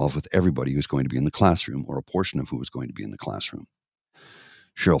being involved with everybody who's going to be in the classroom or a portion of who is going to be in the classroom.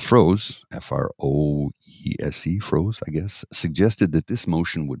 Cheryl Froese, F-R-O-E-S-E, Froese, I guess, suggested that this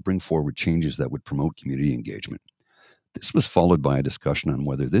motion would bring forward changes that would promote community engagement. This was followed by a discussion on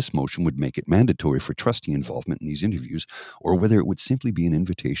whether this motion would make it mandatory for trustee involvement in these interviews or whether it would simply be an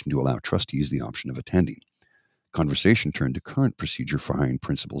invitation to allow trustees the option of attending. Conversation turned to current procedure for hiring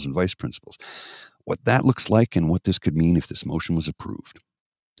principals and vice principals, what that looks like and what this could mean if this motion was approved.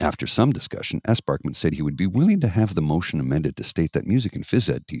 After some discussion, S. Barkman said he would be willing to have the motion amended to state that music and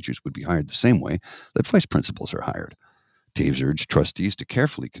phys ed teachers would be hired the same way that vice principals are hired. Taves urged trustees to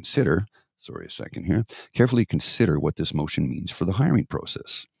carefully consider what this motion means for the hiring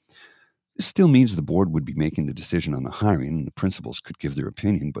process. This still means the board would be making the decision on the hiring and the principals could give their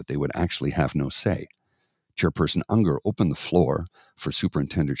opinion, but they would actually have no say. Chairperson Unger opened the floor for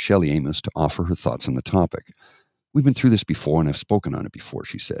Superintendent Shelley Amos to offer her thoughts on the topic. We've been through this before and I've spoken on it before,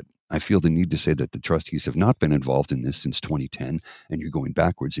 she said. I feel the need to say that the trustees have not been involved in this since 2010, and you're going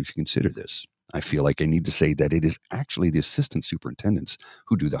backwards if you consider this. I feel like I need to say that it is actually the assistant superintendents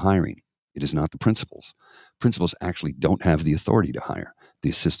who do the hiring. It is not the principals. Principals actually don't have the authority to hire. The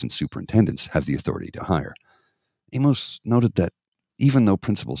assistant superintendents have the authority to hire. Amos noted that even though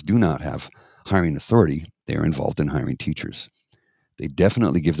principals do not have hiring authority, they are involved in hiring teachers. They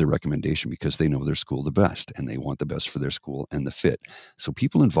definitely give their recommendation because they know their school the best and they want the best for their school and the fit. So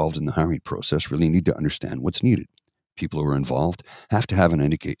people involved in the hiring process really need to understand what's needed. People who are involved have to have an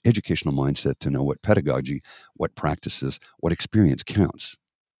educational mindset to know what pedagogy, what practices, what experience counts.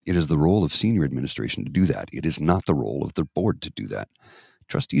 It is the role of senior administration to do that. It is not the role of the board to do that.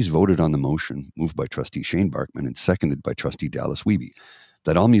 Trustees voted on the motion, moved by Trustee Shane Barkman and seconded by Trustee Dallas Wiebe,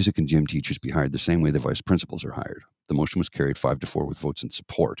 that all music and gym teachers be hired the same way the vice principals are hired. The motion was carried 5-4 with votes in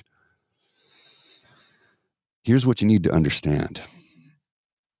support. Here's what you need to understand.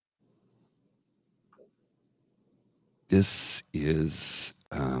 This is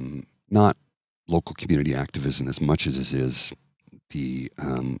not local community activism as much as it is the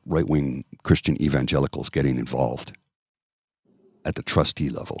right-wing Christian evangelicals getting involved at the trustee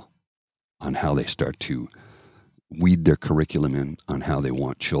level on how they start to weed their curriculum in on how they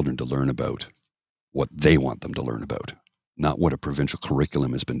want children to learn about what they want them to learn about, not what a provincial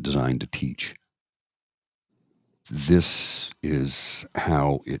curriculum has been designed to teach. This is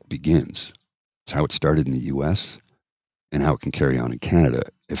how it begins. It's how it started in the U.S. and how it can carry on in Canada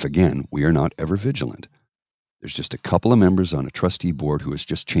if, again, we are not ever vigilant. There's just a couple of members on a trustee board who has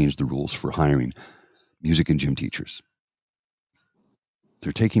just changed the rules for hiring music and gym teachers.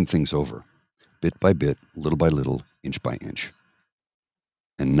 They're taking things over, bit by bit, little by little, inch by inch.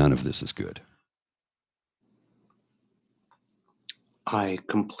 And none of this is good. I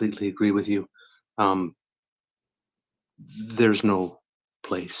completely agree with you. There's no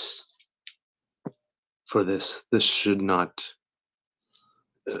place for this. This should not.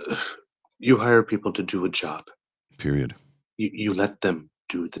 You hire people to do a job. Period. You let them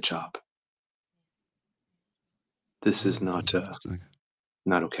do the job. This is not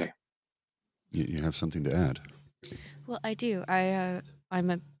okay. You have something to add? Well, I do.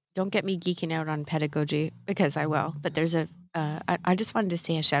 Don't get me geeking out on pedagogy because I will, but there's I just wanted to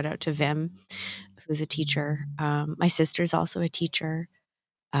say a shout out to Vim, who's a teacher. My sister's also a teacher.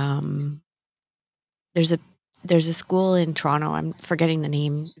 There's a school in Toronto. I'm forgetting the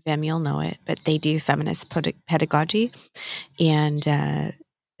name. Vim, you'll know it, but they do feminist pedagogy, and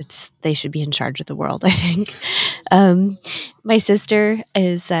they should be in charge of the world, I think. My sister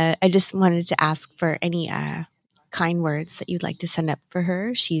is. I just wanted to ask for any kind words that you'd like to send up for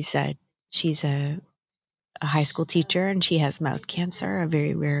her. She's a high school teacher, and she has mouth cancer, a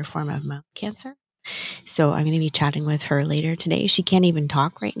very rare form of mouth cancer. So I'm going to be chatting with her later today. She can't even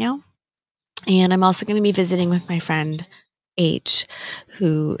talk right now. And I'm also going to be visiting with my friend H,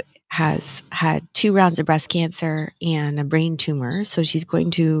 who has had 2 rounds of breast cancer and a brain tumor. So she's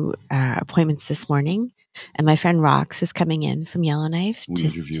going to appointments this morning. And my friend Rox is coming in from Yellowknife. We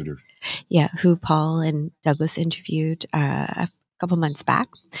interviewed her. Yeah, who Paul and Douglas interviewed a couple months back.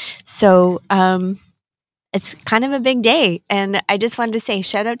 So it's kind of a big day. And I just wanted to say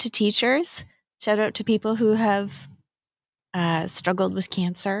shout out to teachers, shout out to people who have struggled with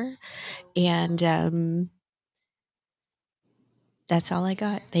cancer. And that's all I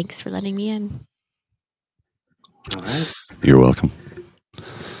got. Thanks for letting me in. All right. You're welcome.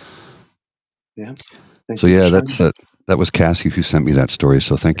 Yeah. So yeah, that was Cassie who sent me that story.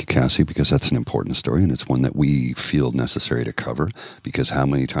 So thank you, Cassie, because that's an important story, and it's one that we feel necessary to cover. Because how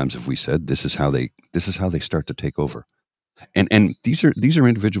many times have we said this is how they start to take over? And these are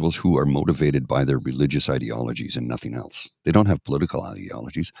individuals who are motivated by their religious ideologies and nothing else. They don't have political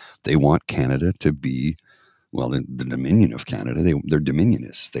ideologies. They want Canada to be, well, the dominion of Canada. They're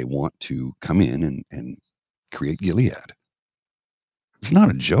dominionists. They want to come in and create Gilead. It's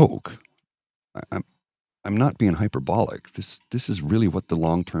not a joke. I'm not being hyperbolic. This is really what the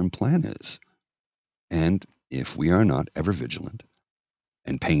long-term plan is. And if we are not ever vigilant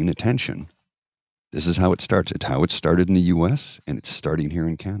and paying attention, this is how it starts. It's how it started in the U.S., and it's starting here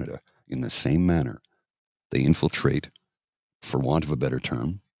in Canada in the same manner. They infiltrate, for want of a better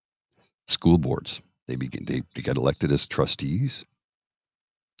term, school boards. They get elected as trustees,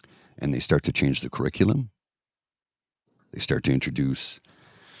 and they start to change the curriculum. They start to introduce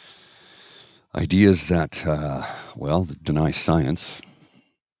ideas that, deny science,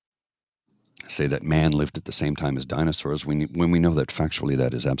 say that man lived at the same time as dinosaurs, when we know that factually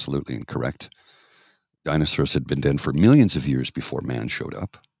that is absolutely incorrect. Dinosaurs had been dead for millions of years before man showed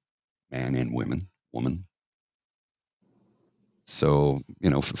up, man and woman. So,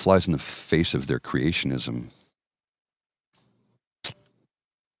 if it flies in the face of their creationism,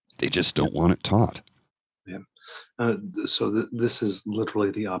 they just don't want it taught. Yeah. So this is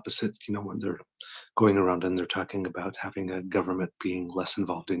literally the opposite, when they're going around and they're talking about having a government being less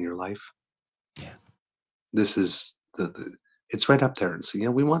involved in your life. Yeah. This is it's right up there. And so,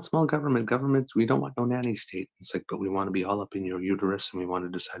 we want small government. We don't want no nanny state. It's like, but we want to be all up in your uterus, and we want to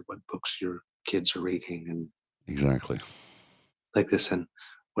decide what books your kids are reading. And exactly. Like this, and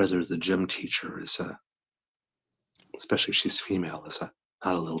whether the gym teacher is, especially if she's female, is not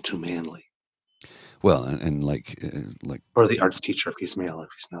a little too manly. Well, and like, or the arts teacher if he's male, if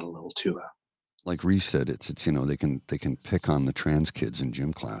he's not a little too. Like Reese said, it's they can pick on the trans kids in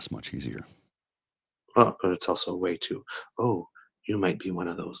gym class much easier. Well, but it's also a way to, you might be one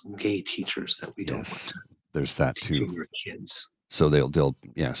of those gay teachers that we don't want. There's that too. Your kids. So they'll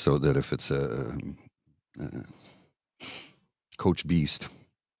so that if it's a Coach Beast,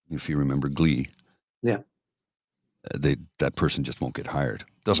 if you remember Glee, that person just won't get hired.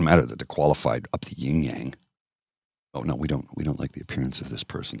 Doesn't matter that they're qualified up the yin yang. Oh no, we don't like the appearance of this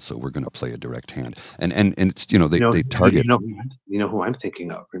person, so we're going to play a direct hand. And it's they target. You know who I'm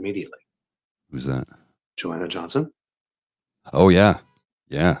thinking of immediately. Who's that? Joanna Johnson. Oh yeah.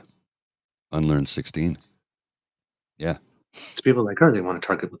 Unlearned 16. Yeah. It's people like her they want to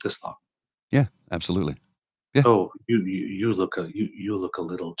target with this law. Yeah, absolutely. Yeah. Oh, you look a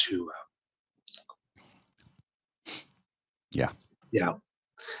little too Yeah. Yeah.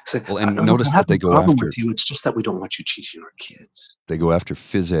 So, Well, and I don't notice have that they a go problem after with you. It's just that we don't want you teaching our kids.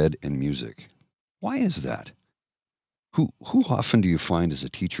 phys ed and music. Why is that? Who often do you find as a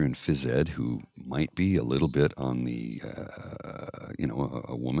teacher in phys ed who might be a little bit on the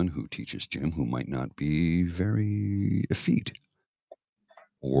a woman who teaches gym who might not be very effete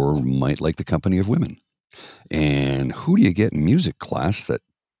or might like the company of women? And who do you get in music class that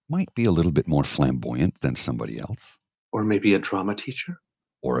might be a little bit more flamboyant than somebody else? Or maybe a drama teacher,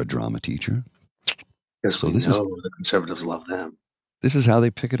 Or a drama teacher? because So we know the conservatives love them. this is how they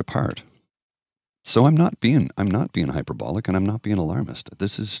pick it apart. So I'm not being hyperbolic and I'm not being alarmist.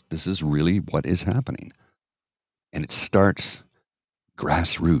 This is really what is happening. And it starts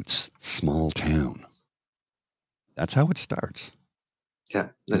grassroots, small town. That's how it starts. Yeah.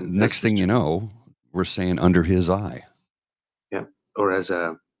 The next thing you know, we're saying under his eye. Yeah. Or as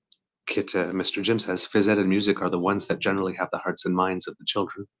a kid, Mr. Jim says, phys ed and music are the ones that generally have the hearts and minds of the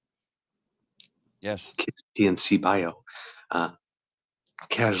children. Yes. Kids PNC bio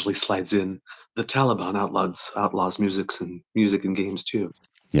casually slides in the Taliban outlaws music and games too.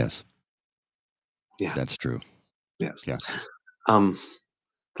 Yes. Yeah. That's true. Yes. Yeah.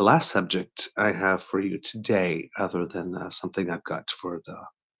 The last subject I have for you today, other than something I've got for the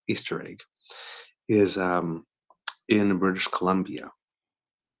Easter egg, is in British Columbia.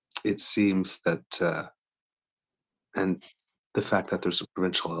 It seems that, and the fact that there's a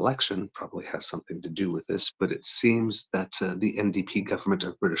provincial election probably has something to do with this, but it seems that the NDP government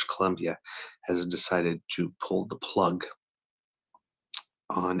of British Columbia has decided to pull the plug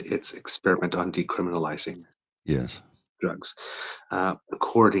on its experiment on decriminalizing Yes. drugs.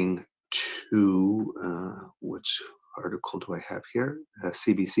 According to which article do I have here?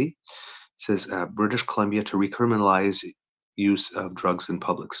 CBC says British Columbia to recriminalize use of drugs in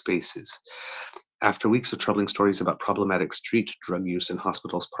public spaces. After weeks of troubling stories about problematic street drug use in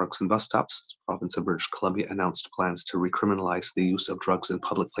hospitals, parks, and bus stops, the province of British Columbia announced plans to recriminalize the use of drugs in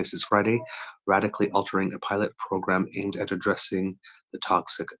public places Friday, radically altering a pilot program aimed at addressing the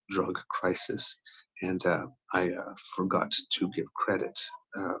toxic drug crisis. And I forgot to give credit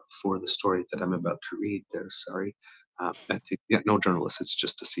for the story that I'm about to read there. Sorry. I think, no journalist, it's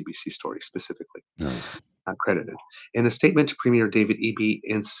just a CBC story specifically. No. Credited. In a statement, Premier David Eby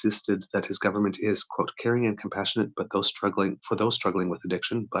insisted that his government is, quote, caring and compassionate for those struggling with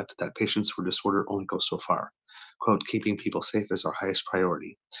addiction, but that patience for disorder only goes so far. Quote, keeping people safe is our highest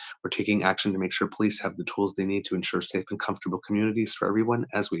priority. We're taking action to make sure police have the tools they need to ensure safe and comfortable communities for everyone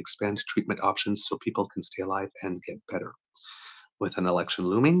as we expand treatment options so people can stay alive and get better. With an election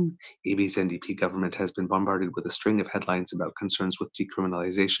looming, Eby's NDP government has been bombarded with a string of headlines about concerns with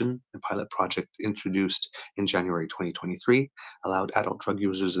decriminalization. The pilot project, introduced in January 2023, allowed adult drug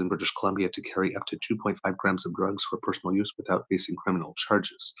users in British Columbia to carry up to 2.5 grams of drugs for personal use without facing criminal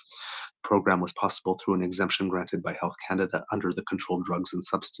charges. The program was possible through an exemption granted by Health Canada under the Controlled Drugs and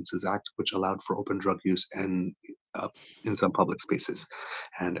Substances Act, which allowed for open drug use in some public spaces.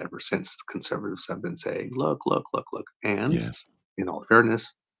 And ever since, the Conservatives have been saying, look. And Yes. in all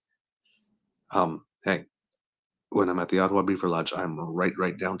fairness, hey, when I'm at the Ottawa Beaver Lodge, I'm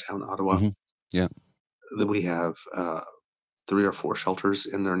right downtown Ottawa. Mm-hmm. Yeah. We have 3 or 4 shelters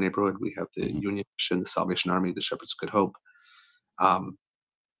in their neighborhood. We have the Union Mission, the Salvation Army, the Shepherds of Good Hope.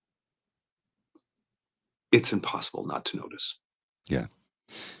 It's impossible not to notice. Yeah.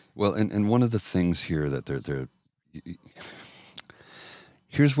 Well, and one of the things here that they're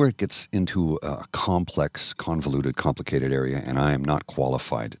here's where it gets into a complex, convoluted, complicated area, and I am not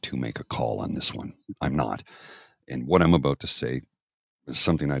qualified to make a call on this one. I'm not. And what I'm about to say is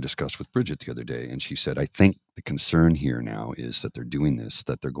something I discussed with Bridget the other day, and she said, I think the concern here now is that they're doing this,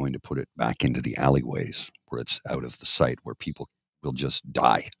 that they're going to put it back into the alleyways where it's out of the sight, where people will just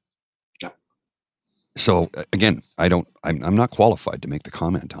die. Yeah. So again, I'm not qualified to make the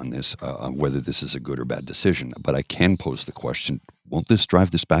comment on this, on whether this is a good or bad decision, but I can pose the question, won't this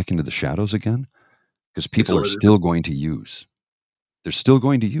drive this back into the shadows again? Because people are still going to use. They're still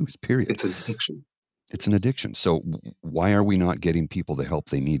going to use, period. It's an addiction. It's an addiction. So why are we not getting people the help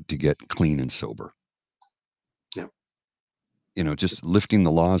they need to get clean and sober? Yeah. Just lifting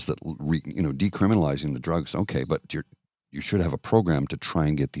the laws that, decriminalizing the drugs. Okay, but you should have a program to try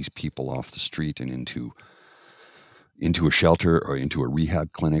and get these people off the street and into a shelter or into a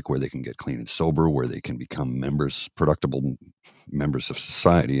rehab clinic where they can get clean and sober, where they can become productive members of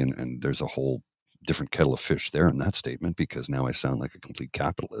society. And there's a whole different kettle of fish there in that statement, because now I sound like a complete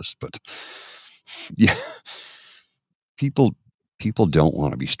capitalist, but yeah, people don't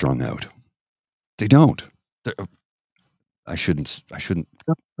want to be strung out. They don't. I shouldn't.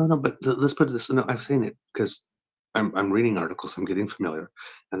 No, but let's put it this. No, I'm saying it because I'm reading articles, I'm getting familiar,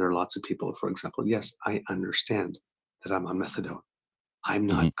 and there are lots of people, for example, yes, I understand that I'm on methadone. I'm Hmm.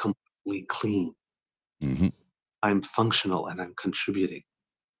 not completely clean. Hmm. I'm functional and I'm contributing,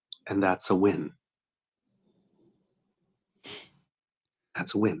 and that's a win.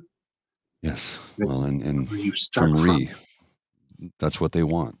 That's a win. Yes. But Well, and where you for start from, Marie, that's what they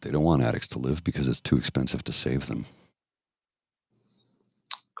want. They don't want addicts to live because it's too expensive to save them.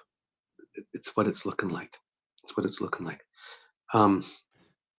 it's what it's looking like. It's what it's looking like. Um,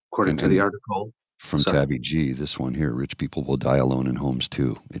 according to the And article, from sorry, Tabby G, this one here, rich people will die alone in homes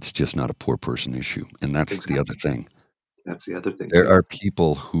too. It's just not a poor person issue. And that's the exactly. other thing. That's the other thing There too. are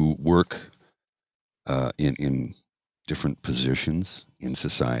people who work in different positions in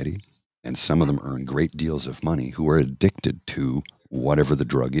society, and some of them earn great deals of money who are addicted to whatever the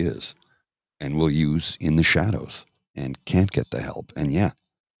drug is and will use in the shadows and can't get the help. And yeah,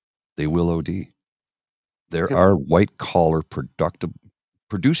 they will OD. There Yep. are white collar productive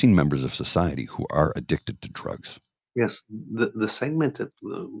producing members of society who are addicted to drugs. Yes, the segment that,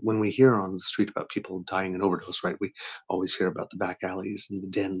 when we hear on the street about people dying in overdose, right? We always hear about the back alleys and the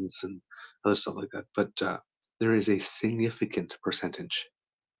dens and other stuff like that. But there is a significant percentage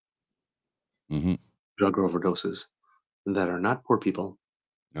Hmm. drug overdoses that are not poor people,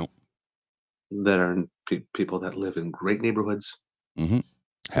 Nope. that are people that live in great neighborhoods, Hmm.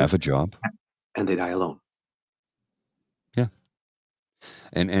 Have a job. and they die alone. Yeah.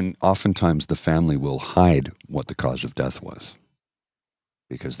 And oftentimes the family will hide what the cause of death was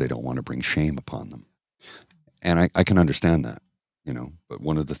because they don't want to bring shame upon them. And I can understand that, but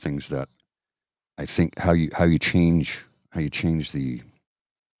one of the things that I think how you change the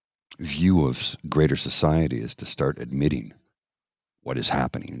view of greater society is to start admitting what is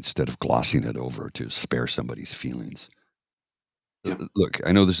happening instead of glossing it over to spare somebody's feelings. Yeah. Look,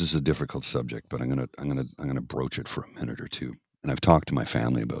 I know this is a difficult subject, but I'm gonna broach it for a minute or two. And I've talked to my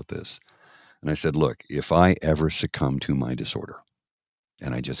family about this, and I said, look, if I ever succumb to my disorder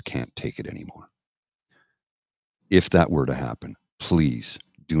and I just can't take it anymore, if that were to happen, please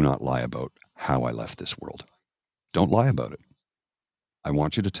do not lie about how I left this world. Don't lie about it. I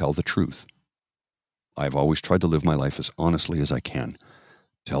want you to tell the truth. I've always tried to live my life as honestly as I can.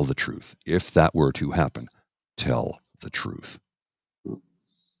 Tell the truth. If that were to happen, tell the truth.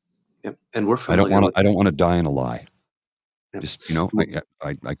 Yep. And we're I don't familiar want to. with. I don't want to die in a lie. Yep. Just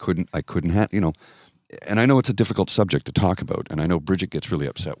I couldn't have and I know it's a difficult subject to talk about, and I know Bridget gets really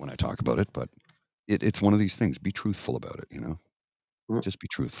upset when I talk about it, but it's one of these things. Be truthful about it. Mm, Just be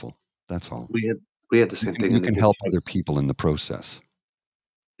truthful. That's all. we had we had the You same can thing you in the can gay help community. other people in the process.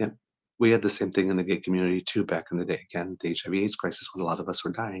 Yep. We had the same thing in the gay community too back in the day. Again, the HIV/AIDS crisis, when a lot of us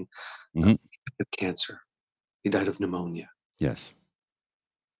were dying Hmm. of cancer. He died of pneumonia, Yes,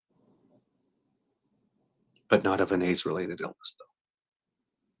 but not of an AIDS-related illness,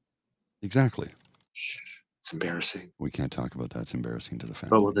 though. exactly. Shh, it's embarrassing. We can't talk about that. It's embarrassing to the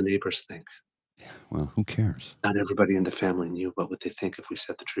What will family. the neighbors think? Well, who cares? Not everybody in the family knew. What would they think if we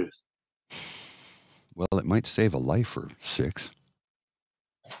said the truth? Well, it might save a life or six.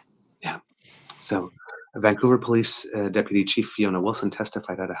 Yeah. So, Vancouver Police Deputy Chief Fiona Wilson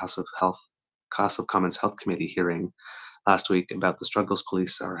testified at a House of Commons Health Committee hearing last week about the struggles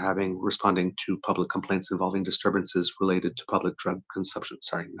police are having responding to public complaints involving disturbances related to public drug consumption.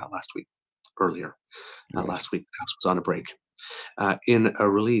 Sorry, not last week, earlier. Right. Last week, the House was on a break. In a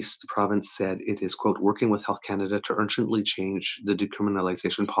release, the province said it is, quote, working with Health Canada to urgently change the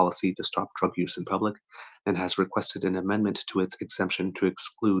decriminalization policy to stop drug use in public and has requested an amendment to its exemption to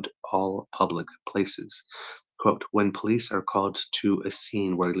exclude all public places. Quote, when police are called to a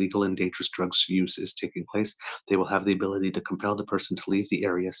scene where illegal and dangerous drugs use is taking place, they will have the ability to compel the person to leave the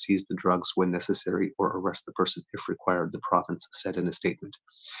area, seize the drugs when necessary, or arrest the person if required, the province said in a statement.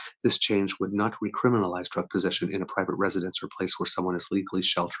 This change would not recriminalize drug possession in a private residence or place where someone is legally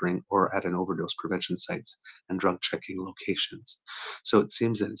sheltering or at an overdose prevention sites and drug checking locations. So it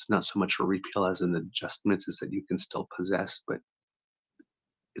seems that it's not so much a repeal as an adjustment, is that you can still possess, but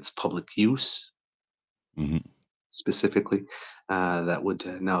it's public use Hmm. specifically that would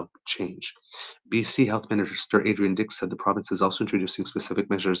now change. BC Health Minister Adrian Dix said the province is also introducing specific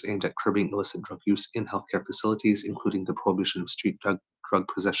measures aimed at curbing illicit drug use in healthcare facilities, including the prohibition of street drug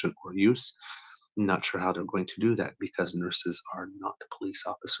possession or use. I'm not sure how they're going to do that because nurses are not police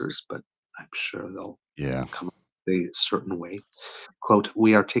officers, but I'm sure they'll Yeah. come up a certain way. Quote,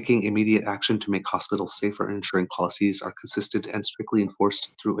 "We are taking immediate action to make hospitals safer, ensuring policies are consistent and strictly enforced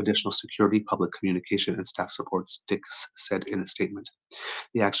through additional security, public communication, and staff supports," Dix said in a statement.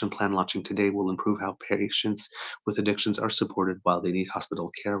 The action plan launching today will improve how patients with addictions are supported while they need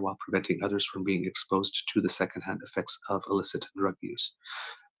hospital care, while preventing others from being exposed to the secondhand effects of illicit drug use.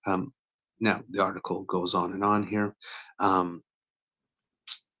 Now, the article goes on and on here.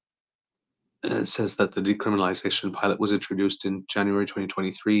 It says that the decriminalization pilot was introduced in January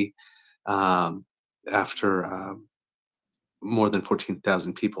 2023 after more than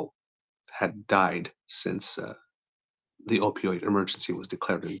 14,000 people had died since the opioid emergency was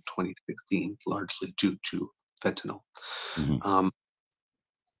declared in 2016, largely due to fentanyl. Mm-hmm.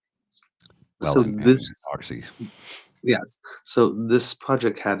 So this, Oxy. yes. So this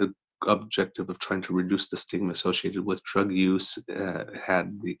project had an objective of trying to reduce the stigma associated with drug use.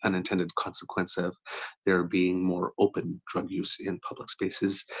 Had the unintended consequence of there being more open drug use in public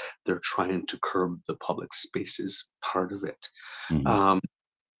spaces. They're trying to curb the public spaces part of it. Mm-hmm.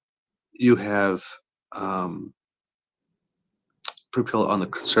 You have people on the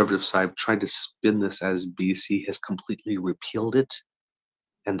conservative side tried to spin this as BC has completely repealed it,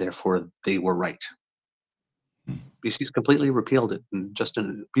 and therefore they were right. BC's completely repealed it, and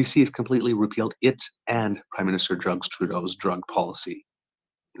BC has completely repealed it and Prime Minister Trudeau's drug policy.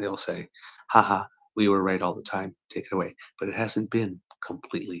 They'll say, haha, we were right all the time, take it away. But it hasn't been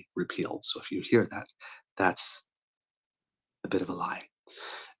completely repealed. So if you hear that, that's a bit of a lie.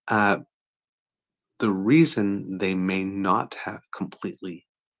 The reason they may not have completely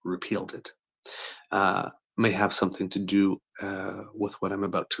repealed it may have something to do with what I'm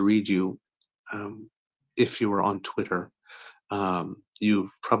about to read you. If you were on Twitter, you're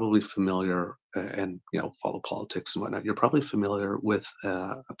probably familiar and follow politics and whatnot. You're probably familiar with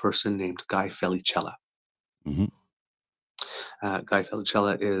a person named Guy Felicella. Mm-hmm. Guy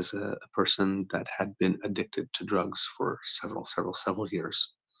Felicella is a person that had been addicted to drugs for several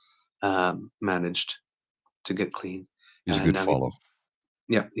years. Managed to get clean. He's a good follow.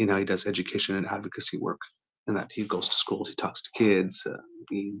 He does education and advocacy work, and that he goes to schools, he talks to kids,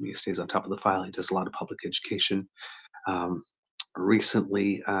 he stays on top of the file, he does a lot of public education.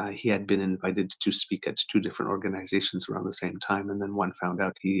 Recently, he had been invited to speak at 2 different organizations around the same time, and then one found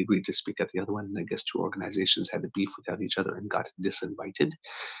out he agreed to speak at the other one, and I guess 2 organizations had a beef without each other and got disinvited,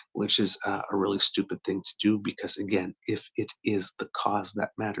 which is a really stupid thing to do because, again, if it is the cause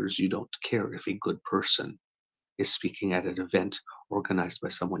that matters, you don't care if a good person is speaking at an event organized by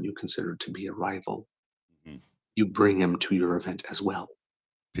someone you consider to be a rival. Mm-hmm. You bring him to your event as well.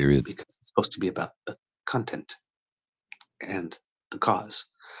 Period. Because it's supposed to be about the content and the cause,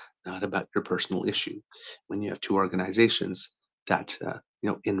 not about your personal issue. When you have 2 organizations that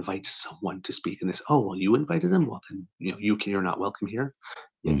invite someone to speak, and this, oh well, you invited him, well then you're not welcome here.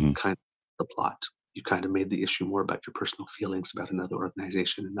 Mm-hmm. Kind of the plot. You kind of made the issue more about your personal feelings about another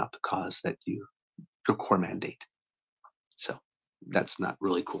organization and not the cause that your core mandate. So that's not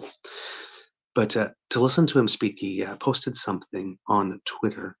really cool. But to listen to him speak, he posted something on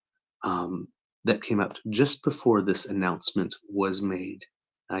Twitter that came out just before this announcement was made.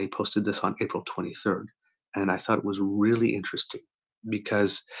 He posted this on April 23rd, and I thought it was really interesting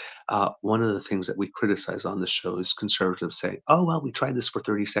because one of the things that we criticize on the show is conservatives say, oh, well, we tried this for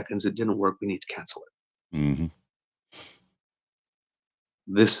 30 seconds. It didn't work. We need to cancel it. Mm-hmm.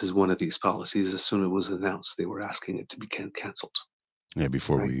 This is one of these policies. As soon as it was announced, they were asking it to be canceled. Yeah,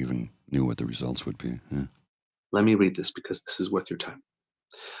 before we even knew what the results would be. Yeah. Let me read this because this is worth your time.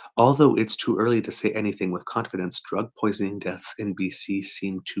 Although it's too early to say anything with confidence, drug poisoning deaths in BC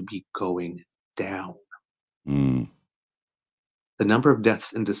seem to be going down. Mm. The number of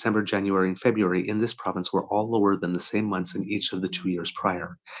deaths in December, January, and February in this province were all lower than the same months in each of the 2 years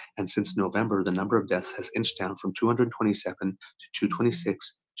prior. And since November, the number of deaths has inched down from 227 to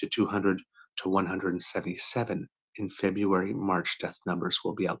 226 to 200 to 177. In February, March death numbers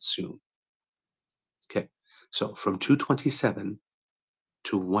will be out soon. Okay, so from 227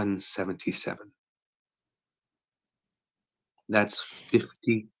 to 177. That's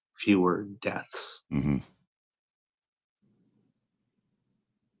 50 fewer deaths. Mm-hmm.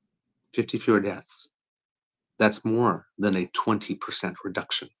 50 fewer deaths. That's more than a 20%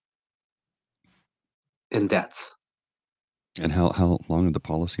 reduction in deaths. And how long had the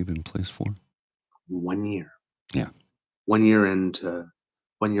policy been in place for? 1 year. Yeah. 1 year and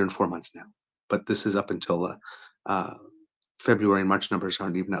 1 year and 4 months now. But this is up until February and March numbers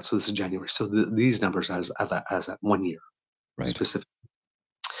aren't even out. So this is January. So these numbers are as at 1 year. Right. Specifically.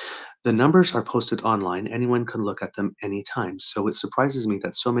 The numbers are posted online. Anyone can look at them anytime. So it surprises me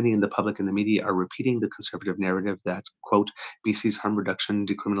that so many in the public and the media are repeating the conservative narrative that, quote, BC's harm reduction,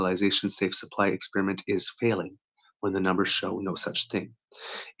 decriminalization, safe supply experiment is failing, when the numbers show no such thing.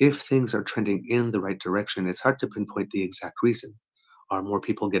 If things are trending in the right direction, it's hard to pinpoint the exact reason. Are more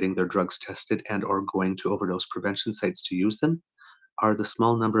people getting their drugs tested and or going to overdose prevention sites to use them? Are the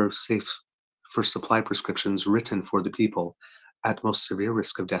small number of safe for supply prescriptions written for the people at most severe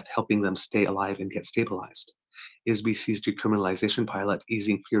risk of death helping them stay alive and get stabilized? Is BC's decriminalization pilot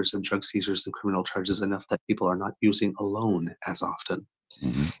easing fears of drug seizures and criminal charges enough that people are not using alone as often?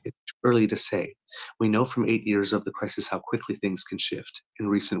 Mm-hmm. It's too early to say. We know from 8 years of the crisis how quickly things can shift. In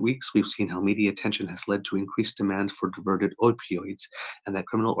recent weeks, we've seen how media attention has led to increased demand for diverted opioids, and that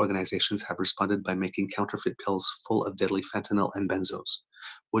criminal organizations have responded by making counterfeit pills full of deadly fentanyl and benzos.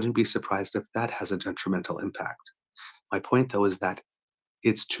 Wouldn't be surprised if that has a detrimental impact. My point, though, is that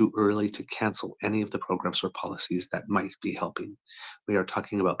it's too early to cancel any of the programs or policies that might be helping. We are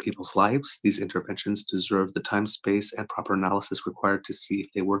talking about people's lives. These interventions deserve the time, space, and proper analysis required to see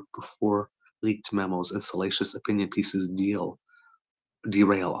if they work before leaked memos and salacious opinion pieces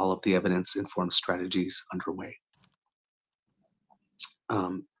derail all of the evidence-informed strategies underway.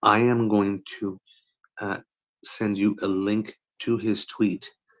 I am going to send you a link to his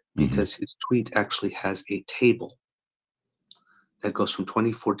tweet because his tweet actually has a table that goes from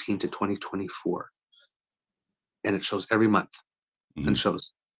 2014 to 2024. And it shows every month and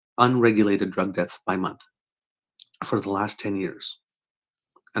shows unregulated drug deaths by month for the last 10 years.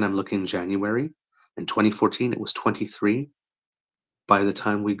 And I'm looking January. In 2014, it was 23. By the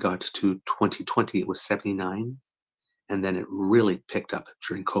time we got to 2020, it was 79. And then it really picked up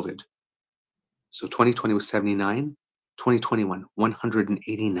during COVID. So 2020 was 79. 2021,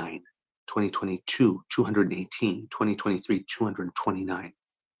 189. 2022, 218. 2023, 229.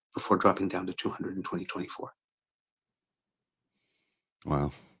 Before dropping down to 200 in 2024.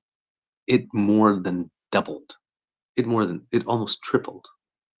 Wow. It more than doubled. It almost tripled.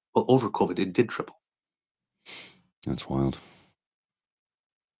 Well, over COVID, it did triple. That's wild.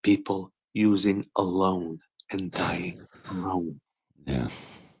 People using alone and dying alone. Yeah.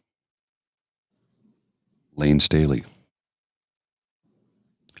 Lane Staley,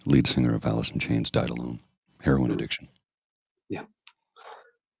 lead singer of Alice in Chains, died alone. Heroin addiction. Yeah.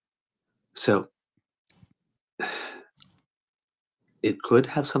 So it could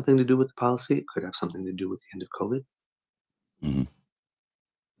have something to do with the policy. It could have something to do with the end of COVID. Mm-hmm.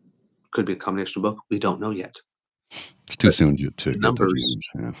 Could be a combination of both. We don't know yet. It's too soon to get numbers, those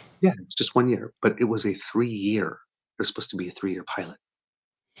numbers. Yeah, it's just 1 year, but it was a 3-year. It was supposed to be a 3-year pilot.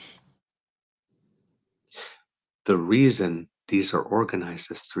 The reason these are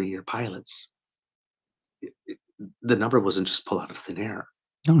organized as 3-year pilots, the number wasn't just pulled out of thin air.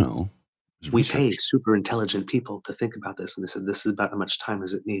 No. We pay super intelligent people to think about this, and they said this is about how much time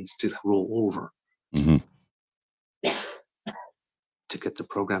as it needs to roll over to get the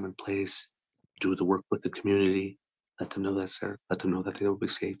program in place, do the work with the community, let them know that's there, let them know that they will be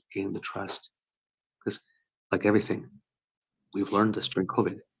safe, gain the trust. Because, like everything, we've learned this during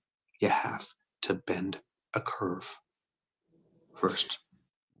COVID. You have to bend a curve first.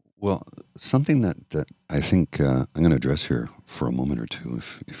 Well, something that I think I'm going to address here for a moment or two,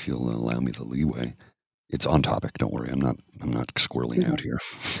 if you'll allow me the leeway. It's on topic. Don't worry. I'm not squirreling out here.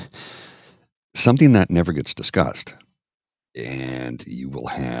 Something that never gets discussed, and you will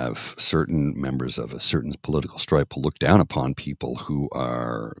have certain members of a certain political stripe look down upon people who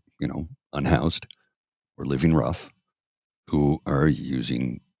are, unhoused or living rough, who are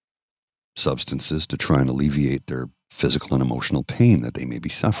using substances to try and alleviate their physical and emotional pain that they may be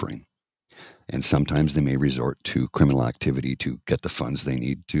suffering. And sometimes they may resort to criminal activity to get the funds they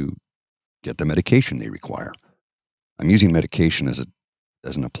need to get the medication they require. I'm using medication as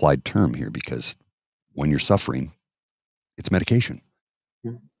an applied term here because when you're suffering, it's medication.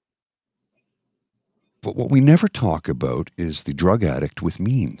 But what we never talk about is the drug addict with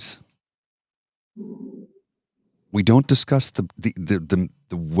means. We don't discuss the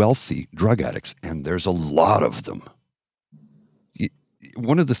wealthy drug addicts, and there's a lot of them.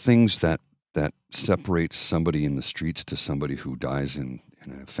 One of the things that separates somebody in the streets to somebody who dies in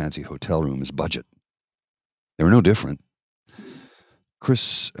a fancy hotel room is budget. They're no different.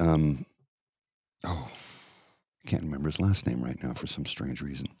 Chris, I can't remember his last name right now for some strange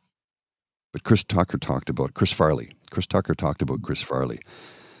reason. But Chris Tucker talked about Chris Farley. Chris Tucker talked about Chris Farley.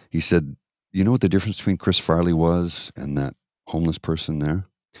 He said, you know what the difference between Chris Farley was and that homeless person there?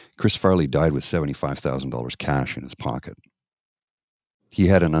 Chris Farley died with $75,000 cash in his pocket. He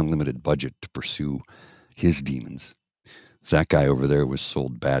had an unlimited budget to pursue his demons. That guy over there was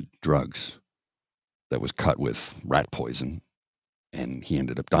sold bad drugs that was cut with rat poison, and he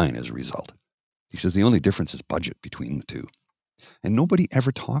ended up dying as a result. He says the only difference is budget between the two. And nobody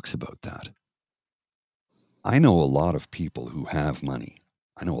ever talks about that. I know a lot of people who have money.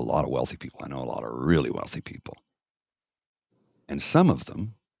 I know a lot of wealthy people. I know a lot of really wealthy people. And some of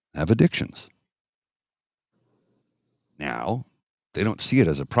them have addictions. Now, they don't see it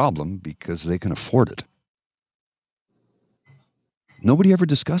as a problem because they can afford it. Nobody ever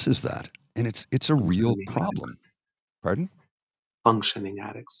discusses that. And it's a real problem. Pardon? Functioning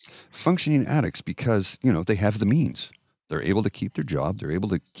addicts. Functioning addicts because, they have the means. They're able to keep their job. They're able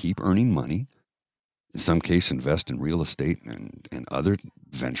to keep earning money. In some case, invest in real estate and other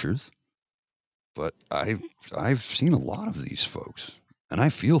ventures. But I've seen a lot of these folks, and I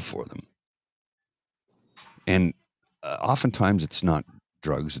feel for them. And oftentimes it's not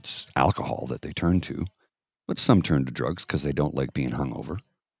drugs, it's alcohol that they turn to. But some turn to drugs because they don't like being hungover.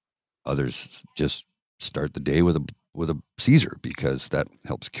 Others just start the day with a Caesar because that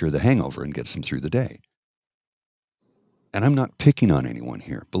helps cure the hangover and gets them through the day. And I'm not picking on anyone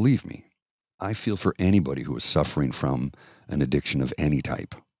here, believe me. I feel for anybody who is suffering from an addiction of any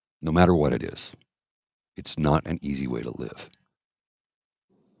type, no matter what it is. It's not an easy way to live.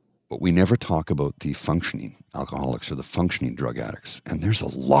 But we never talk about the functioning alcoholics or the functioning drug addicts. And there's a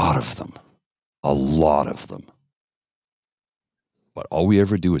lot of them. A lot of them. But all we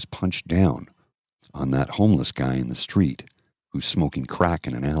ever do is punch down on that homeless guy in the street who's smoking crack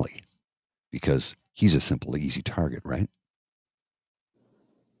in an alley because he's a simple, easy target, right?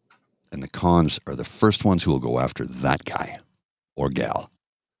 And the cons are the first ones who will go after that guy or gal.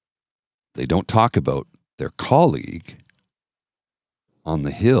 They don't talk about their colleague on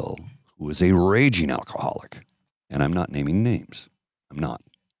the hill who is a raging alcoholic. And I'm not naming names. I'm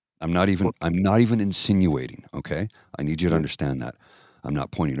not even insinuating, okay? I need you to understand that. I'm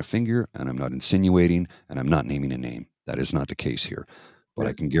not pointing a finger, and I'm not insinuating, and I'm not naming a name. That is not the case here. But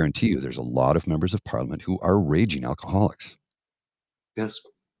I can guarantee you there's a lot of members of parliament who are raging alcoholics. Yes.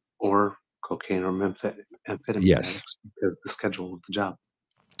 Or cocaine or amphetamine addicts because the schedule of the job.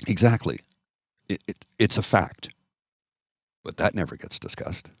 Exactly. It's a fact. But that never gets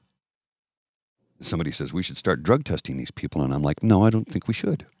discussed. Somebody says we should start drug testing these people, and I'm like, no, I don't think we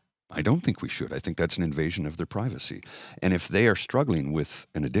should. I don't think we should. I think that's an invasion of their privacy. And if they are struggling with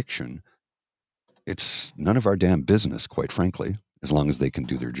an addiction, it's none of our damn business, quite frankly, as long as they can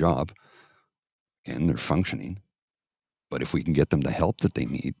do their job and they're functioning. But if we can get them the help that they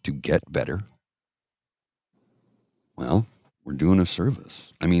need to get better, well, we're doing a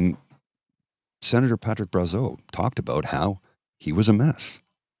service. I mean, Senator Patrick Brazeau talked about how he was a mess.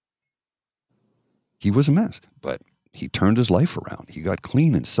 He was a mess, but he turned his life around. He got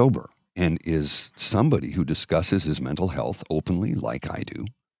clean and sober and is somebody who discusses his mental health openly like I do.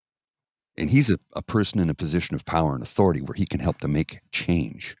 And he's a person in a position of power and authority where he can help to make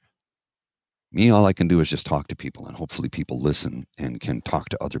change. Me, all I can do is just talk to people, and hopefully people listen and can talk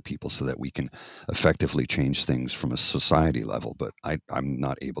to other people so that we can effectively change things from a society level. But I'm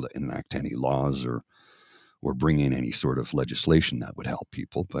not able to enact any laws or bring in any sort of legislation that would help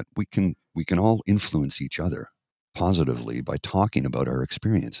people. But we can all influence each other positively by talking about our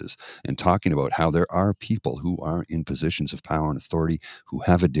experiences and talking about how there are people who are in positions of power and authority who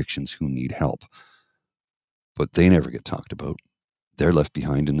have addictions, who need help. But they never get talked about. They're left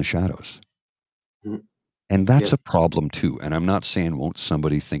behind in the shadows. And that's a problem too. And I'm not saying won't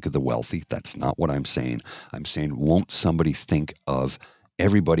somebody think of the wealthy. That's not what I'm saying. I'm saying won't somebody think of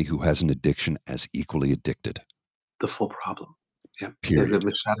everybody who has an addiction as equally addicted? The full problem. Yeah. Period.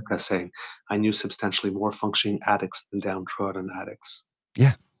 Mishadika saying, I knew substantially more functioning addicts than downtrodden addicts.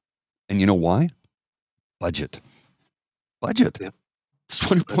 Yeah. And you know why? Budget. Budget. Yep. That's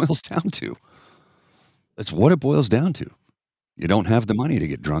what it boils down to. That's what it boils down to. You don't have the money to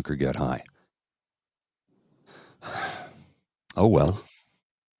get drunk or get high. Oh, well.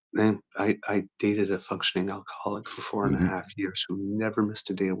 And I dated a functioning alcoholic for 4.5 years who never missed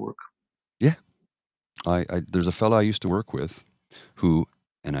a day of work. Yeah. There's a fellow I used to work with who,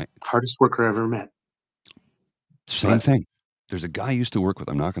 hardest worker I ever met. Same thing. There's a guy I used to work with,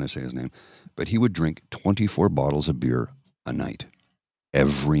 I'm not going to say his name, but he would drink 24 bottles of beer a night,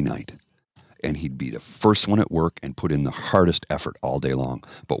 every night. And he'd be the first one at work and put in the hardest effort all day long.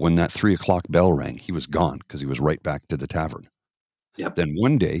 But when that 3:00 bell rang, he was gone because he was right back to the tavern. Yep. Then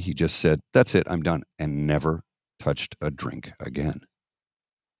one day he just said, that's it, I'm done, and never touched a drink again.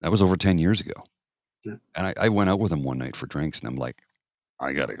 That was over 10 years ago. Yeah. And I went out with him one night for drinks, and I'm like,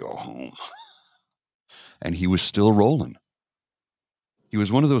 I got to go home. And he was still rolling. He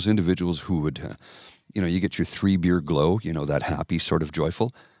was one of those individuals who would you get your 3-beer glow, that happy sort of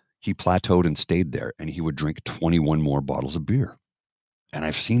joyful. He plateaued and stayed there, and he would drink 21 more bottles of beer. And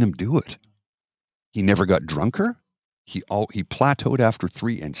I've seen him do it. He never got drunker. He plateaued after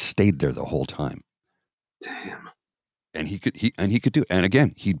 3 and stayed there the whole time. Damn. And he could do. And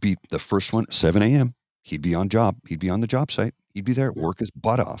again, he'd be the first one, 7 a.m. He'd be on the job site. He'd be there, work his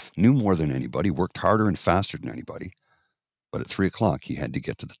butt off, knew more than anybody, worked harder and faster than anybody. But at 3 o'clock, he had to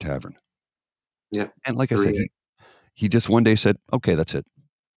get to the tavern. Yeah. And like I said, he just one day said, okay, that's it.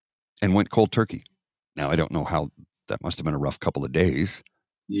 And went cold turkey. Now, I don't know how, that must have been a rough couple of days,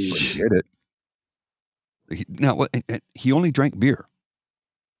 but he did it. He only drank beer.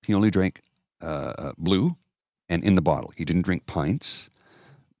 He only drank blue and in the bottle. He didn't drink pints.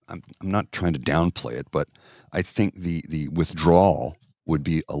 I'm not trying to downplay it, but I think the withdrawal would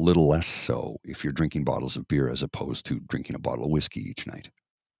be a little less so if you're drinking bottles of beer as opposed to drinking a bottle of whiskey each night.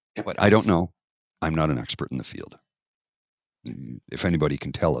 Yep. But I don't know. I'm not an expert in the field. If anybody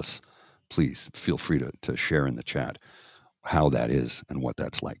can tell us, please feel free to share in the chat how that is and what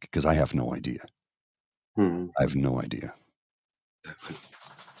that's like, because I have no idea. I have no idea.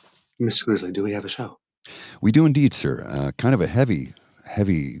 Mr. Grizzly, do we have a show? We do indeed, sir. Kind of a heavy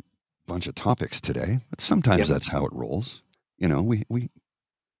bunch of topics today, but sometimes that's how it rolls. We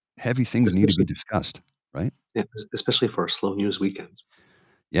heavy things need to be discussed, right? Yeah, especially for a slow news weekend.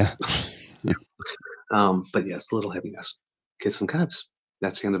 Yeah. But yes, a little heaviness. Kids and Cubs.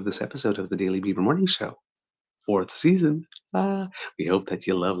 That's the end of this episode of the Daily Beaver Morning Show. 4th season. We hope that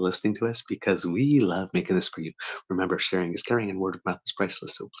you love listening to us because we love making this for you. Remember, sharing is caring and word of mouth is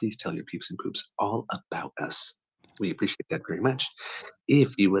priceless. So please tell your peeps and poops all about us. We appreciate that very much.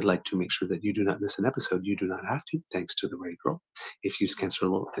 If you would like to make sure that you do not miss an episode, you do not have to, thanks to the right girl. If you scan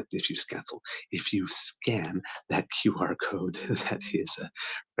that QR code that is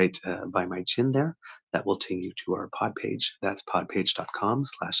right by my chin there, that will take you to our pod page. That's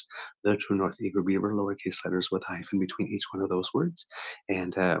podpage.com/The True North Eager Beaver, lowercase letters with a hyphen between each one of those words.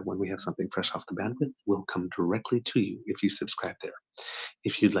 And when we have something fresh off the bandwidth, we'll come directly to you if you subscribe there.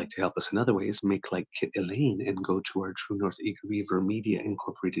 If you'd like to help us in other ways, make like Kit Elaine and go to our True North Eager Beaver Media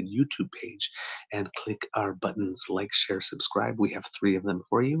Incorporated YouTube page and click our buttons like, share, subscribe. We have 3 of them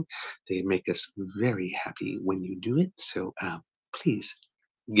for you. They make us very happy when you do it. So please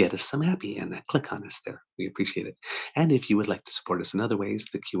get us some happy and click on us there. We appreciate it. And if you would like to support us in other ways,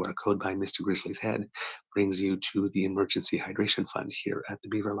 the QR code by Mr. Grizzly's head brings you to the Emergency Hydration Fund here at the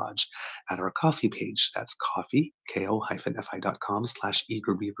Beaver Lodge at our coffee page. That's coffee,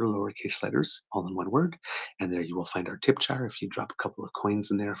 ko-fi.com/eagerbeaver, lowercase letters, all in one word. And there you will find our tip jar. If you drop a couple of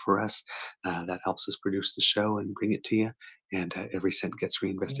coins in there for us, that helps us produce the show and bring it to you. And every cent gets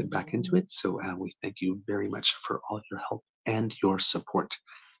reinvested back into it. So we thank you very much for all your help and your support.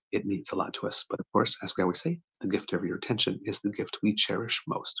 It means a lot to us. But of course, as we always say, the gift of your attention is the gift we cherish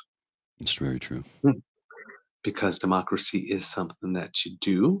most. It's very true. Because democracy is something that you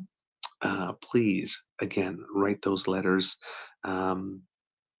do. Please, again, write those letters. And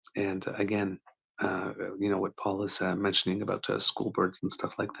again, what Paul is mentioning about school boards and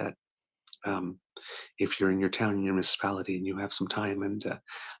stuff like that. If you're in your town, in your municipality, and you have some time and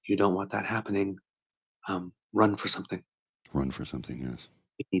you don't want that happening, run for something. Run for something, yes.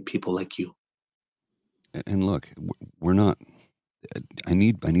 We need people like you. And look, we're not. I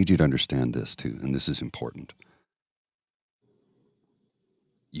need you to understand this too, and this is important.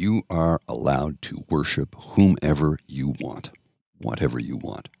 You are allowed to worship whomever you want, whatever you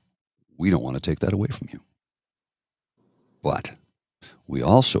want. We don't want to take that away from you. But we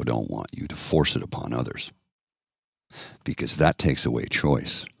also don't want you to force it upon others, because that takes away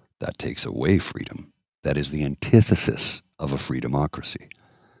choice. That takes away freedom. That is the antithesis of a free democracy,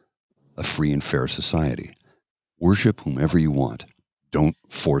 a free and fair society. Worship whomever you want. Don't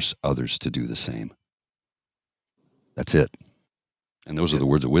force others to do the same. That's it. And those are the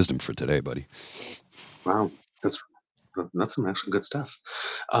words of wisdom for today, buddy. Wow, that's some actually good stuff.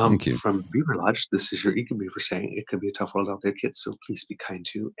 Thank you. From Beaver Lodge, this is your Eager Beaver saying, it could be a tough world out there, kids, so please be kind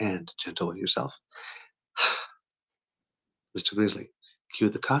to and gentle with yourself. Mr. Grizzly, cue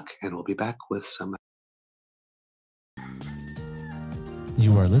the cock, and we'll be back with some.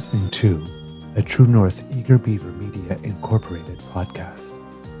 You are listening to a True North Eager Beaver Media Incorporated podcast.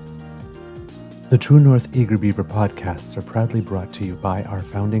 The True North Eager Beaver podcasts are proudly brought to you by our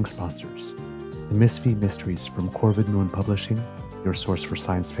founding sponsors, the Misfit Mysteries from Kubs Publishing, your source for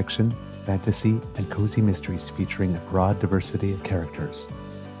science fiction, fantasy, and cozy mysteries featuring a broad diversity of characters,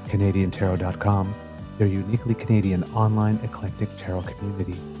 CanadianTarot.com, their uniquely Canadian online eclectic tarot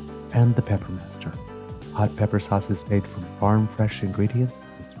community, and the Peppermaster, hot pepper sauces made from farm-fresh ingredients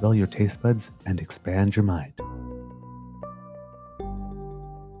to thrill your taste buds, and expand your mind.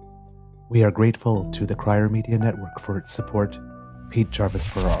 We are grateful to the Crier Media Network for its support, Pete Jarvis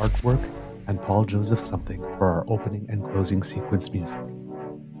for our artwork, and Paul Joseph Something for our opening and closing sequence music.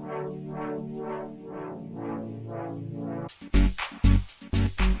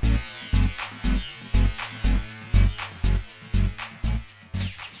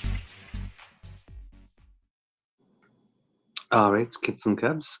 All right, kids and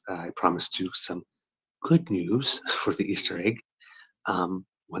cubs, I promised you some good news for the Easter egg.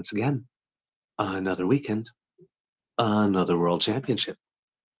 Once again, another weekend, another world championship.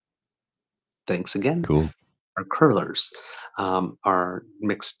 Thanks again. Cool. Our curlers. Our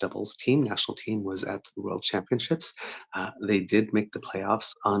mixed doubles team, national team, was at the World Championships. They did make the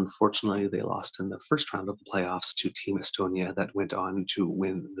playoffs. Unfortunately, they lost in the first round of the playoffs to Team Estonia, that went on to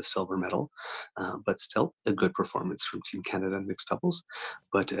win the silver medal. But still, a good performance from Team Canada in mixed doubles.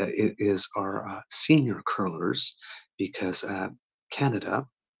 But it is our senior curlers, because Canada,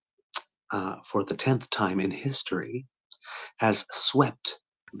 for the 10th time in history, has swept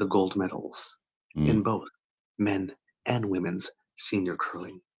the gold medals in both men and women's senior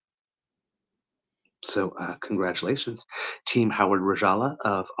curling. So congratulations. Team Howard Rajala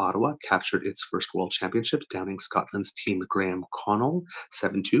of Ottawa captured its first world championship, downing Scotland's Team Graham Connell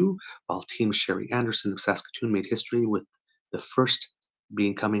 7-2, while Team Sherry Anderson of Saskatoon made history with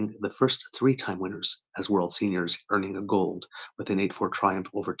becoming the first three-time winners as world seniors, earning a gold with an 8-4 triumph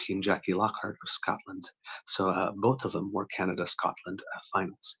over Team Jackie Lockhart of Scotland. So both of them were Canada-Scotland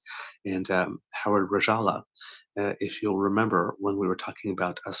finals. And Howard Rajala, if you'll remember when we were talking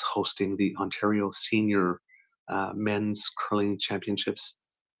about us hosting the Ontario Senior Men's Curling Championships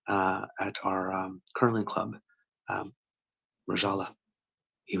at our curling club, Rajala,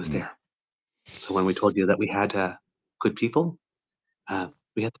 he was there. So when we told you that we had good people,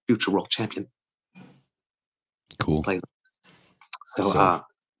 we had the future world champion. Cool. Play. So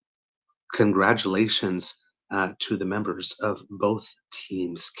congratulations to the members of both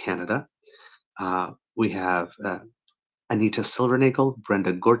teams, Canada. We have Anita Silvernagel,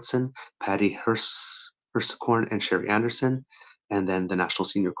 Brenda Gortson, Patty Hersecorn, and Sherry Anderson, and then the national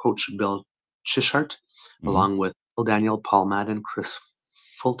senior coach, Bill Chishart, along with Bill Daniel, Paul Madden, Chris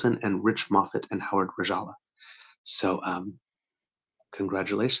Fulton, and Rich Moffat, and Howard Rajala. So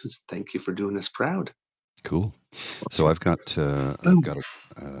congratulations. Thank you for doing us proud. Cool. So I've got a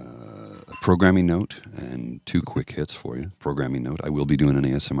programming note and two quick hits for you. Programming note: I will be doing an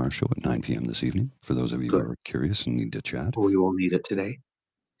ASMR show at 9 p.m. this evening. For those of you who are curious and need to chat, We will need it today.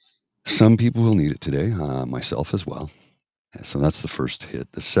 some people will need it today, myself as well. So that's the first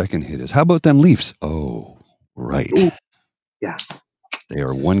hit. The second hit is, how about them Leafs? Oh, right. Ooh, yeah. They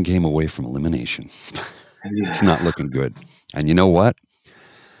are one game away from elimination. It's not looking good. And you know what?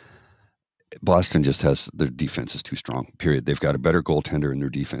 Boston just has, their defense is too strong, period. They've got a better goaltender and their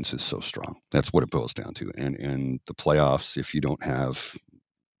defense is so strong. That's what it boils down to. And in the playoffs, if you don't have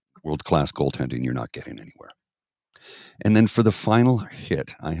world-class goaltending, you're not getting anywhere. And then for the final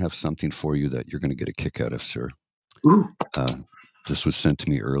hit, I have something for you that you're going to get a kick out of, sir. This was sent to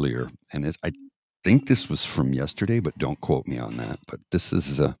me earlier, and I think this was from yesterday, but don't quote me on that. But this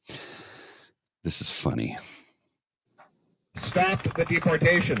is funny. Stop the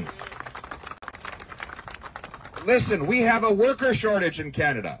deportations. Listen, we have a worker shortage in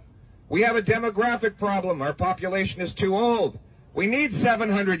Canada. We have a demographic problem. Our population is too old. We need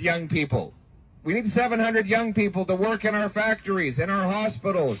 700 young people. We need 700 young people to work in our factories, in our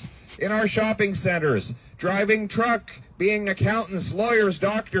hospitals, in our shopping centers, driving truck, being accountants, lawyers,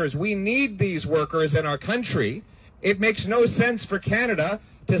 doctors. We need these workers in our country. It makes no sense for Canada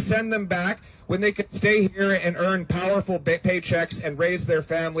to send them back when they could stay here and earn powerful paychecks and raise their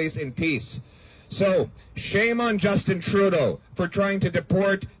families in peace. So, shame on Justin Trudeau for trying to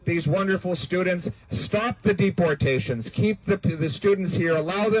deport these wonderful students. Stop the deportations. Keep the students here.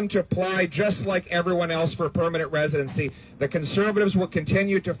 Allow them to apply just like everyone else for permanent residency. The Conservatives will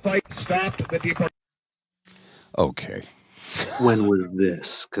continue to fight. Stop the deportations. Okay. When was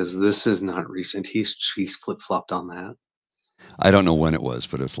this? Because this is not recent. He's flip-flopped on that. I don't know when it was,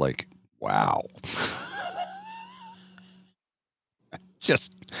 but it's like, wow.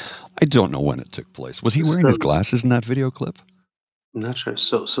 I don't know when it took place. Was he wearing his glasses in that video clip? I'm not sure.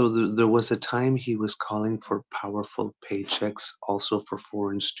 So there was a time he was calling for powerful paychecks also for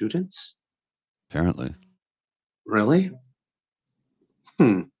foreign students? Apparently. Really?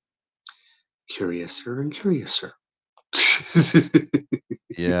 Curiouser and curiouser.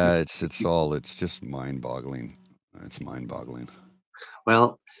 Yeah, it's just mind-boggling. It's mind-boggling.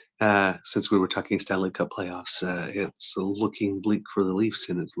 Well, since we were talking Stanley Cup playoffs, it's looking bleak for the Leafs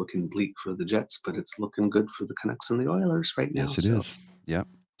and it's looking bleak for the Jets, but it's looking good for the Canucks and the Oilers right now. Yes, it is. Yep.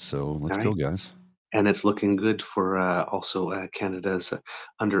 So let's go, guys. And it's looking good for also Canada's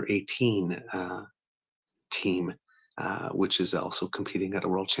under 18 team, which is also competing at a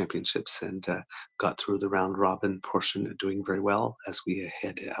World Championships and got through the round robin portion, doing very well as we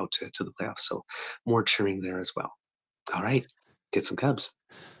head out to the playoffs. So more cheering there as well. All right, get some Cubs.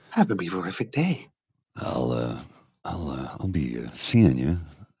 Have a Beaverific day. I'll be seeing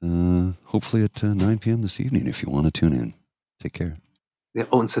you hopefully at 9 p.m. this evening if you want to tune in. Take care. Yeah.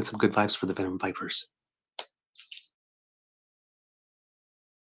 Oh, and send some good vibes for the Venom Vipers.